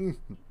Manhattan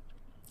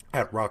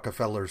at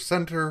Rockefeller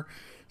Center.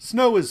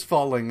 Snow is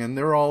falling and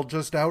they're all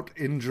just out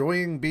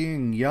enjoying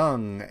being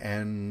young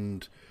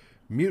and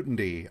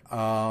mutanty.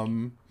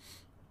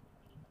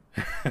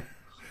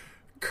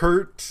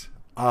 Kurt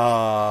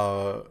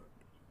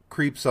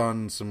creeps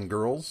on some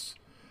girls,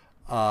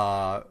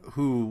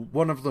 who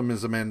one of them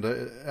is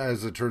Amanda,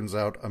 as it turns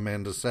out,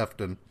 Amanda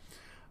Sefton.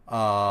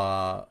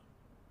 But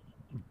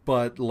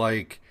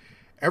like,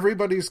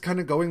 everybody's kind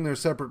of going their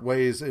separate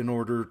ways in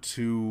order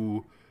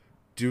to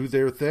do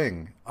their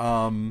thing.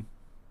 One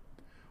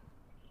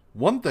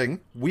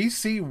thing, we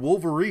see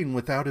Wolverine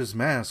without his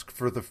mask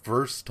for the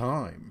first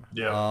time.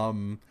 Yeah.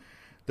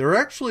 There are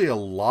actually a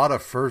lot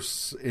of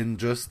firsts in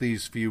just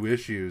these few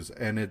issues,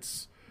 and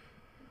it's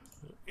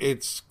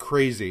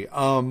crazy.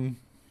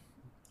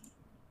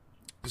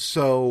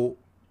 So,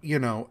 you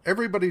know,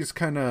 everybody's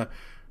kind of,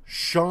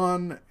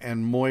 Sean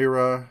and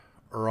Moira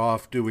are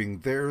off doing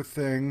their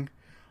thing.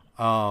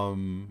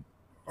 Aurora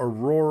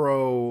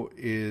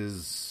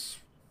is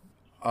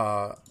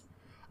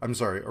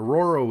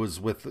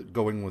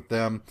going with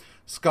them.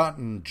 Scott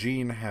and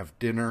Jean have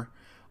dinner.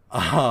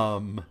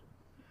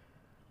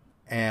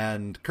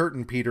 And Kurt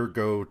and Peter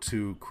go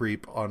to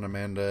creep on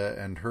Amanda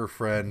and her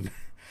friend.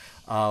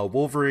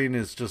 Wolverine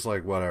is just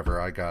like, whatever,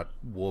 I got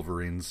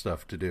Wolverine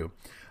stuff to do.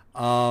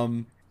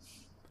 But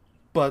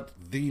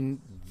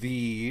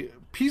the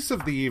peace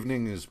of the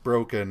evening is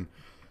broken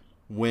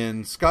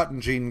when Scott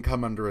and Jean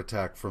come under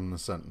attack from the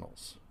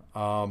Sentinels.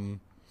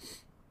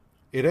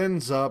 It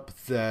ends up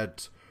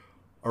that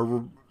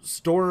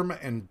Storm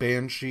and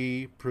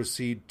Banshee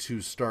proceed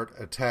to start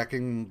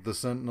attacking the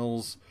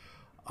Sentinels,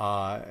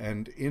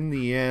 and in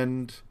the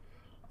end,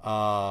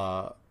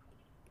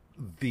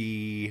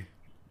 the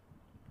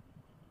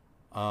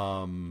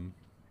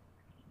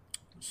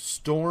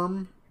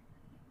Storm,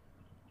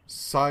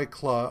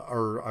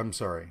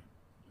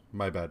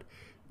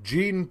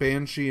 Jean,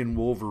 Banshee, and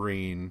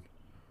Wolverine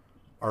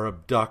are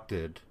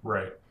abducted.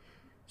 Right.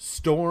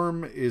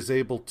 Storm is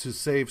able to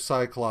save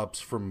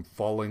Cyclops from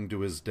falling to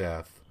his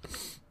death.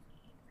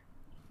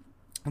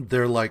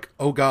 They're like,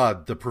 oh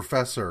god, the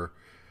Professor.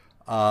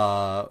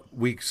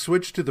 We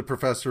switch to the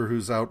Professor,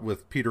 who's out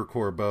with Peter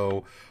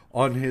Corbeau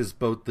on his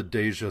boat, the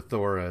Deja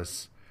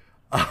Thoris,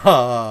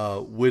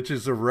 which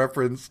is a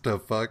reference to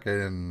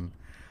fucking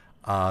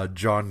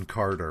John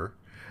Carter.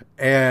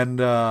 And,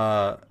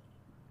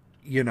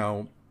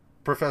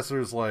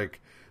 Professor's like,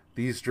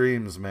 these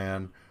dreams,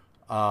 man.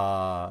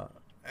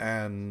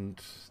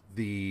 And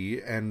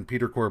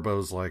Peter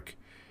Corbeau's like,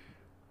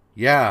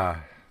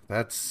 yeah,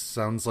 that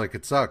sounds like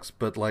it sucks,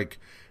 but like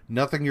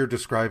nothing you're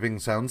describing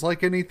sounds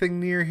like anything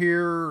near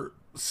here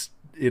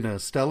in a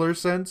stellar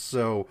sense,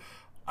 so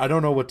I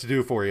don't know what to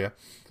do for you.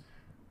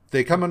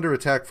 They come under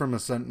attack from a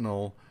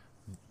Sentinel.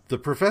 The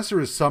Professor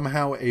is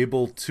somehow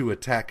able to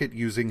attack it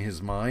using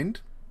his mind,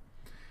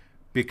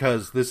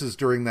 because this is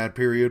during that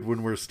period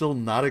when we're still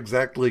not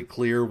exactly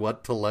clear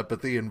what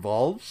telepathy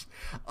involves.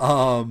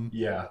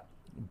 Yeah.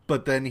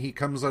 But then he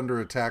comes under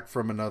attack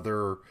from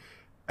another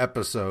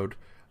episode,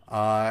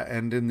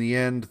 and in the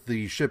end,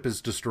 the ship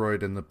is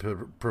destroyed and the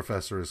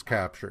Professor is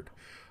captured.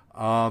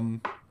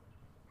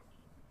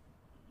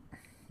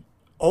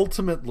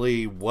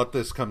 Ultimately, what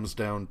this comes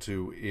down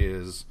to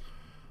is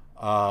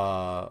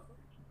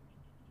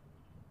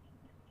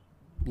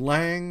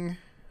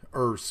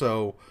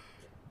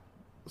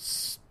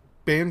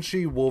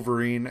Banshee,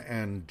 Wolverine,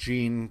 and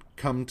Jean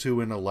come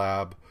to in a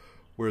lab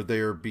where they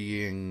are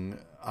being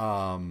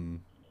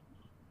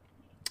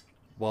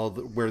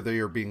where they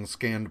are being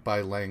scanned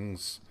by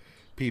Lang's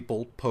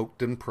people,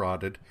 poked and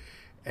prodded,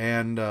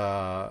 and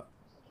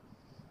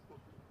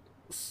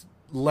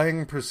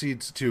Lang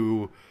proceeds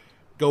to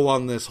go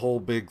on this whole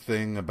big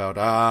thing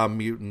about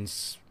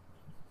mutants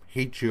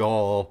hate you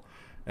all,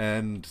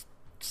 and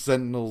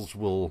Sentinels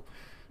will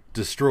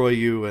destroy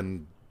you,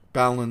 and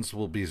balance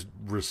will be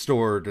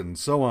restored, and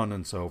so on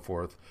and so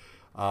forth.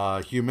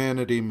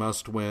 Humanity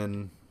must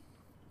win.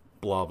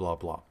 Blah blah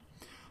blah.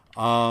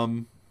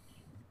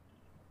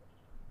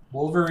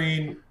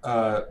 Wolverine,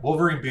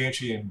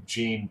 Banshee, and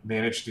Jean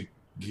managed to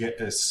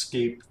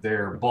escape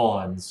their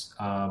bonds.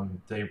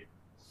 They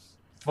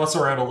fuss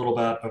around a little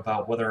bit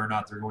about whether or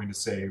not they're going to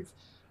save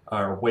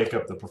or wake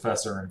up the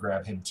Professor and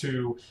grab him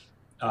too.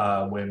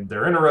 When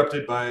they're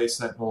interrupted by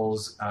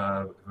Sentinels,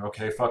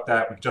 okay, fuck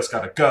that, we just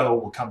gotta go,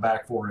 we'll come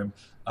back for him.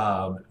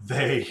 And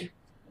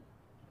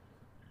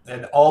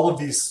all of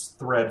these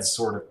threads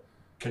sort of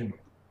can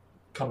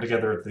come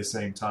together at the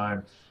same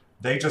time.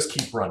 They just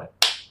keep running.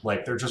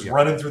 Like, they're just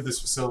running through this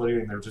facility,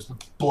 and they're just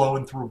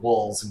blowing through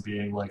walls and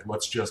being like,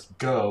 let's just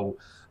go,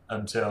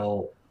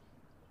 until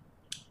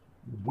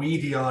we,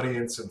 the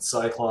audience, and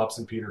Cyclops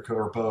and Peter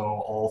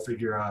Corbeau all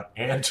figure out,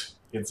 and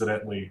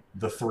incidentally,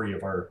 the three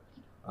of our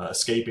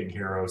escaping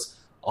heroes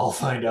all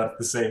find out at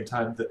the same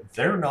time that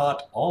they're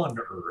not on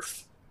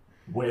Earth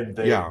when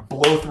they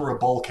blow through a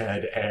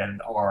bulkhead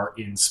and are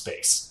in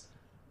space.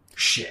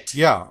 Shit.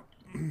 Yeah.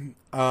 Peter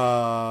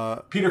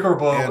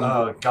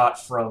Corbeau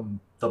got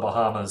from the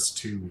Bahamas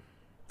to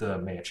the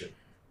mansion.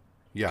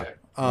 Yeah.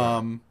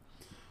 Okay.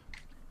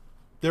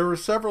 There are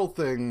several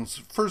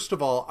things. First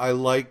of all, I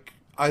like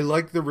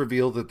the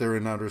reveal that they're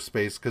in outer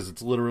space, because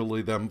it's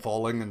literally them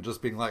falling and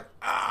just being like,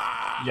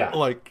 ah! Yeah.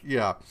 Like,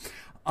 yeah.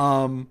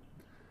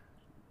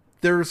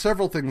 There are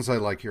several things I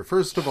like here.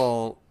 First of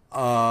all,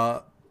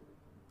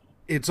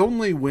 it's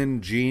only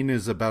when Jean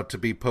is about to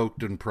be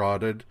poked and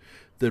prodded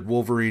that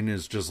Wolverine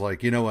is just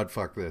like, you know what,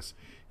 fuck this.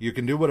 You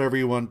can do whatever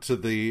you want to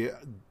the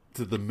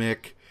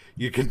Mick.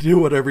 You can do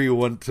whatever you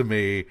want to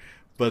me,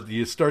 but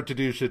you start to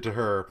do shit to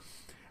her.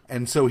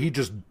 And so he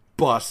just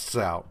busts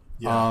out.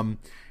 Yeah.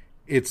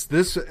 It's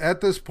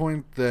at this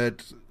point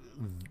that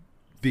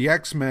the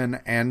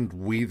X-Men and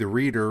we, the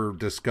reader,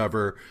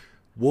 discover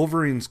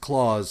Wolverine's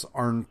claws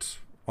aren't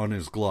on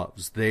his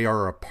gloves. They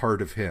are a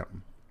part of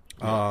him.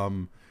 Yeah.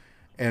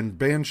 And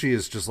Banshee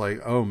is just like,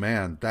 oh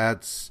man,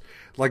 that's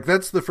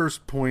the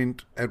first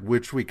point at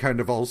which we kind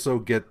of also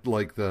get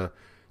like the,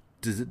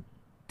 does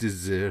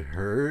it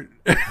hurt?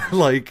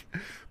 Like,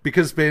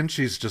 because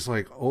Banshee's just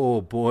like,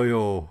 oh boy,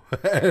 oh,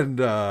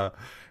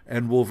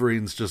 and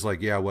Wolverine's just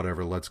like, yeah,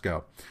 whatever, let's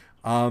go.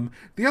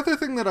 The other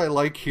thing that I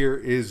like here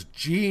is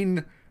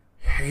Jean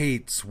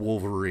hates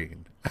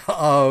Wolverine.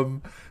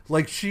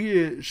 Like she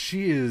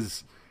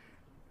is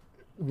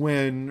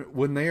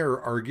when they are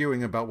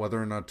arguing about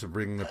whether or not to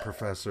bring the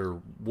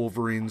Professor,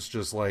 Wolverine's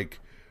just like,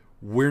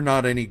 we're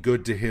not any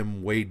good to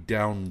him, weighed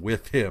down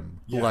with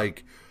him. Yeah.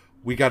 Like,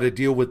 we got to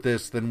deal with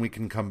this, then we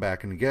can come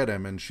back and get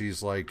him. And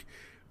she's like,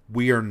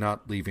 we are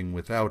not leaving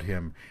without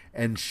him.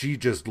 And she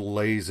just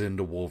lays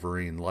into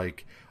Wolverine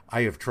like,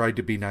 I have tried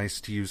to be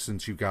nice to you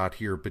since you got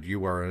here, but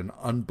you are an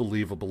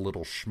unbelievable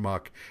little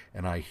schmuck,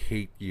 and I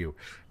hate you.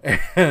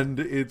 And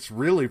it's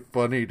really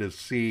funny to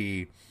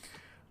see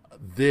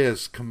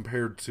this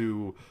compared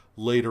to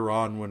later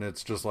on when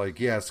it's just like,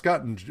 yeah,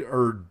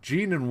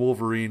 Jean and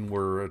Wolverine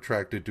were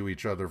attracted to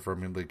each other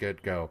from the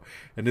get-go.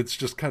 And it's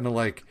just kind of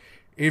like,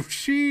 if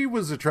she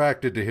was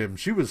attracted to him,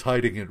 she was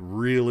hiding it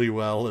really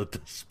well at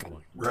this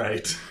point.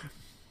 Right.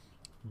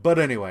 But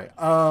anyway,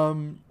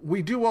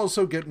 we do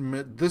also get...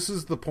 This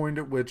is the point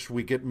at which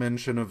we get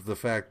mention of the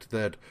fact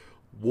that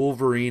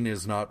Wolverine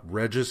is not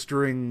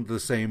registering the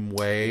same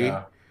way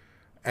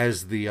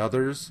as the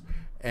others.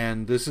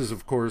 And this is,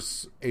 of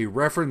course, a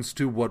reference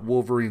to what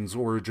Wolverine's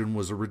origin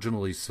was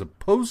originally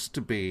supposed to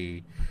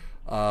be,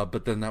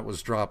 but then that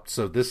was dropped,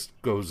 so this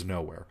goes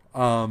nowhere.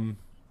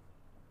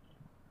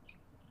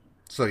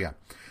 So, yeah.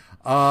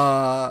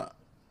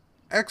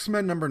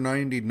 X-Men number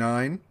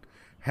 99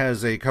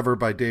 has a cover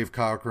by Dave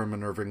Cockrum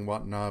and Irving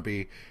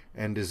Watanabe,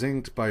 and is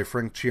inked by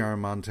Frank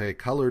Chiaramonte,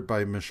 colored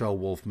by Michelle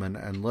Wolfman,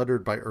 and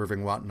lettered by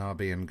Irving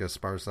Watanabe and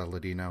Gaspar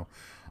Saladino.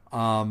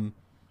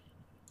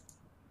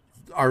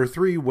 Our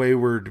three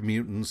wayward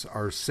mutants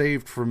are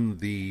saved from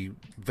the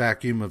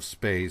vacuum of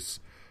space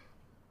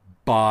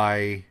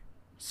by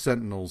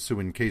Sentinels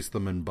who encase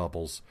them in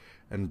bubbles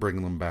and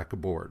bring them back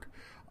aboard.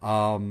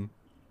 On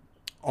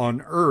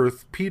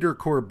Earth, Peter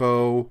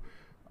Corbeau,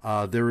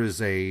 there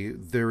is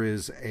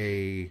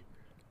a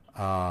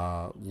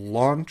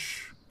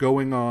launch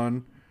going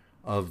on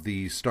of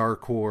the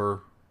StarCorps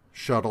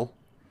shuttle,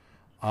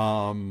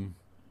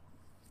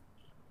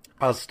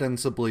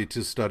 ostensibly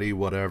to study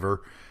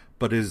whatever,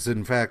 but is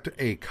in fact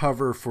a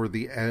cover for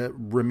the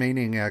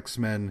remaining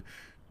X-Men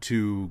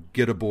to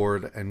get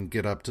aboard and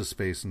get up to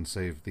space and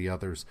save the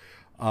others.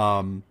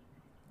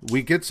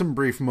 We get some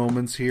brief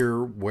moments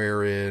here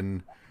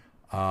wherein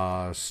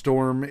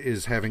Storm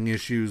is having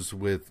issues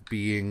with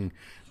being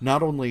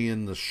not only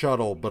in the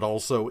shuttle, but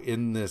also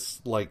in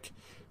this, like,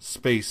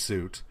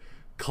 spacesuit.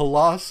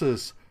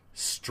 Colossus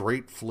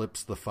straight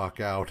flips the fuck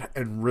out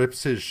and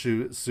rips his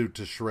suit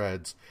to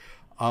shreds.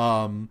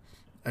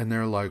 And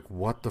they're like,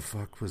 what the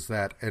fuck was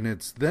that? And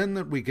it's then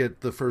that we get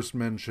the first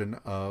mention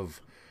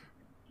of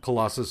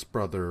Colossus'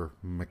 brother,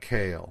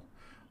 Mikhail.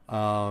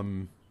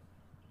 And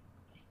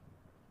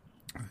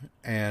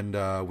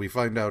we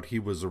find out he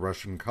was a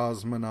Russian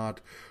cosmonaut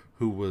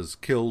who was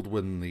killed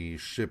when the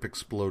ship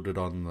exploded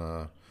on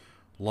the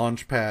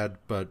launch pad,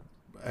 but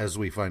as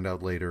we find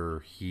out later,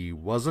 he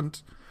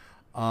wasn't.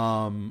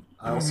 I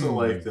also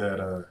like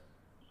that,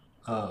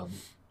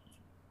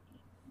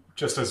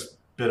 just as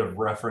bit of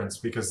reference,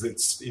 because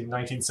it's in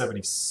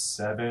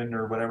 1977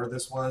 or whatever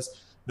this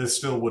was, this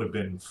still would have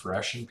been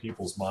fresh in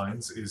people's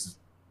minds, is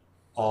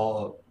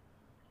all,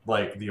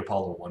 like, the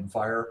Apollo 1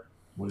 fire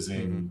was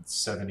in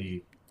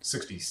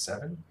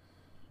 67,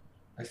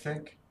 I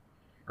think,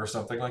 or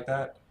something like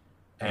that.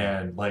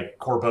 And, like,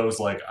 Corbeau's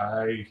like,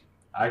 I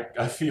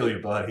feel you,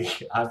 buddy.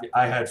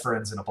 I had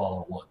friends in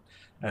Apollo 1.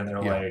 And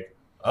they're like,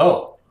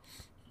 oh.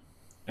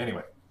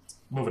 Anyway,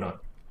 moving on.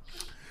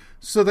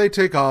 So they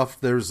take off.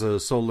 There's a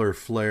solar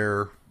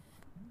flare.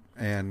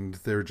 And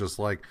they're just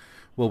like,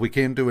 well, we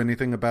can't do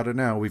anything about it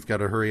now. We've got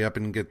to hurry up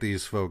and get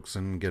these folks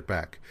and get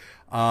back.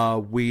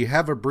 We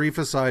have a brief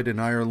aside in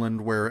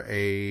Ireland where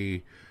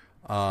a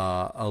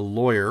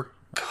lawyer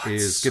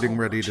is getting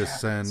ready to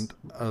send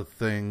a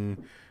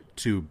thing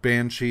to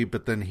Banshee,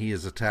 but then he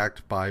is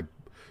attacked by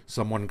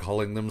someone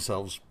calling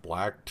themselves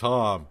Black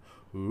Tom.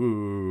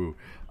 Ooh.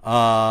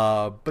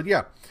 But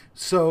yeah,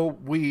 so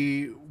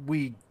we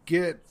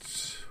get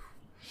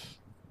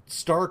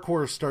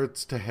StarCorps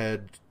starts to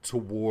head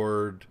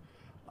toward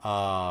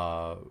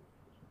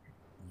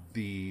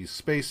the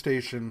space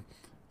station.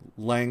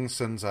 Lang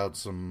sends out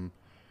some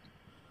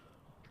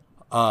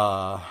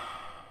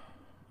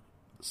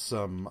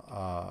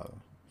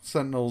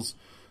Sentinels.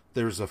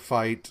 There's a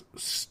fight.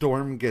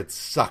 Storm gets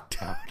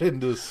sucked out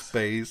into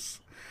space.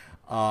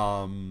 So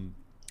on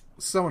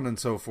and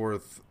so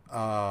forth.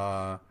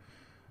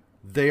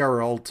 They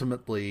are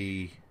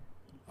ultimately,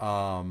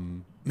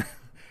 in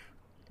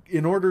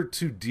order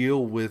to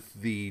deal with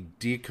the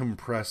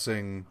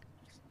decompressing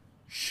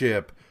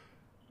ship,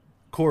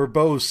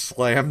 Corbeau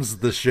slams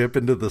the ship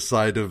into the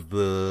side of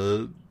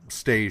the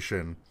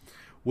station,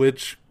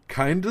 which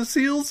kind of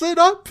seals it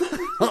up.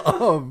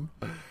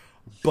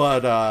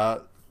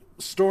 But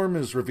Storm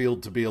is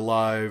revealed to be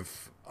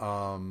alive.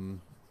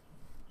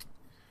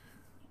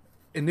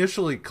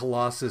 Initially,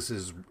 Colossus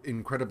is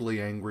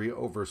incredibly angry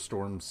over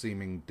Storm's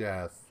seeming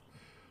death.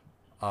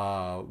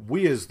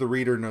 We, as the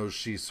reader, knows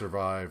she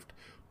survived,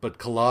 but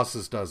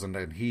Colossus doesn't,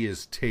 and he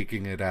is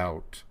taking it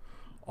out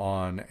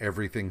on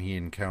everything he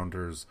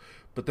encounters.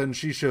 But then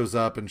she shows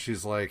up, and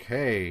she's like,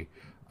 hey,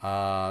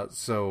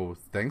 so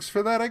thanks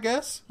for that, I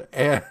guess?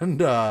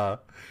 And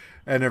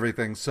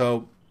everything.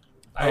 So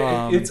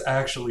It's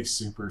actually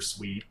super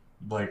sweet.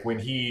 Like when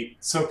they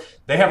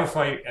have a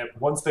fight.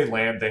 Once they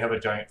land, they have a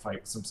giant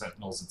fight with some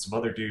Sentinels and some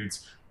other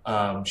dudes.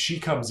 She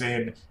comes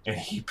in and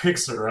he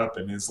picks her up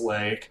and is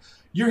like,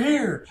 "You're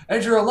here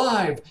and you're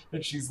alive."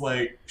 And she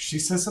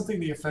says something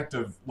to the effect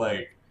of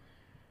like,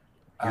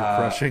 You're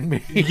crushing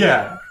me.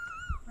 "Yeah,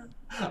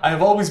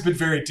 I've always been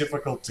very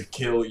difficult to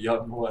kill,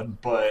 young one,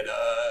 but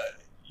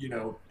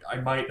I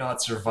might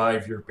not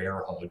survive your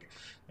bear hug."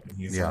 And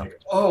he's like,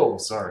 "Oh,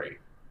 sorry."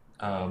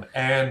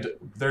 And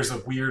there's a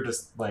weird,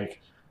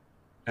 like,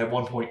 at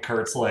one point,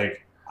 Kurt's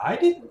like, "I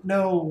didn't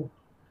know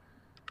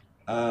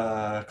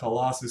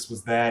Colossus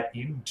was that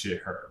into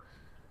her."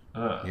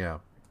 Yeah.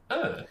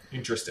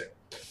 Interesting.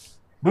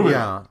 Moving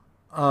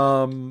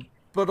on.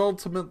 But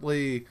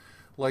ultimately,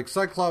 like,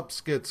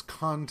 Cyclops gets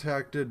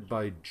contacted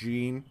by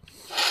Jean,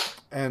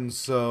 and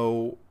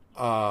so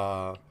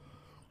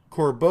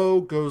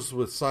Corbeau goes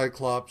with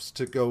Cyclops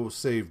to go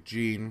save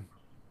Jean,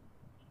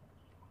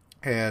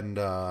 and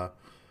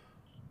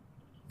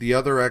the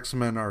other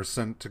X-Men are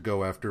sent to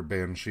go after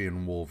Banshee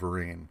and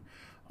Wolverine.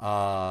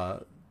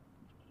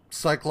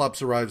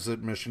 Cyclops arrives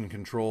at Mission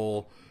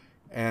Control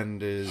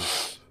and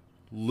is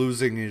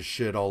losing his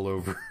shit all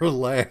over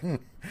Lang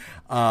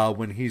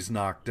when he's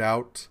knocked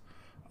out.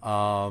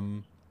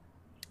 And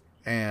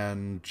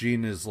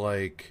Jean is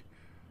like...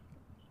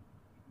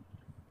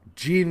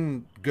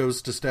 Jean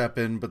goes to step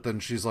in, but then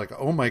she's like,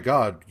 "Oh my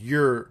god,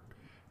 you're..."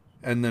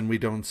 And then we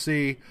don't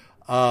see.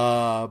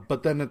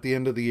 But then at the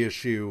end of the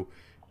issue,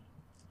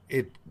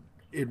 it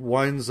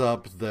winds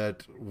up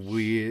that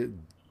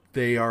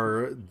the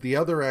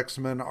other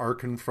X-Men are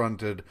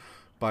confronted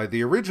by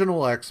the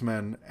original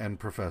X-Men and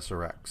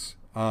Professor X.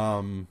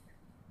 So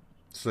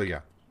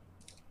yeah.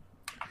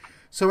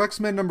 So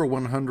X-Men number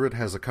 100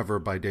 has a cover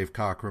by Dave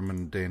Cockrum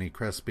and Danny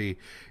Crespi,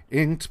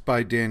 inked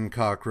by Dan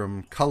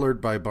Cockrum,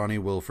 colored by Bonnie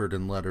Wilford,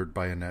 and lettered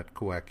by Annette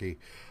Kawecki.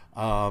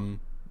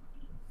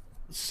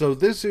 So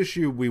this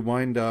issue, we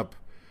wind up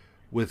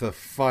with a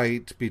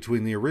fight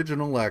between the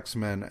original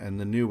X-Men and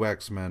the new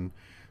X-Men.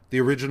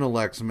 The original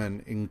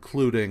X-Men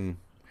including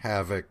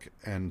Havoc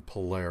and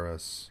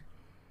Polaris,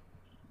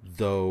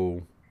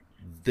 though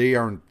they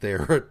aren't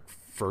there at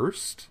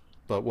first,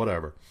 but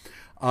whatever.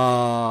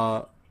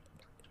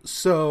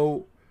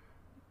 So,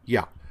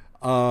 yeah.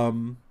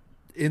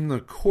 In the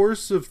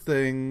course of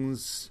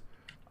things,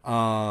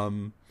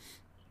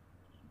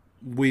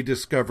 we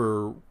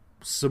discover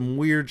some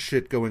weird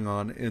shit going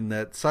on in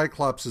that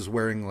Cyclops is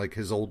wearing, like,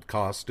 his old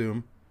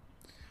costume.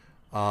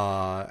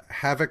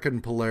 Havoc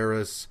and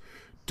Polaris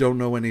don't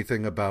know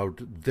anything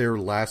about their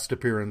last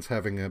appearance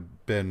having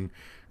been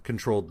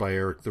controlled by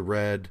Eric the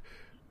Red.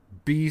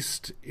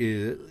 Beast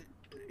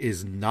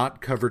is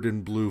not covered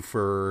in blue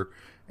fur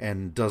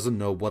and doesn't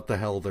know what the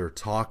hell they're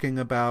talking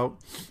about.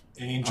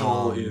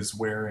 Angel is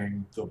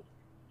wearing the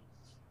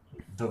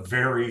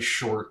very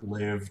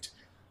short-lived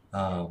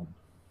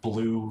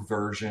blue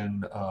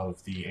version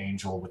of the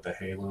Angel with the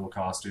Halo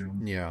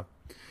costume. Yeah.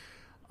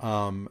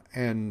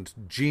 And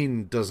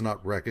Jean does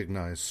not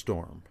recognize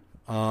Storm.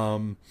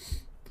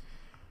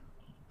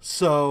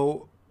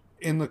 So,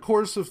 in the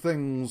course of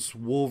things,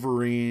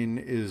 Wolverine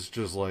is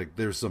just like,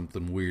 there's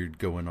something weird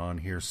going on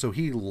here. So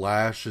he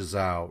lashes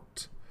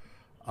out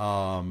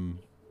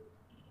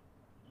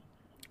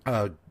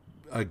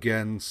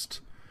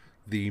against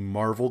the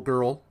Marvel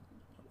Girl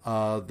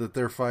that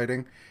they're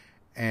fighting,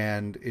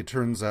 and it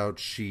turns out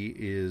she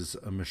is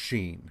a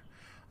machine.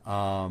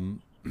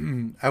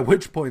 At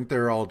which point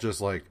they're all just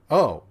like,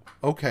 "Oh,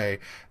 okay,"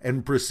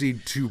 and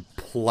proceed to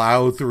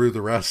plow through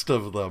the rest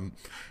of them.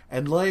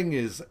 And Lang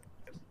is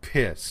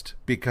pissed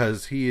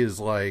because he is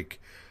like,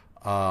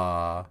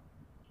 what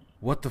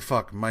the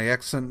fuck? My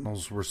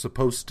X-Sentinels were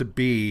supposed to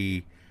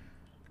be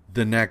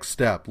the next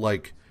step.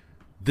 Like,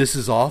 this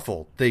is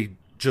awful. They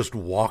just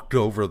walked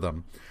over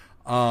them.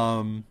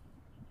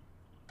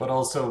 But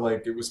also,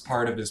 like, it was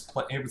part of his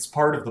it was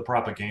part of the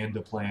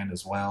propaganda plan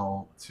as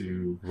well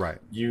to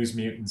use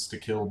mutants to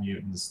kill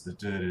mutants.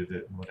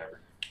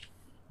 Whatever.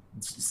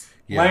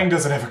 Lang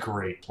doesn't have a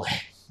great plan.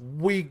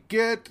 We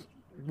get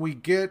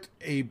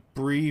a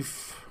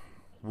brief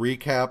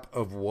recap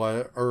of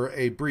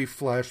a brief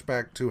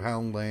flashback to how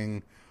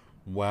Lang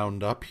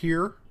wound up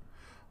here.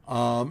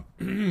 The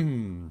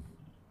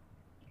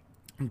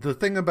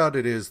thing about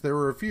it is there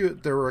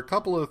were a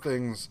couple of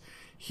things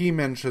he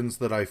mentions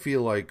that I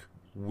feel like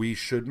we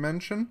should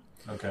mention.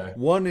 Okay.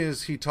 One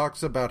is he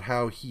talks about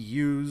how he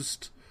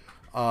used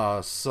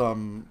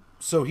some.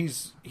 So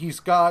he's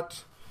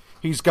got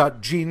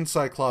Jean,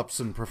 Cyclops,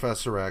 and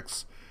Professor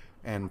X,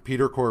 and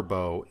Peter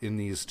Corbeau in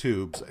these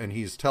tubes, and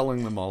he's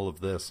telling them all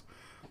of this.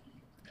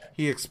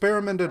 He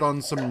experimented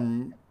on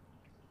some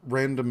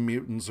random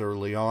mutants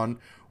early on.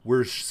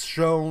 We're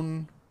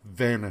shown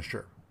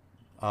Vanisher,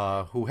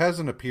 who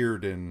hasn't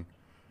appeared in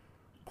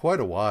quite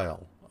a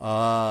while.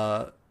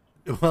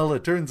 Well,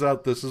 it turns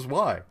out this is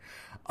why.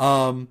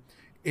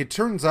 It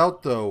turns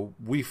out, though,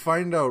 we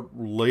find out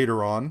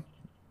later on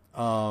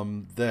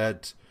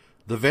that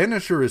the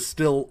Vanisher is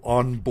still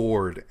on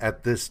board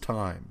at this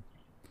time.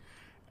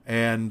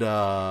 And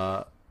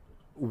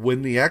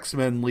when the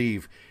X-Men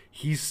leave,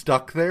 he's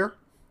stuck there.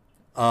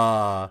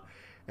 And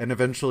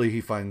eventually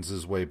he finds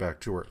his way back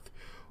to Earth.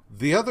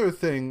 The other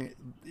thing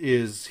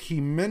is he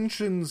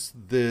mentions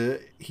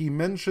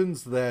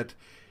that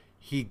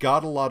he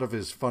got a lot of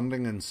his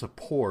funding and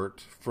support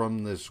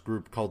from this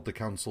group called the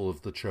Council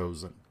of the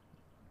Chosen.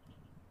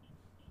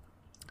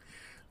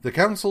 The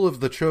Council of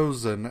the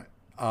Chosen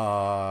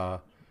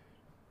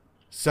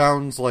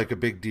sounds like a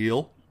big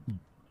deal,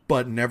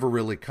 but never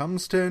really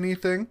comes to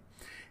anything.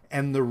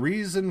 And the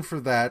reason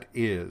for that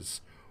is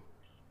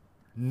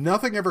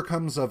nothing ever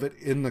comes of it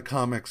in the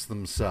comics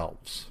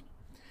themselves.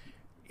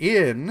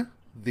 In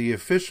the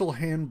official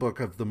handbook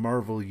of the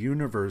Marvel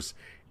Universe,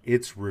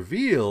 it's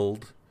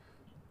revealed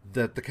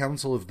that the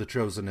Council of the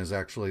Chosen is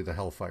actually the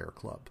Hellfire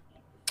Club.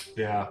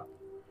 Yeah.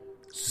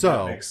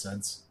 So that makes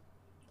sense.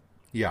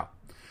 Yeah.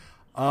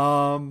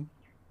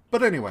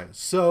 But anyway,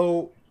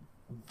 so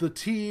the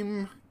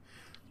team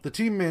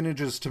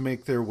manages to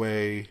make their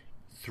way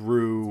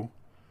through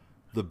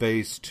the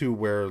base to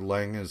where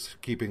Lang is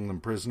keeping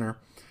them prisoner.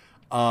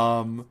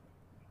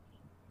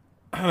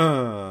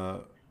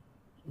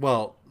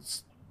 Well,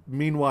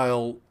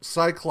 meanwhile,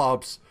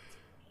 Cyclops,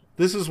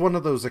 this is one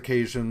of those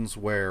occasions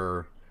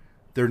where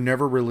they're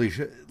never really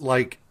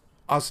like,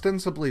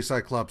 ostensibly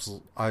Cyclops'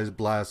 eye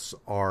blasts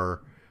are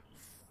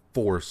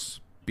force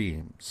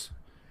beams.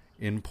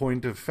 In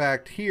point of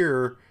fact,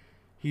 here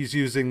he's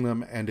using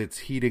them and it's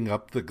heating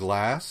up the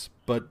glass,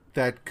 but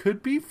that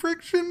could be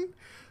friction.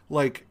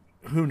 Like,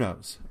 who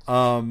knows?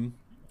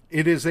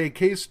 It is a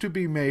case to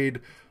be made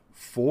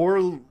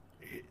for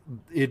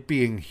it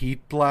being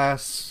heat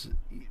blasts.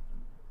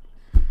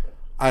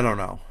 I don't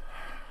know.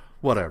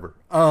 Whatever.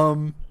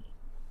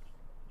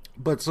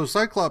 But so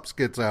Cyclops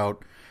gets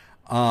out.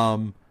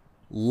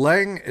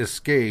 Lang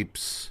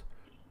escapes,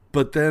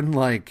 but then,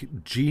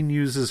 like, Jean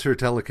uses her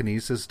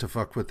telekinesis to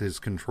fuck with his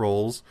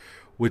controls,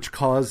 which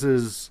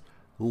causes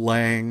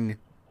Lang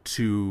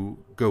to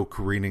go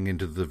careening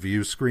into the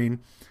view screen.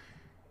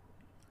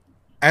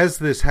 As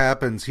this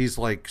happens, he's,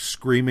 like,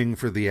 screaming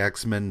for the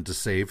X-Men to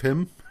save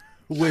him,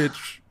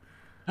 which...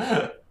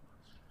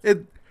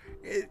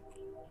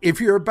 if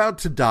you're about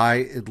to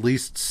die, at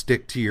least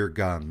stick to your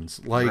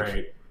guns. Like,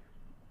 right.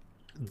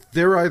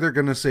 They're either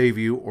going to save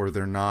you or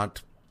they're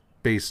not,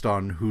 based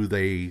on who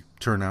they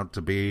turn out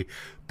to be.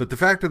 But the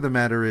fact of the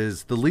matter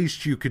is, the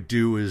least you could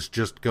do is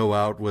just go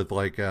out with,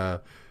 like,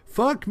 a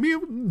fuck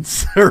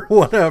mutants or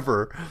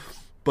whatever.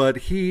 But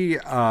he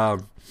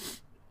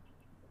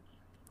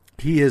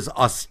is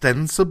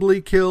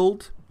ostensibly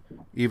killed,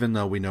 even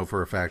though we know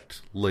for a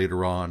fact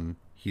later on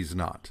he's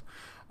not.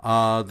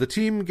 The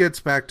team gets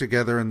back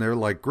together and they're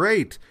like,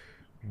 great,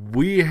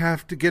 we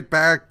have to get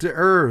back to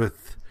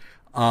Earth.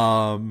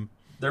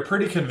 They're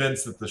pretty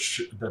convinced that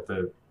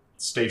the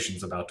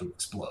station's about to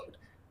explode,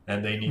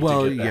 and they need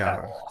to get the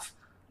hell off.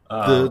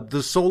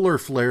 The solar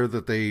flare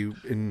that they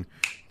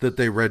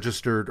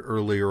registered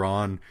earlier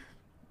on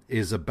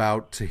is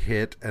about to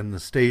hit, and the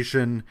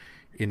station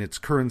in its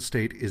current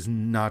state is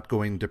not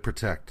going to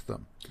protect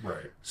them.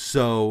 Right.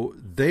 So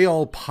they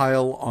all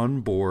pile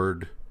on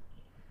board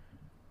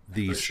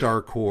the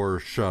Starcore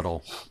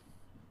shuttle.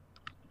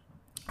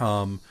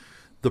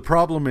 The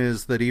problem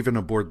is that even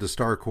aboard the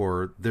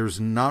Starcore, there's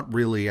not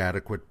really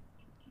adequate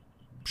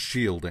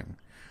shielding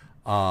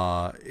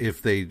for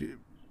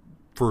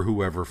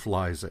whoever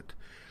flies it.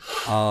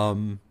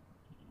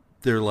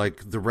 They're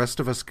like, the rest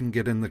of us can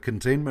get in the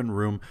containment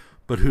room,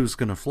 but who's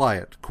going to fly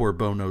it?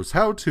 Corbeau knows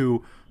how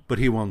to, but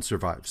he won't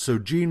survive. So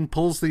Jean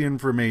pulls the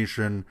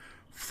information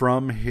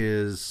from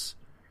his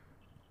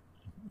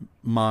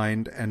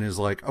mind and is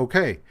like,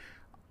 okay,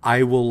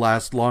 I will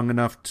last long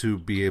enough to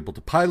be able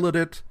to pilot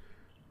it,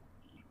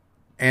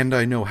 and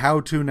I know how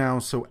to now,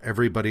 so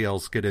everybody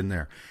else get in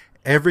there.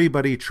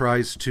 Everybody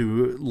tries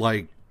to,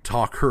 like,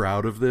 talk her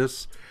out of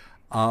this,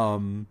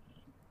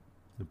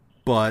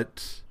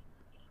 but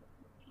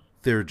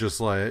they're just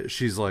like,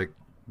 she's like,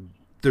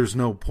 there's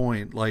no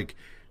point, like,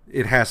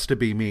 it has to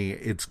be me,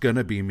 it's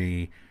gonna be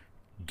me,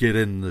 get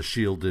in the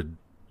shielded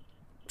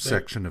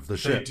section of the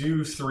ship. They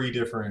do three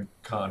different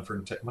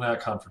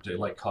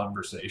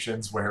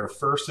conversations where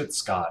first it's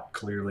Scott,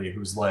 clearly,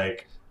 who's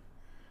like,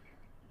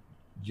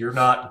 you're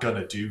not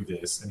gonna do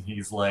this, and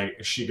he's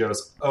like, she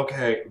goes,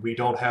 okay, we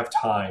don't have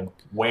time,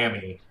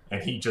 whammy,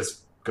 and he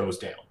just goes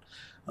down,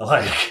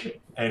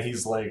 like, and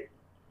he's like,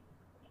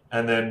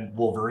 and then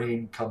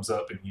Wolverine comes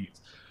up and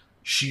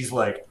she's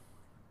like,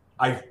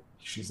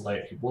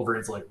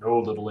 Wolverine's like, no,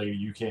 little lady,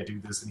 you can't do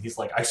this. And he's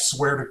like,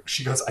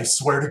 she goes, I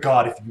swear to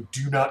God, if you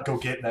do not go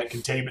get in that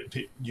containment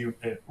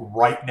unit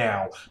right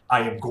now,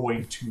 I am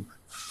going to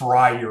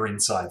fry your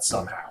inside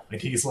somehow.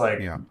 And he's like,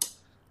 yeah,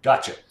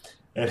 gotcha.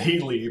 And he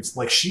leaves.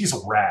 Like, she's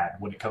rad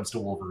when it comes to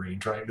Wolverine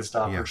trying to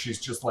stop her. She's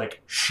just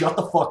like, shut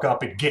the fuck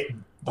up and get,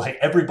 like,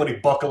 everybody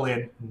buckle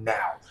in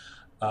now.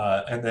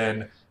 And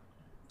then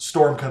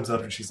Storm comes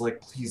up and she's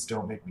like, please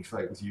don't make me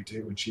fight with you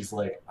two. And she's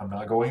like, I'm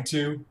not going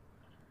to.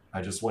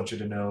 I just want you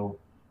to know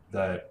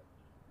that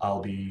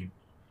I'll be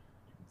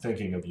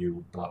thinking of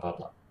you, blah, blah,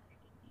 blah.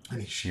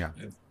 And Yeah.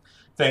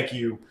 thank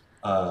you.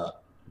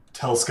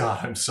 Tell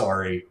Scott I'm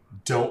sorry.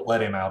 Don't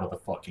let him out of the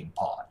fucking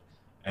pod.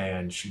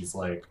 And she's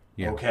like,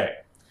 Yeah. okay.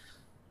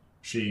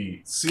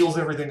 She seals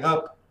everything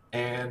up,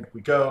 and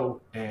we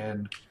go,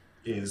 and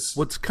is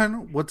what's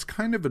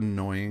kind of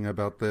annoying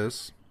about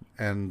this,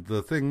 and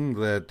the thing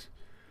that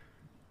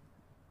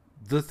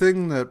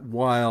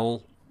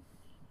while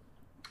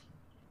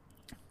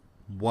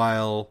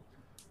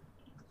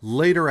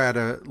later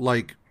at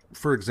like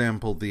for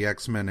example the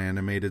X-Men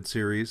animated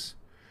series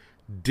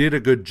did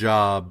a good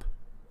job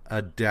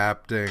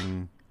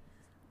adapting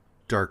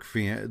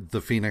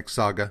the Phoenix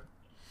Saga.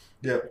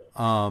 Yep.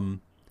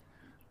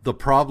 The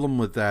problem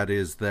with that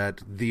is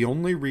that the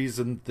only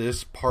reason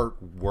this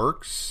part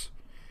works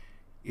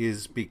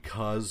is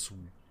because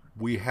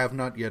we have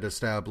not yet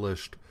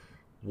established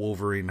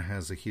Wolverine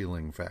has a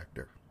healing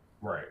factor.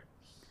 Right.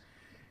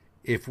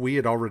 If we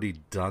had already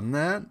done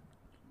that,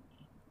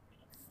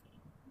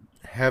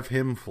 have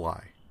him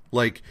fly.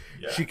 Like,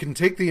 Yeah. she can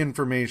take the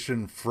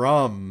information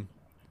from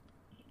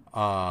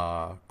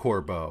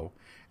Corbo,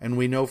 and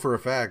we know for a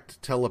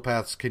fact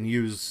telepaths can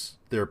use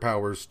their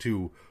powers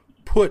to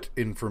put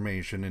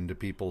information into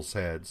people's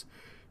heads.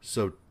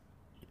 So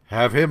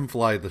have him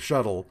fly the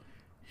shuttle.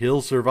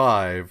 He'll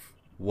survive,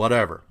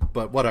 whatever.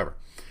 But whatever.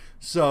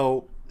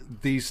 So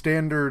the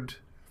standard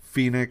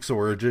Phoenix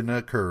origin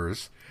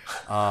occurs.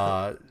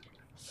 What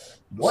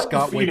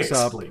Scott Phoenix, wakes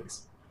up.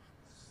 please?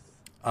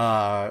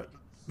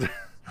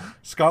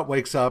 Scott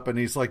wakes up and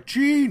he's like,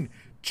 Jean!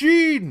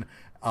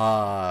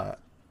 But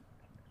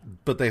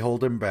they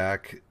hold him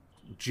back.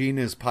 Jean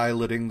is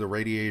piloting. The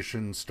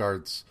radiation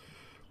starts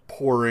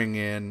pouring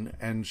in,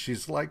 and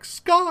she's like,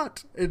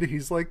 Scott! And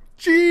he's like,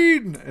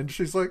 Jean! And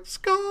she's like,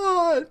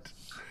 Scott!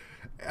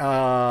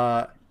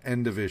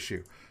 End of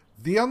issue.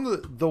 The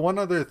one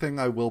other thing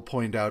I will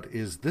point out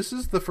is this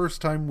is the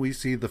first time we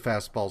see the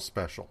fastball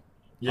special.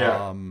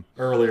 Yeah.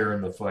 Earlier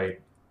in the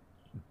fight.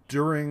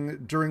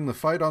 During the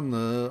fight on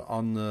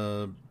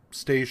the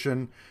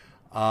station,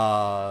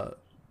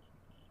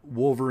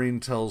 Wolverine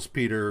tells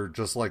Peter,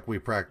 just like we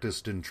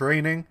practiced in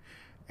training,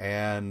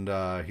 and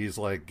he's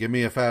like, give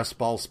me a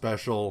fastball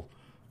special.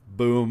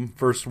 Boom,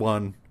 first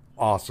one,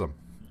 awesome.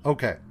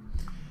 Okay.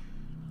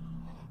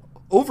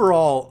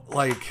 Overall,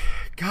 like,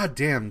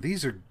 goddamn,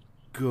 these are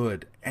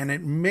good, and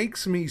it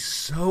makes me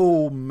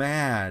so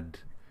mad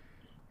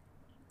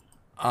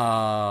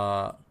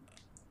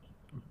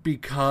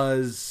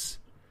because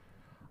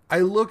I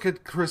look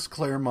at Chris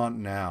Claremont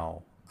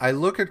now.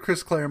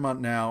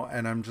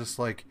 And I'm just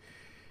like,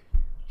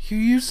 he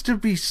used to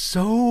be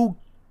so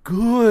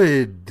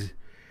good.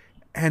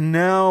 And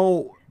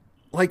now,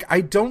 like,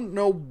 I don't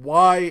know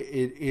why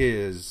it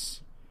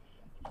is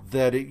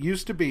that it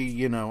used to be,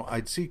 you know,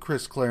 I'd see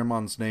Chris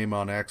Claremont's name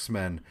on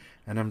X-Men,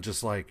 and I'm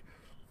just like,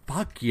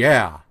 fuck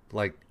yeah.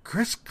 Like,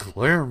 Chris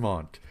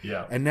Claremont.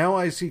 Yeah. And now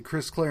I see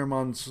Chris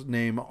Claremont's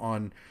name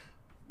on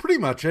pretty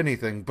much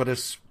anything, but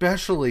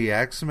especially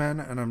X-Men,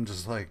 and I'm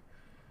just like,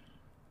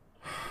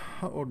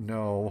 oh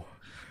no.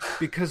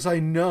 Because I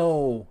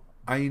know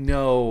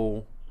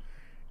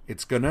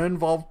it's going to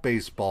involve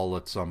baseball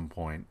at some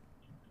point.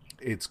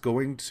 It's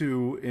going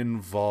to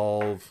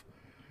involve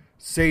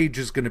Sage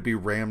is going to be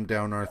rammed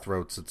down our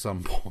throats at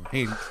some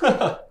point.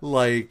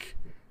 Like,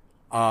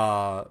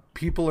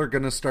 people are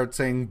going to start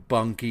saying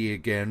Bunky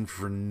again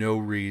for no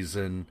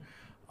reason.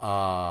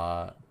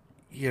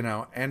 You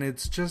know, and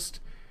it's just,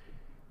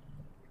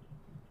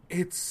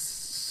 it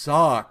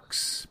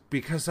sucks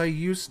because I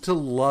used to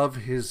love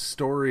his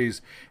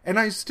stories, and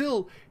I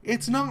still,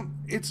 it's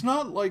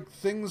not like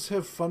things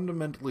have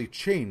fundamentally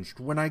changed.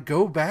 When I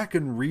go back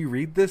and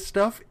reread this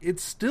stuff,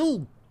 it's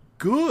still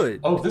good.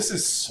 Oh, this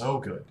is so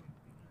good.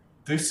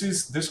 This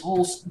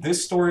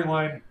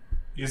storyline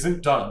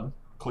isn't done,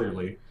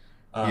 clearly.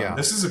 Yeah.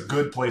 This is a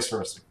good place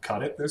for us to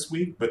cut it this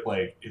week, but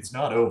like, it's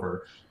not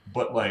over.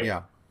 But like,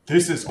 Yeah.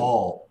 This is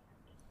all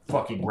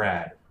fucking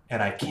rad,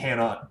 and I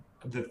cannot.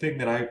 The thing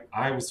that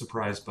I was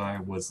surprised by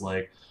was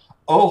like,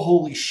 oh,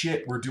 holy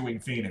shit, we're doing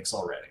Phoenix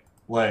already.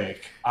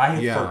 Like, I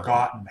had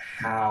forgotten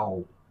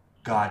how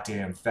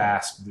goddamn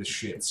fast this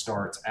shit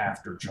starts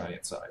after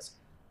Giant Size.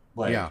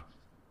 Like,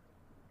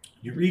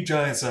 you read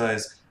Giant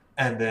Size,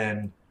 and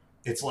then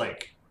it's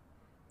like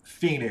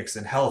Phoenix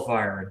and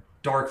Hellfire and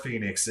Dark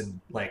Phoenix and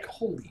like,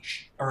 holy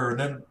shit. Or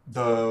then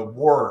the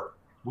war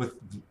with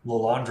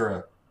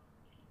Lilandra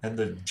and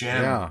the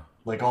gem. Yeah.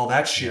 Like, all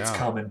that shit's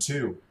coming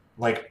too.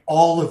 Like,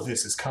 all of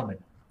this is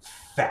coming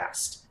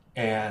fast.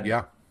 And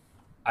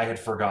I had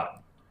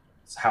forgotten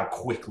how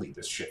quickly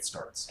this shit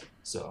starts.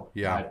 So,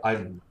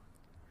 I'm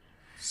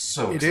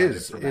so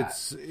excited for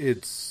that.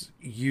 It's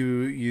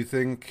you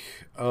think,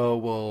 oh,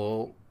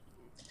 well,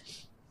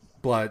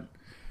 but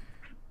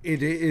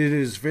it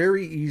is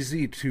very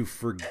easy to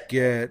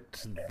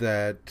forget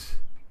that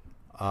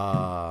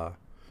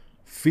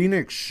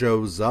Phoenix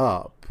shows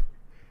up,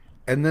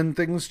 and then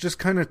things just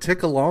kind of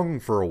tick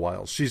along for a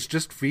while. She's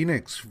just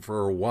Phoenix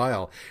for a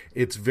while.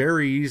 It's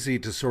very easy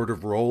to sort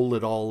of roll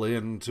it all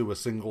into a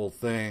single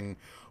thing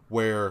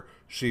where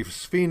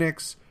she's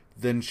Phoenix,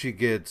 then she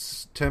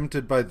gets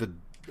tempted by the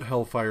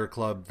Hellfire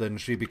Club, then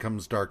she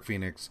becomes Dark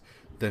Phoenix,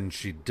 then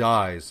she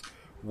dies.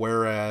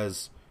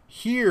 Whereas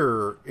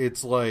here,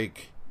 it's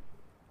like,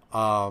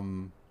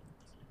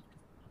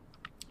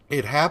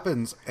 it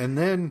happens, and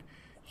then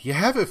you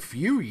have a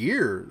few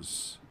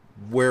years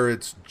where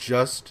it's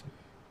just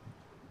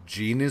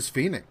Jean is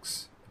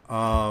Phoenix.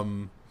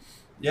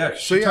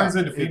 She turns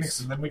into Phoenix,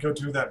 and then we go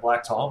do that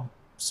Black Tom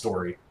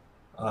story.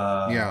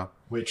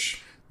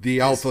 Which the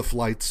Alpha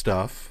Flight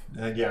stuff.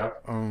 Yeah.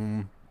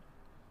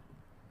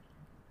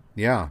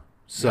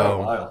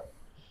 So.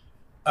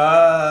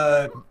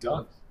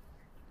 Done.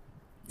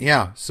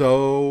 Yeah.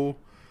 So,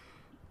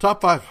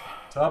 top 5.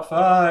 Top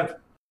 5.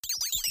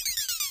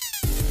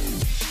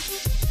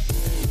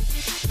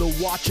 The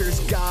Watcher's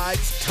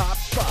Guide's Top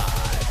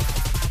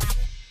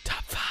 5.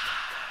 Top 5.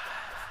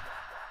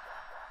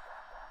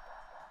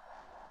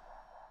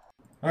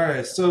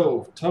 Alright,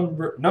 so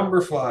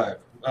number 5.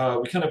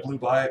 We kind of blew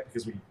by it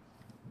because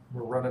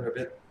we're running a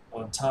bit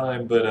on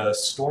time, but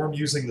Storm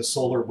using the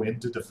solar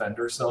wind to defend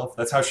herself.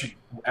 That's how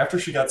after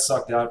she got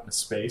sucked out into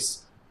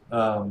space,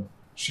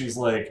 she's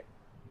like,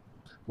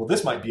 well,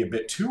 this might be a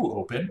bit too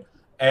open.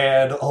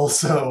 And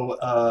also,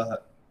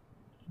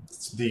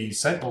 the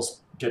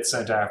Sentinels get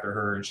sent after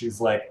her, and she's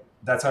like,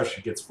 that's how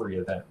she gets free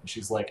of them. And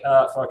she's like,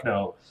 fuck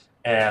no.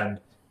 And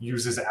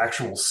uses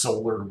actual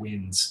solar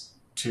winds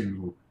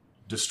to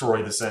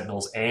destroy the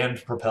Sentinels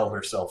and propel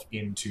herself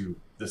into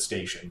the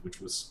station,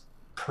 which was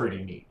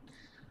pretty neat.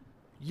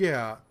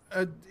 Yeah,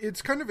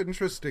 it's kind of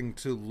interesting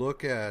to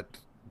look at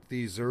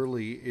these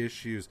early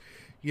issues.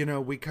 You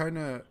know, we kind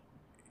of,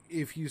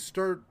 if you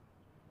start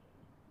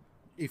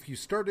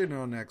in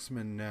on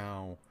X-Men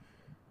now,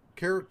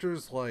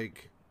 characters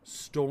like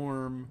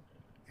Storm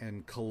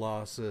and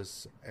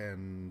Colossus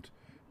and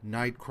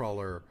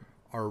Nightcrawler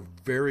are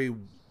very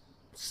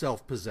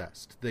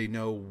self-possessed. They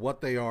know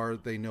what they are,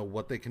 they know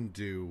what they can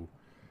do,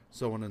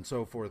 so on and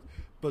so forth.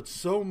 But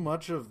so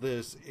much of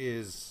this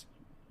is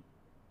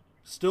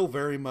still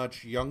very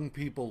much young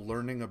people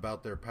learning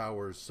about their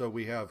powers. So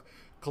we have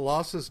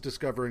Colossus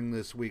discovering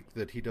this week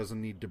that he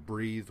doesn't need to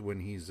breathe when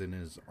he's in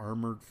his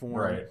armored form.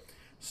 Right.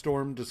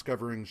 Storm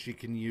discovering she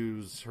can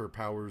use her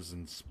powers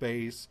in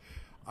space.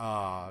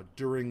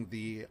 During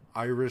the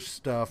Irish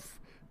stuff,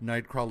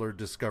 Nightcrawler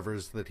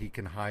discovers that he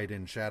can hide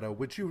in shadow,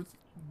 which you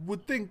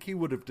would think he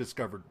would have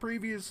discovered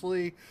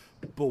previously,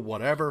 but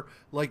whatever.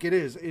 Like,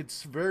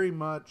 it's very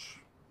much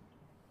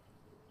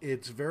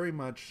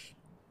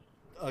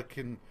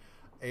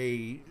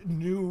a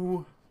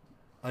new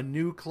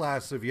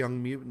class of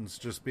young mutants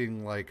just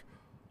being like,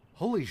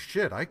 holy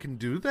shit, I can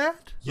do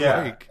that?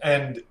 Yeah, like,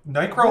 and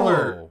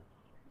Nightcrawler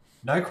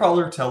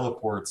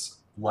teleports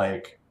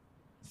like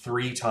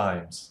 3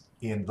 times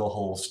in the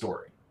whole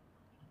story.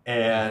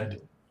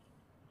 And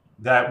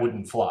that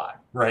wouldn't fly,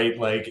 right?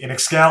 Like, in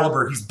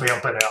Excalibur, he's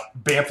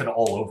bamfing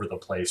all over the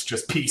place,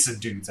 just piecing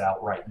dudes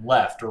out right and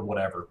left or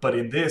whatever. But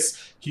in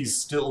this, he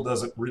still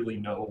doesn't really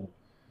know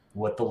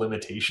what the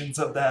limitations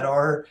of that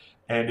are,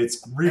 and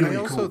it's really cool. And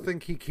I also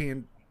think he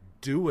can't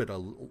do it a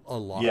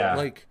lot. Yeah.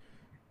 Like,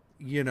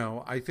 you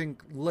know, I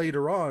think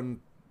later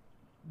on,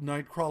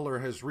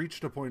 Nightcrawler has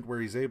reached a point where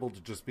he's able to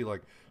just be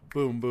like,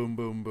 boom, boom,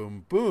 boom,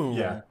 boom, boom.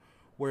 Yeah.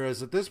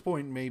 Whereas at this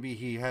point, maybe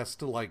he has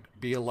to, like,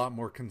 be a lot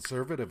more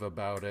conservative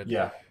about it.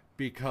 Yeah.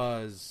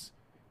 Because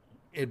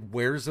it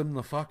wears him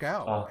the fuck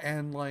out.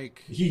 And,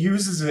 like... He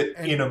uses it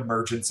in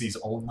emergencies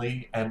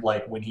only, and,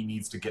 like, when he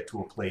needs to get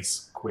to a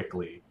place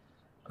quickly.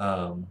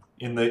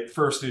 In the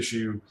first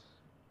issue,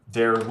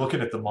 they're looking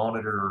at the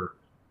monitor.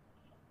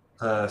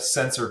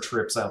 Sensor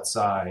trips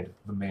outside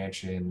the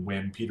mansion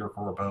when Peter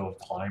Corbeau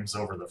climbs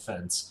over the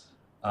fence.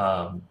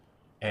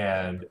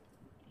 And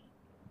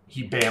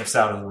he bamfs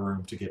out of the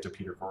room to get to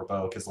Peter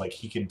Corbeau because, like,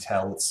 he can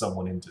tell it's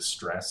someone in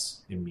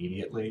distress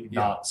immediately,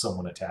 not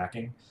someone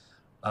attacking.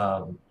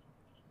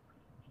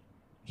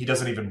 He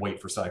doesn't even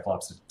wait for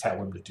Cyclops to tell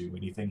him to do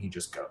anything. He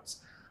just goes.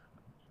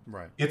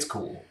 Right. It's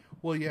cool.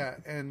 Well, yeah,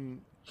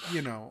 and,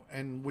 you know,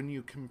 and when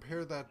you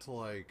compare that to,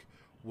 like,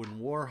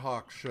 when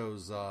Warhawk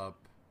shows up,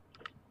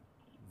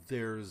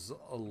 there's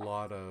a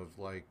lot of,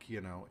 like, you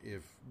know,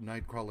 if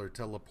Nightcrawler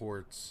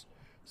teleports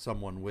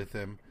someone with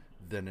him,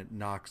 then it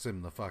knocks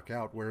him the fuck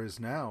out. Whereas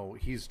now,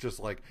 he's just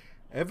like,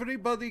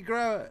 everybody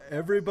grab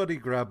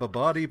a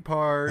body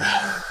part.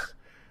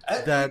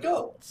 That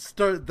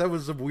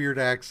was a weird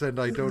accent.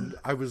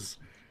 I was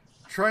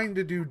trying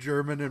to do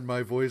German and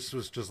my voice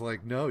was just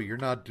like, no, you're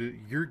not,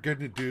 you're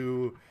gonna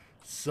do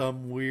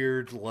some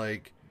weird,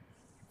 like,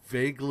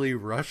 vaguely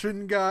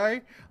Russian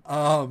guy.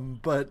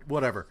 But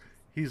whatever.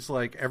 He's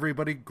like,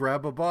 everybody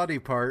grab a body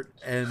part,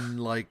 and,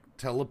 like,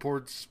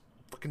 teleports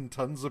fucking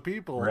tons of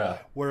people. Yeah.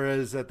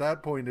 Whereas at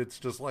that point, it's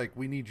just like,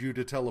 we need you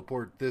to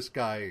teleport this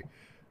guy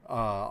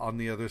on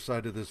the other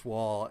side of this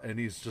wall. And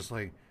he's just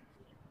like,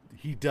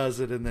 he does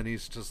it, and then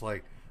he's just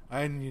like,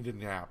 I need a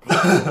nap.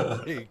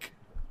 Like,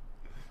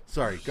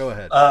 sorry, go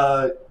ahead.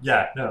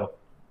 Yeah, no.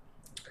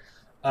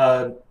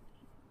 My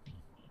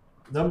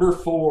number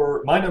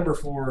four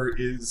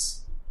is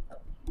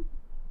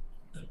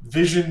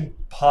Vision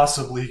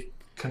possibly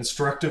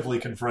constructively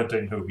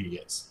confronting who he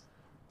is.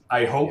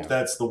 I hope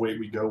that's the way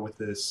we go with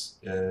this.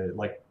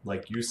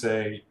 Like you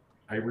say,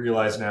 I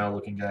realize now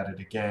looking at it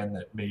again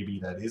that maybe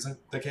that isn't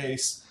the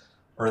case,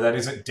 or that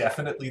isn't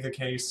definitely the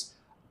case.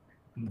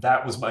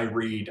 That was my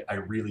read. I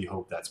really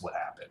hope that's what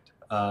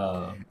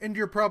happened. And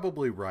you're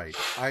probably right.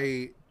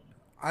 I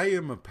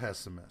am a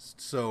pessimist.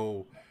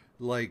 So,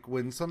 like,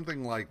 when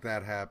something like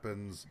that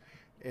happens,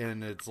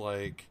 and it's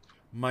like,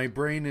 my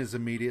brain is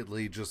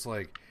immediately just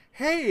like,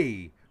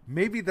 hey,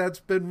 maybe that's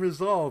been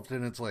resolved.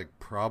 And it's like,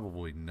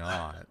 probably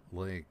not.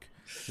 Like,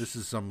 this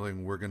is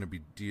something we're going to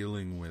be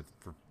dealing with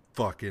for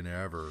fucking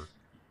ever.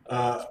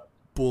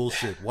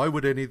 Bullshit. Why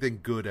would anything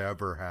good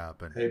ever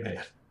happen? Hey,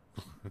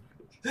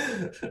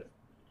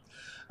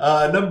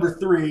 man. Number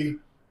 3,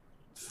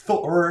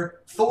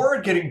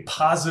 Thor getting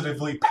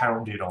positively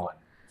pounded on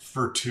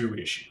for 2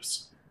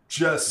 issues.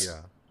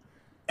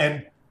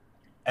 And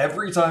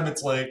every time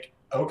it's like,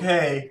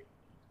 okay,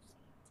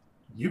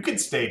 you can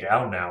stay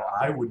down now.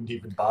 I wouldn't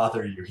even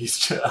bother you.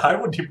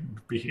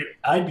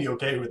 I'd be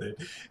okay with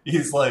it.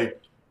 He's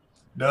like,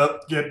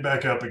 nope, get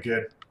back up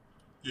again.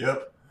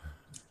 Yep.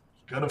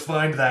 Gonna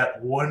find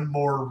that one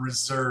more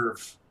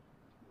reserve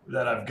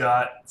that I've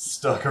got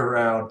stuck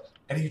around.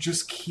 And he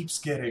just keeps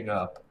getting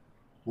up.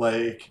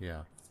 Like,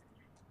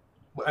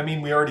 I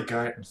mean, we already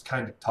kind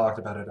of talked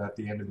about it at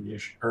the end of the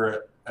issue,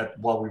 or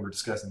while we were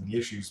discussing the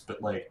issues,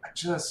 but like, I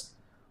just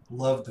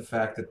love the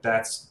fact that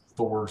that's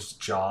Thor's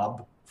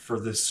job for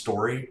this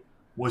story,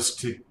 was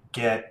to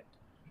get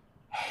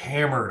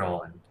hammered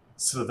on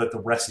so that the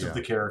rest of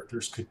the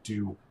characters could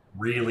do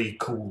really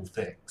cool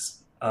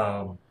things.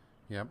 I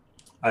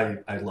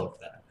love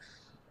that.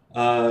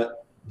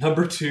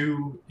 Number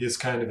 2 is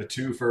kind of a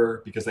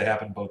twofer because they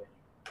happen both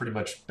pretty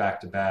much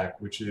back to back,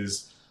 which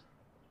is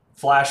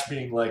Flash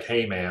being like,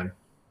 hey man,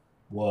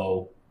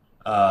 whoa,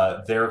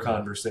 their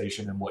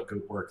conversation and what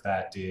good work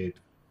that did.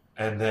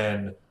 And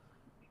then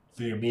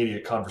the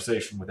immediate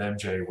conversation with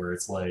MJ where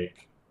it's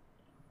like,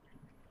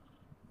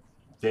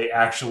 they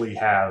actually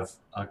have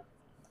a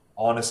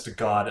honest to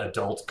God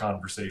adult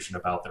conversation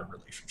about their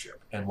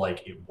relationship. And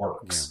like, it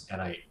works.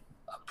 And I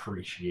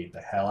appreciate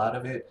the hell out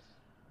of it.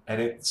 And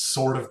it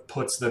sort of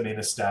puts them in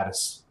a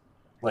status,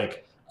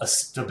 like a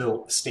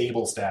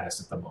stable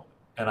status at the moment.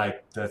 And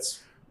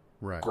that's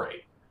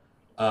great.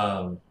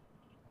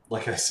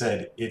 Like I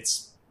said,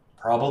 it's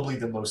probably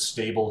the most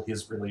stable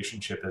his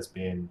relationship has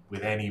been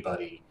with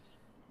anybody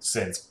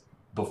since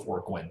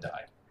before Gwen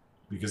died.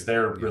 Because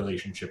their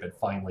relationship had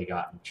finally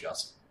gotten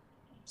just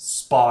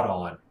spot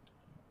on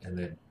and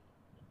then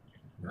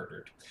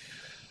murdered.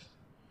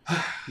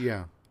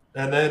 Yeah.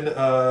 And then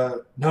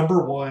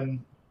number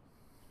 1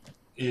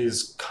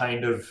 is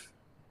kind of...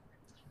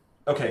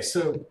 Okay,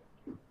 so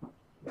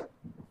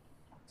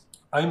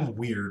I'm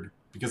weird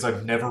because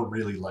I've never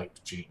really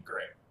liked Jean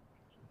Grey,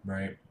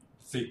 right?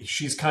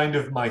 She's kind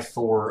of my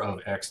Thor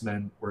of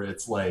X-Men, where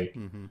it's like,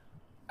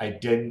 I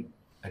didn't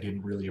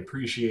really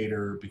appreciate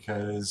her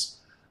because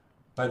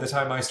by the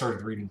time I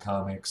started reading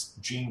comics,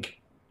 Jean,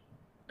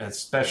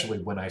 especially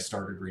when I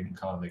started reading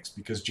comics,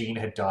 because Jean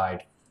had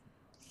died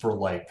for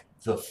like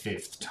the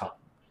 5th time,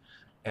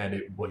 and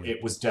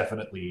it was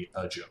definitely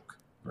a joke,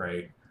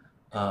 right?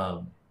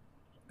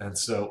 And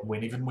so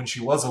even when she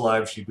was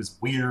alive, she was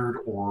weird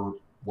or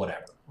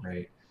whatever,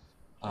 right?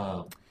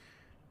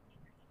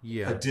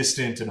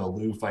 Distant and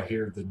aloof. I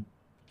hear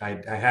I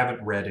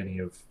haven't read any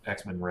of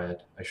X-Men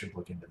Red. I should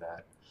look into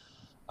that.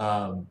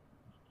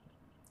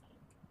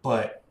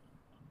 But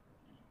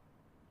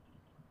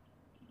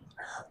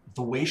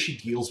the way she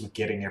deals with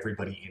getting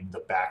everybody in the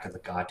back of the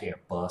goddamn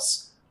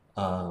bus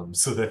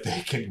so that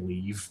they can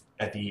leave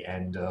at the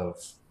end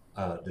of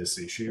this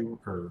issue,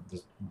 or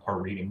our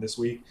reading this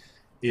week,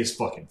 is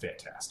fucking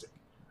fantastic.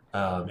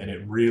 And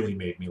it really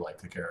made me like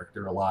the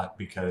character a lot,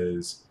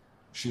 because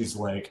she's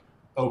like,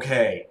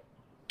 okay,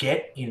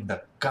 get in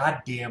the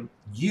goddamn...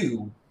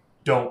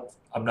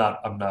 I'm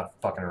not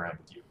fucking around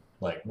with you.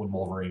 Like, when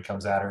Wolverine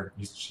comes at her,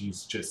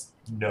 she's just,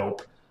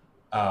 nope.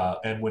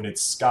 And when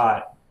it's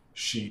Scott,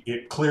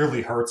 it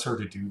clearly hurts her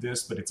to do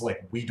this, but it's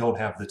like, we don't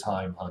have the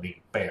time,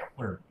 honey. Bam,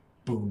 or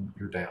boom,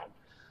 you're down.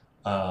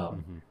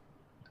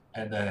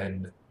 And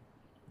then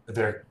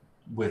the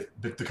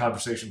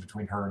conversation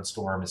between her and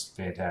Storm is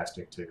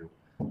fantastic too.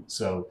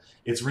 So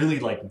it's really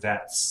like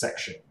that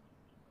section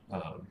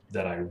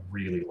that I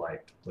really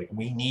liked. Like,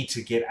 we need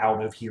to get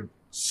out of here.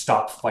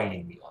 Stop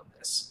fighting me on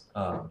this.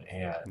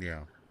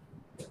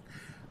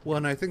 Well,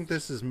 and I think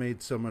this is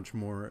made so much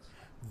more.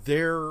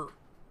 Their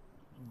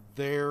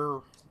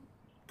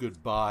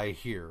goodbye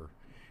here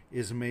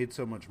is made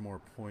so much more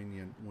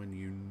poignant when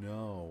you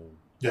know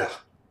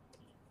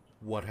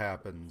what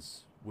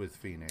happens with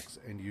Phoenix,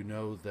 and you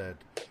know that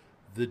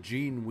the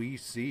Jean we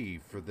see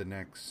for the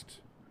next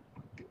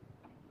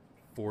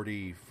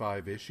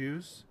 45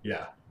 issues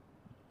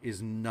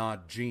is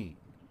not Jean.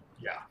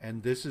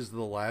 And this is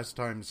the last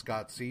time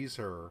Scott sees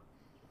her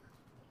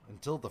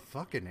until the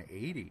fucking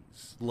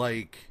 80s.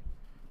 Like,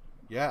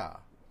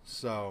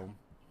 so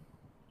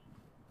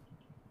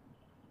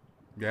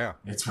Yeah.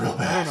 It's real I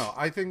bad. don't know.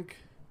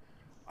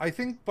 I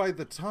think by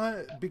the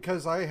time,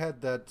 because I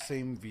had that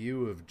same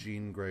view of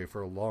Jean Grey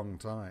for a long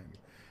time,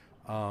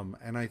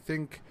 and I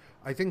think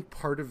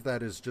part of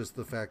that is just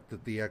the fact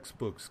that the X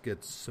books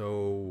get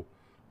so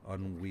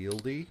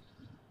unwieldy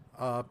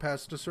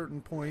past a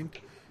certain point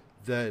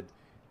that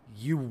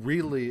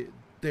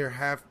there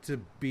have to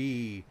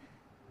be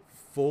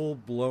full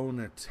blown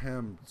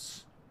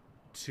attempts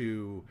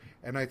to,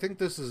 and I think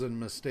this is a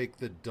mistake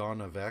that Dawn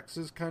of X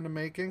is kind of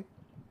making,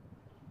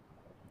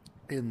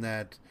 in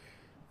that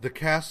the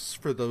casts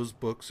for those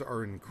books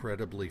are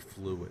incredibly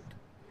fluid.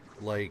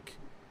 Like,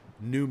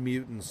 New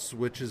Mutants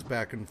switches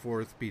back and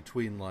forth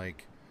between,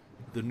 like,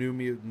 the New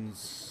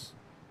Mutants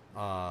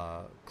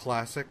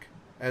classic,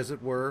 as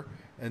it were,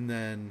 and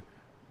then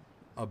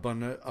a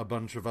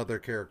bunch of other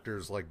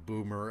characters like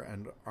Boom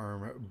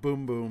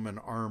Boom and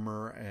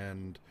Armor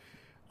and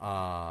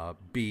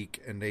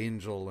Beak and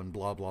Angel and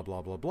blah blah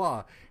blah blah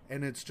blah.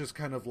 And it's just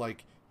kind of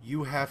like,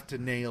 you have to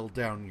nail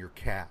down your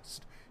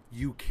cast.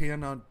 You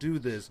cannot do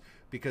this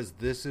because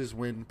this is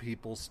when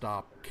people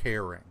stop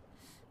caring.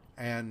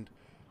 And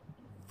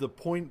the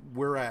point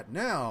we're at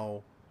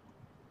now,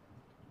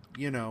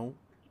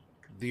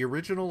 the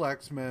original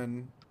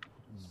X-Men,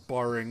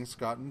 barring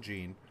Scott and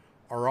Jean,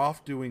 are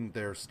off doing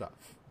their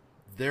stuff.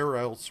 They're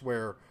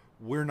elsewhere.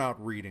 We're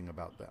not reading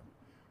about them.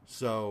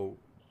 So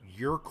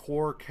your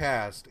core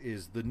cast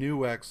is the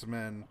new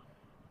X-Men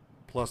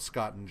plus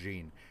Scott and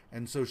Jean.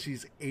 And so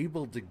she's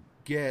able to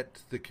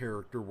get the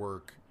character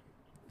work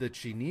that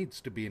she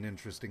needs to be an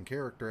interesting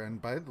character. And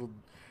by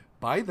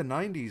the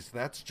 90s,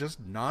 that's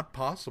just not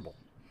possible.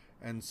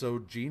 And so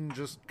Jean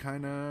just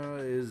kind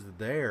of is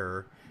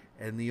there.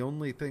 And the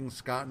only thing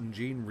Scott and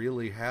Jean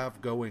really have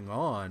going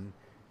on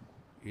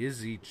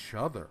is each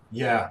other.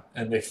 Yeah,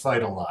 and they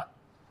fight a lot.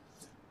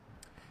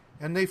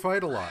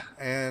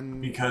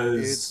 And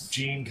because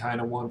Jean kind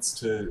of wants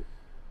to...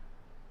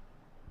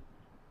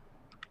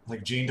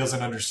 Like, Jean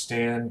doesn't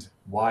understand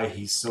why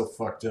he's so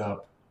fucked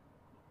up.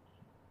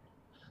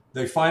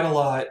 They fight a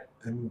lot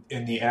in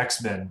the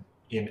X-Men.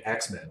 In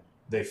X-Men,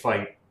 they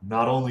fight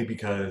not only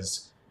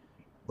because,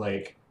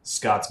 like,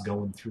 Scott's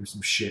going through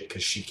some shit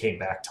because she came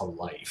back to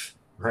life,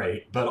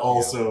 right? But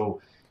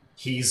also,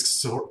 he's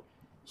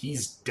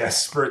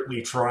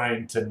desperately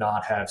trying to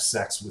not have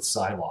sex with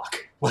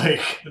Psylocke.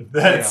 Like,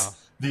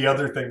 that's the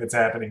other thing that's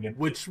happening.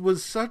 Which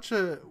was such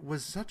a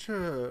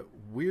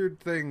weird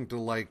thing to,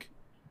 like,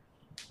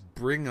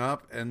 bring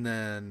up and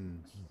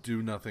then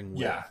do nothing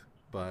with. Yeah.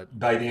 But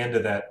by the end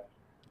of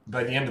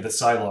the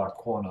Psylocke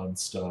Quanon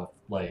stuff,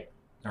 like,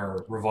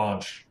 or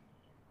Revanche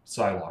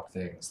Psylocke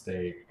things,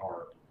 they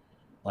are,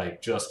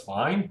 like, just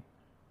fine.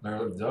 They're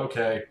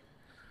okay.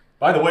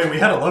 By the way, we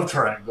had a love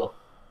triangle.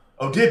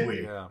 Oh, did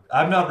we? Yeah.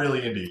 I'm not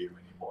really into you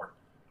anymore.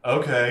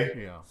 Okay.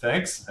 Yeah.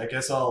 Thanks. I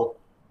guess I'll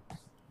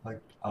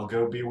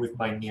go be with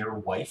my near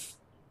wife.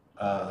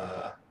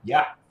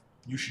 Yeah,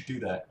 you should do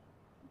that.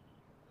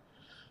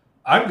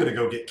 I'm gonna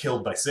go get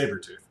killed by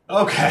Sabretooth.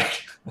 Okay.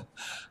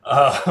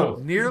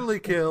 Nearly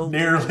killed.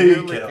 Nearly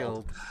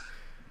killed.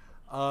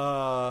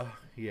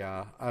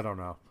 Yeah, I don't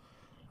know.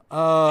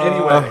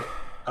 Anyway,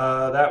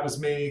 that was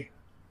me.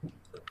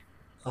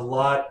 A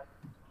lot.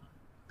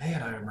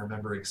 Man, I'm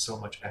remembering so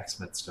much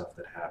X-Men stuff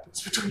that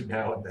happens between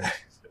now and then.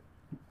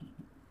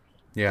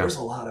 Yeah. There's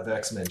a lot of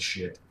X-Men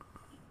shit.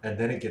 And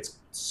then it gets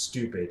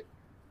stupid.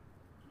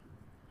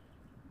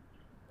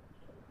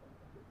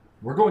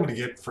 We're going to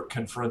get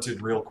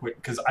confronted real quick,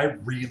 because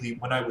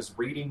when I was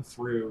reading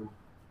through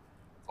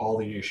all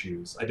the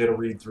issues, I did a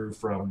read-through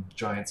from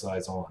Giant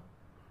Size on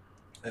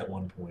at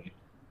one point,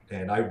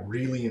 and I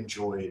really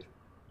enjoyed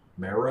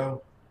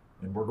Marrow,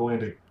 and we're going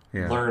to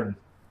learn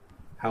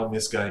how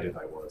misguided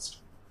I was.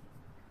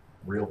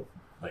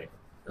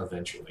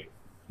 Eventually,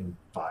 in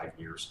 5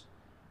 years.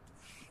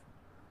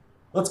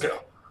 Let's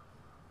go.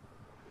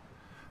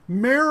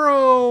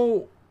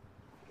 Marrow.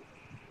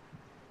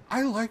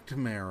 I liked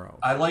Marrow.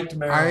 I liked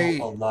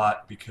Marrow a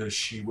lot because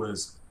she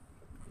was...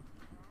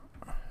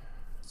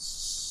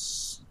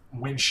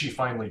 When she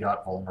finally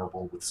got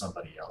vulnerable with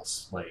somebody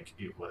else, like,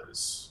 it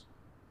was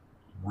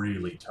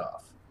really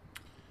tough.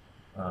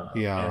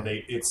 And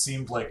it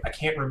seemed like... I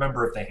can't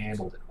remember if they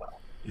handled it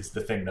well, is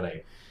the thing that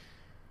I...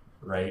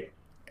 Right?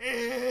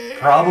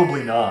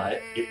 Probably not.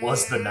 It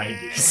was the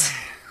 90s.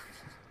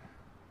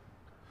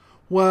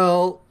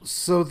 Well,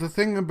 so the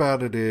thing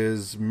about it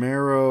is,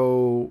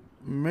 Marrow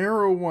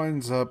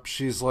winds up,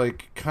 she's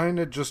like kind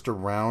of just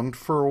around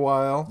for a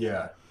while.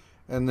 Yeah.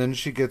 And then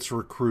she gets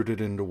recruited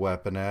into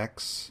Weapon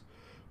X.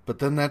 But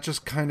then that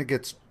just kind of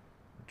gets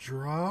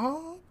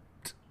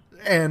dropped.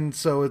 And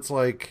so it's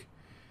like,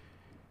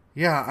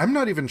 yeah, I'm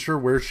not even sure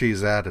where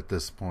she's at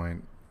this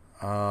point.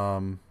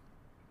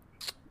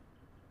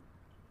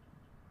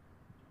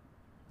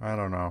 I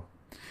don't know.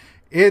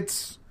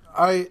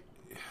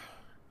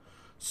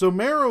 So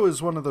Marrow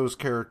is one of those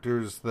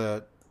characters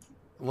that,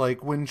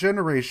 like, when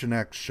Generation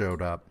X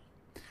showed up,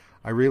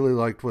 I really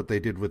liked what they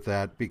did with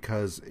that,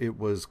 because it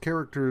was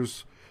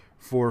characters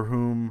for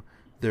whom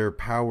their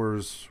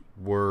powers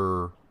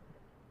were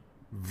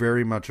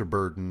very much a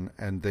burden,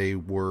 and they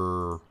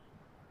were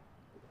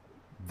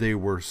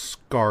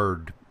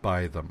scarred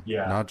by them.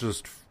 Yeah. Not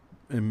just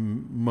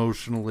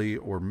emotionally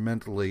or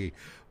mentally,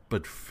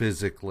 but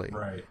physically.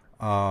 Right.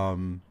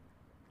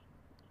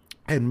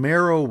 And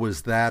Marrow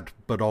was that,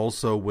 but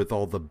also with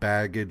all the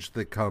baggage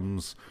that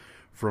comes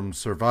from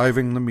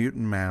surviving the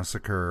mutant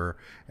massacre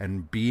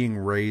and being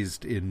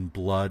raised in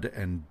blood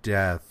and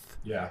death.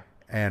 Yeah.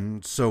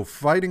 And so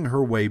fighting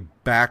her way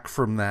back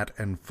from that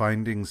and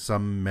finding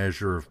some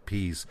measure of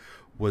peace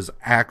was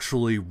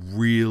actually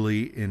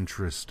really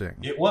interesting.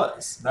 It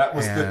was. That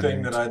was the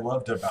thing that I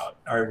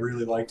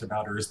really liked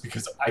about her, is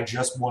because I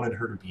just wanted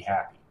her to be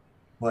happy.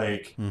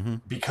 Like,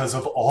 because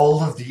of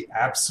all of the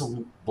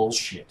absolute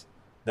bullshit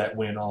that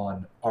went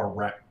on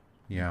around,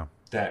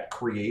 that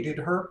created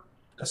her,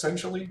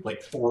 essentially,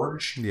 like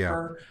forged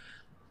her,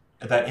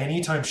 that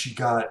anytime she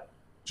got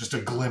just a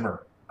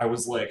glimmer, I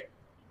was like,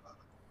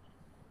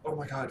 oh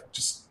my God,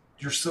 just,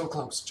 you're so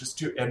close, just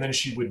do it. And then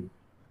she would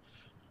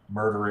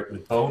murder it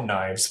with bone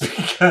knives,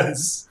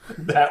 because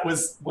that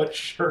was what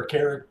her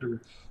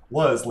character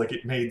was. Like,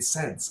 it made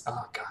sense.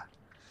 Oh God.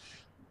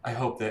 I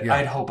hope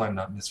I'm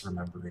not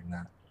misremembering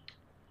that.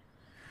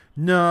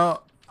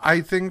 No,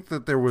 I think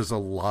that there was a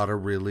lot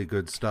of really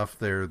good stuff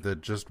there that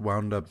just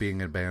wound up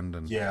being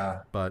abandoned.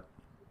 Yeah. But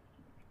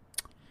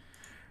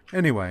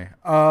anyway,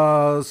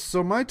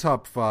 so my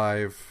top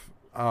 5,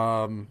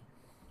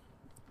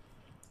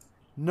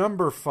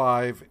 number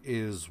 5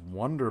 is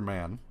Wonder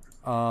Man.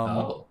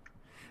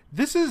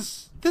 This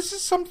is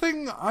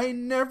something I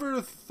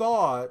never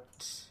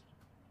thought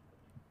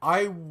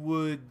I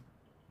would.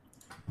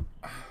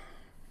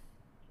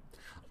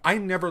 I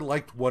never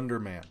liked Wonder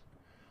Man.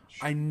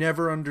 I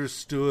never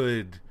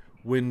understood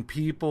when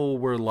people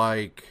were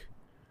like,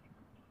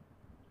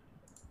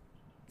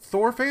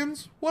 Thor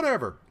fans?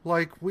 Whatever.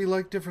 Like, we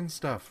like different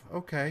stuff.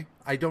 Okay.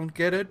 I don't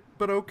get it,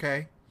 but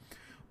okay.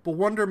 But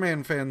Wonder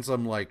Man fans,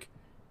 I'm like,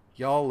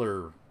 y'all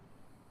are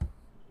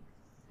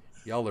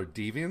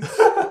deviants,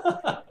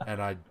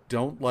 and I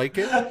don't like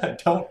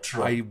it. Don't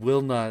try.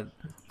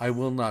 I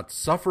will not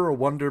suffer a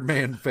Wonder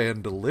Man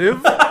fan to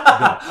live.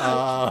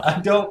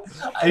 I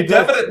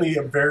definitely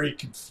am very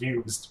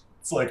confused.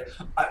 It's like,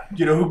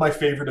 you know who my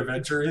favorite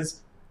Avenger is?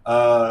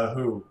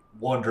 Who?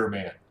 Wonder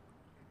Man.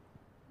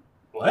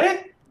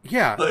 What?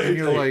 Yeah, and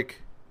you're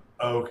like,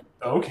 oh,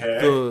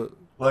 okay.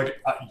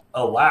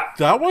 A lap.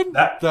 That one?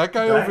 That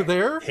guy over that,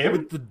 there? Him?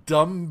 With the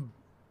dumb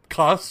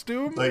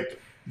costume?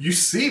 Like, you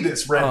see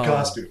this red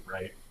costume,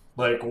 right?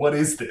 Like, what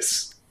is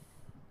this?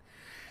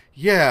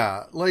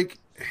 Yeah, like,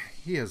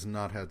 he has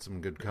not had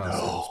some good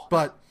costumes. No.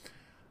 But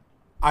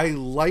I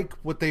like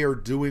what they are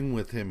doing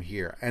with him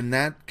here, and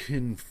that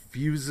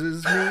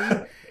confuses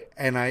me.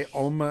 And I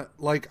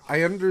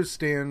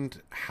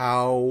understand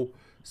how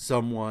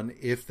someone,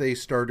 if they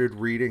started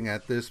reading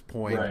at this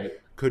point,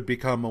 could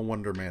become a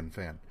Wonder Man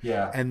fan.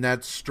 Yeah. And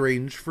that's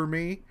strange for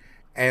me,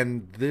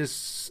 and this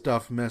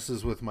stuff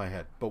messes with my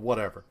head, but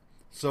whatever.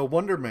 So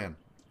Wonder Man,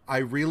 I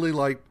really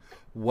liked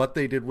what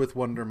they did with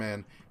Wonder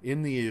Man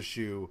in the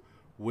issue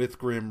with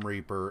Grim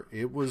Reaper.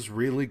 It was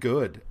really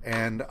good,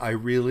 and I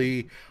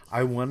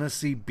want to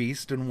see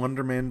Beast and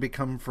Wonder Man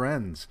become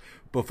friends.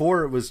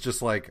 Before, it was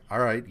just like, all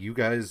right, you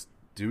guys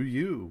do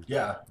you.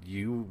 Yeah.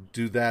 You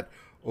do that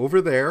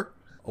over there,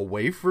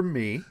 away from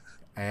me,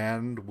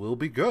 and we'll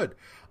be good.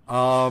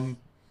 But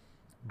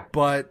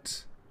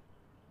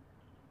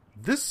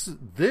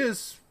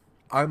this,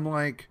 I'm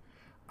like,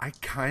 I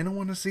kind of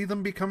want to see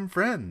them become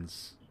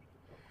friends.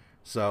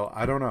 So,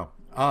 I don't know.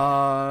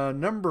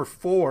 Number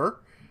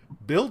 4,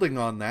 building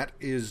on that,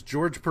 is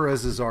George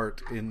Perez's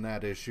art in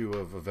that issue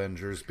of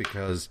Avengers,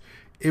 because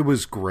it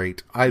was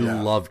great. I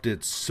loved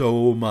it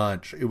so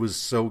much. It was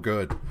so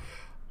good.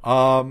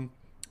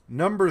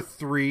 Number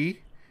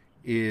 3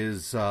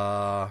 is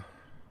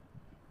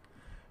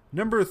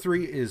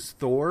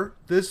Thor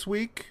this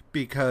week,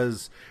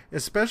 because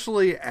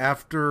especially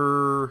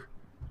after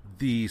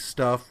the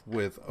stuff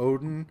with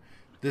Odin,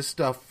 this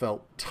stuff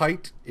felt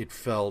tight. It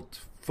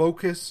felt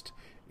focused.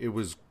 It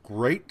was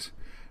great.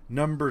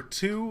 Number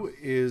 2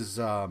 is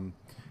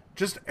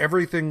just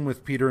everything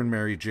with Peter and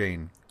Mary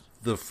Jane.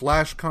 The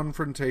Flash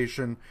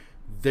confrontation,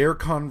 their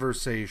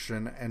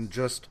conversation, and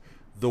just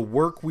the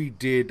work we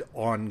did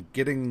on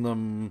getting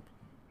them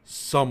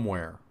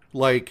somewhere.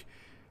 Like,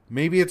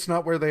 maybe it's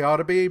not where they ought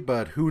to be,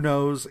 but who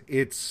knows?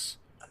 It's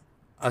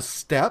a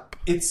step.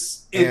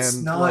 It's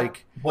not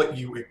like what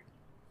you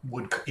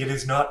would. It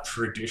is not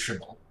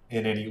traditional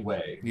in any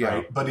way,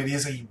 right? But it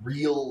is a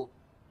real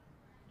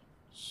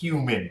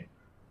human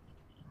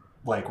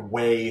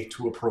way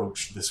to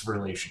approach this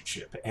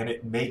relationship, and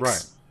it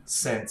makes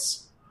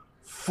sense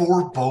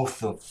for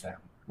both of them,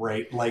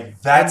 right?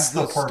 Like, that's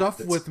and the part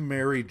stuff with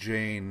Mary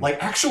Jane,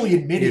 like, actually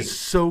admitting is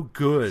so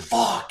good.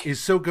 Fuck, is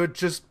so good.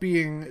 Just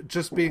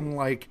being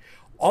like,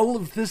 all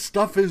of this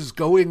stuff is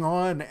going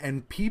on,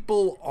 and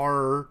people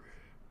are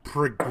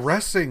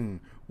progressing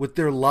with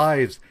their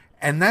lives,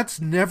 And that's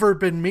never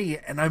been me,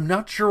 and I'm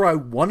not sure I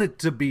want it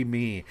to be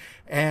me.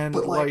 And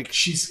But like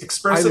she's I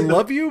expressing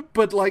love you,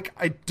 but like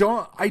I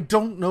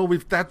don't know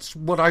if that's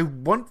what I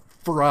want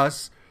for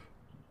us,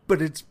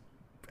 but it's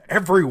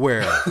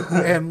everywhere.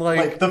 And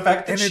like the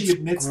fact that and she it's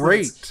admits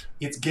great. that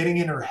it's getting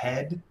in her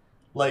head.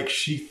 Like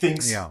she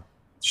thinks Yeah.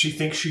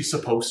 she's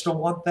supposed to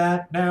want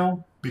that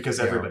now because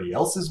Yeah. everybody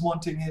else is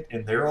wanting it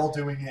and they're all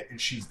doing it, and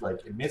she's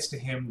like admits to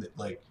him that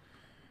like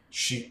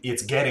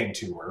it's getting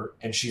to her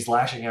and she's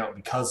lashing out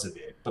because of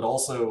it, but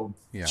also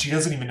Yeah. she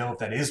doesn't even know if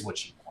that is what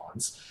she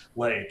wants.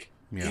 Like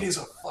Yeah. it is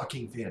a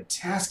fucking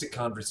fantastic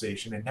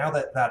conversation, and now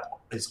that that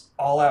is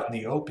all out in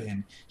the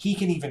open, he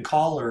can even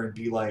call her and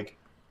be like,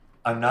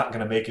 I'm not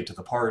gonna make it to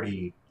the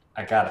party,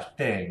 I got a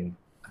thing,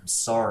 I'm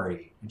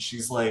sorry. And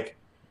she's like,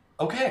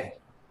 okay,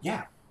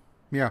 yeah,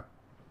 Yeah.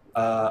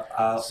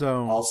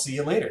 So I'll see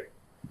you later.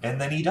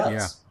 And then he does.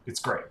 Yeah. It's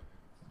great.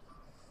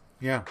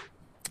 yeah.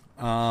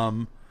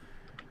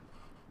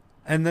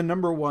 And then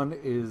number 1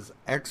 is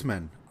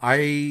X-Men.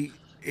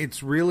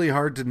 It's really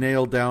hard to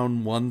nail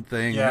down one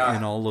thing Yeah.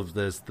 in all of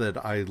this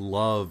that I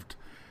loved,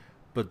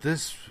 but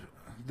this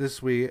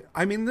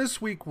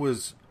week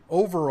was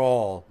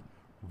overall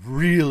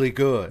really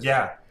good.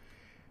 Yeah.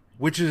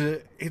 Which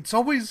is it's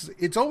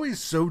always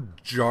so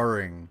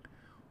jarring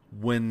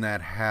when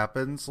that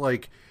happens.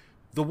 Like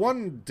the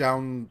one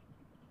down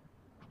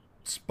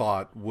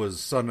spot was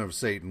Son of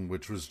Satan,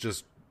 which was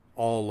just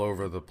all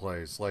over the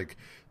place. Like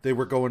they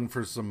were going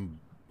for some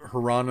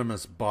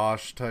Hieronymus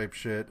Bosch type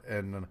shit,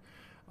 and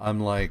I'm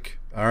like,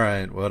 all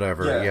right,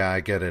 whatever. Yeah,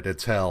 I get it.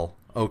 It's hell.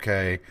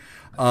 Okay.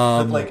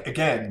 But like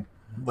again,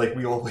 like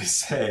we always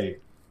say,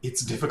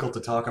 it's difficult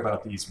to talk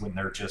about these when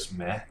they're just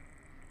meh.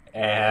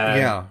 And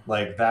Yeah.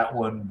 like that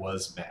one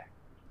was meh.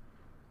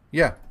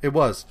 Yeah, it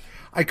was.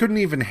 I couldn't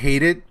even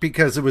hate it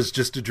because it was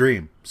just a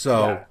dream.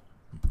 So,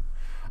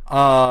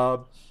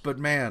 but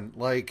man,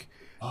 like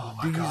Oh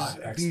my God,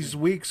 X-Men. these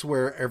weeks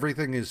where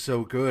everything is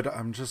so good,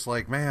 I'm just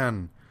like,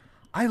 man,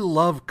 I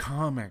love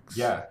comics.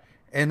 Yeah.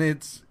 And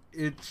it's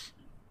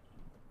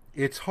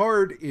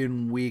hard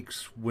in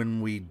weeks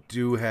when we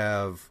do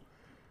have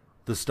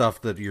the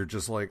stuff that you're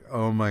just like,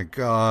 oh my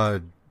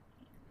God,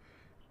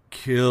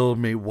 kill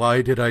me.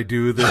 Why did I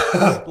do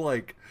this?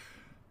 Like,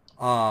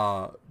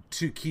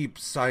 to keep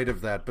sight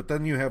of that. But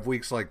then you have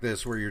weeks like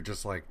this where you're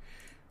just like,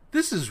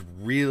 this is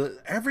real.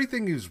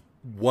 Everything is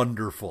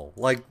wonderful.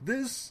 Like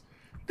this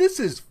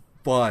is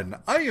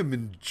fun. I am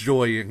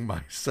enjoying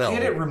myself.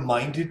 And it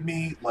reminded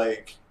me,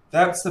 like,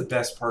 that's the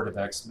best part of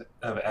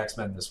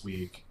X-Men this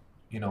week,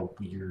 in a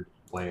weird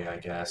way, I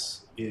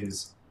guess,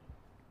 is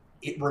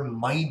it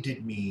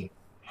reminded me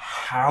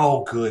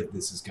how good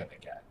this is going to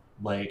get.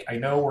 Like, I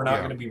know we're not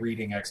going to be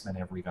reading X-Men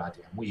every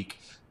goddamn week,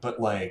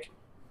 but, like,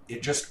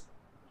 it just,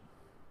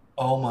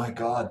 oh my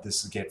God,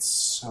 this gets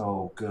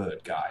so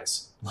good,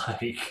 guys.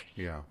 Like,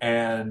 Yeah.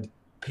 and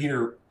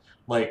Peter,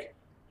 like,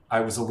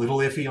 I was a little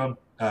iffy on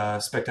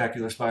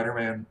Spectacular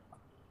Spider-Man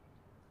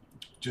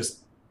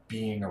just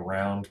being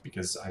around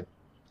because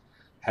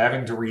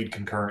having to read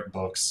concurrent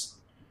books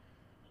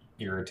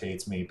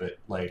irritates me, but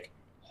like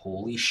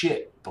holy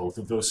shit, both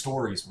of those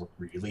stories were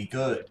really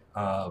good.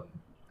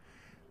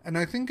 And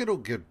I think it'll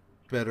get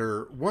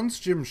better once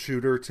Jim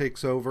Shooter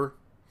takes over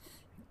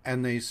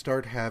and they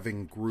start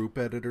having group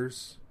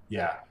editors.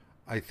 Yeah.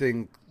 I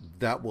think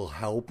that will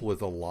help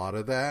with a lot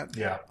of that.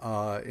 Yeah.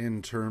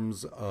 In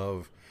terms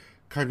of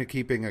kind of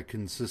keeping a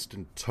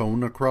consistent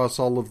tone across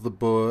all of the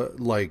book.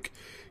 Like,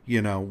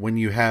 you know, when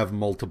you have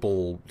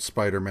multiple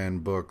Spider-Man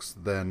books,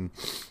 then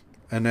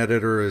an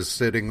editor is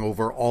sitting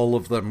over all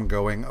of them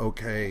going,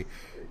 okay,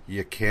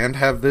 you can't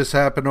have this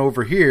happen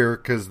over here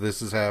because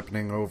this is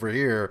happening over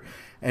here.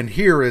 And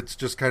here it's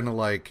just kind of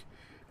like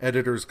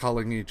editors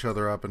calling each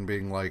other up and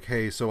being like,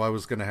 hey, so I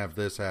was going to have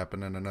this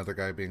happen. And another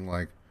guy being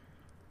like,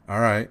 all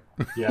right.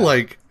 Yeah.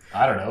 Like,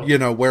 I don't know. You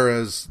know,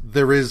 whereas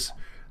there is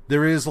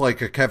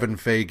like a Kevin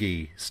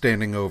Feige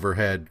standing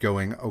overhead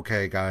going,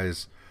 okay,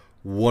 guys,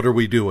 what are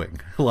we doing?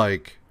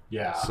 Like,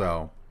 Yeah.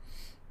 So.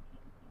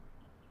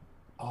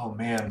 Oh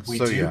man, we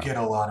get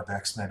a lot of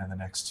X-Men in the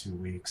next 2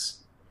 weeks.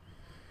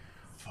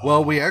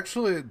 Well, we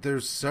actually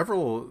there's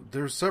several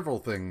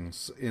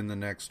things in the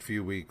next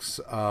few weeks.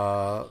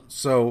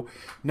 So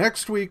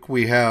next week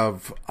we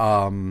have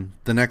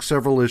the next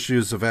several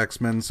issues of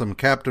X-Men, some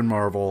Captain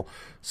Marvel,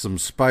 some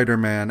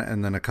Spider-Man,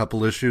 and then a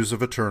couple issues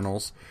of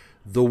Eternals.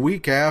 The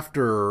week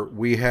after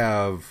we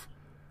have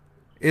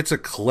it's a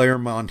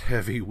Claremont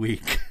heavy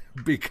week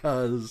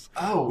because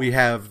we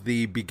have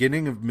the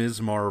beginning of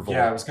Ms. Marvel.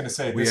 Yeah, I was going to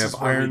say we have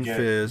Iron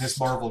Fist. Ms.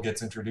 Marvel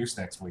gets introduced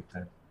next week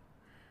then.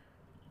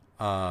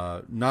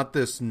 Not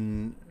this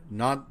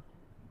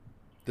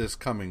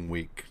coming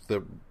week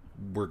that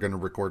we're going to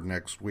record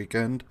next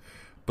weekend,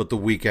 but the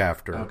week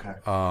after. Okay.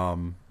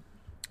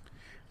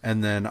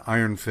 And then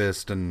Iron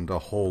Fist and a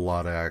whole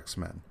lot of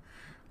X-Men.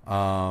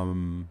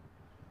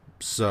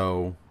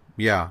 So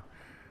yeah,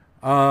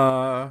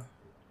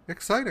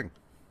 exciting,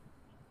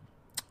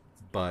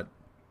 but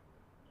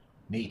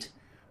neat.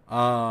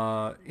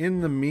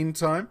 In the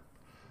meantime,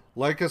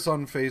 Like us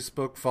on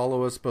Facebook.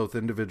 Follow us both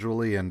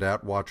individually and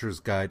at Watchers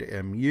Guide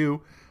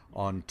MU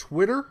on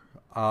Twitter.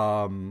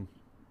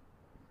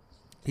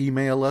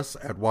 Email us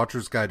at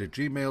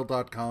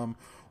watchersguide@gmail.com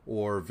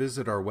or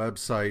visit our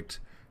website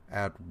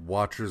at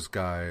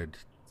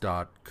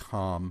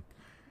watchersguide.com.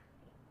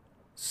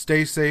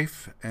 Stay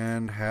safe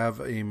and have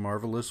a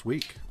marvelous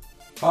week.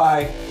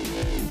 Bye.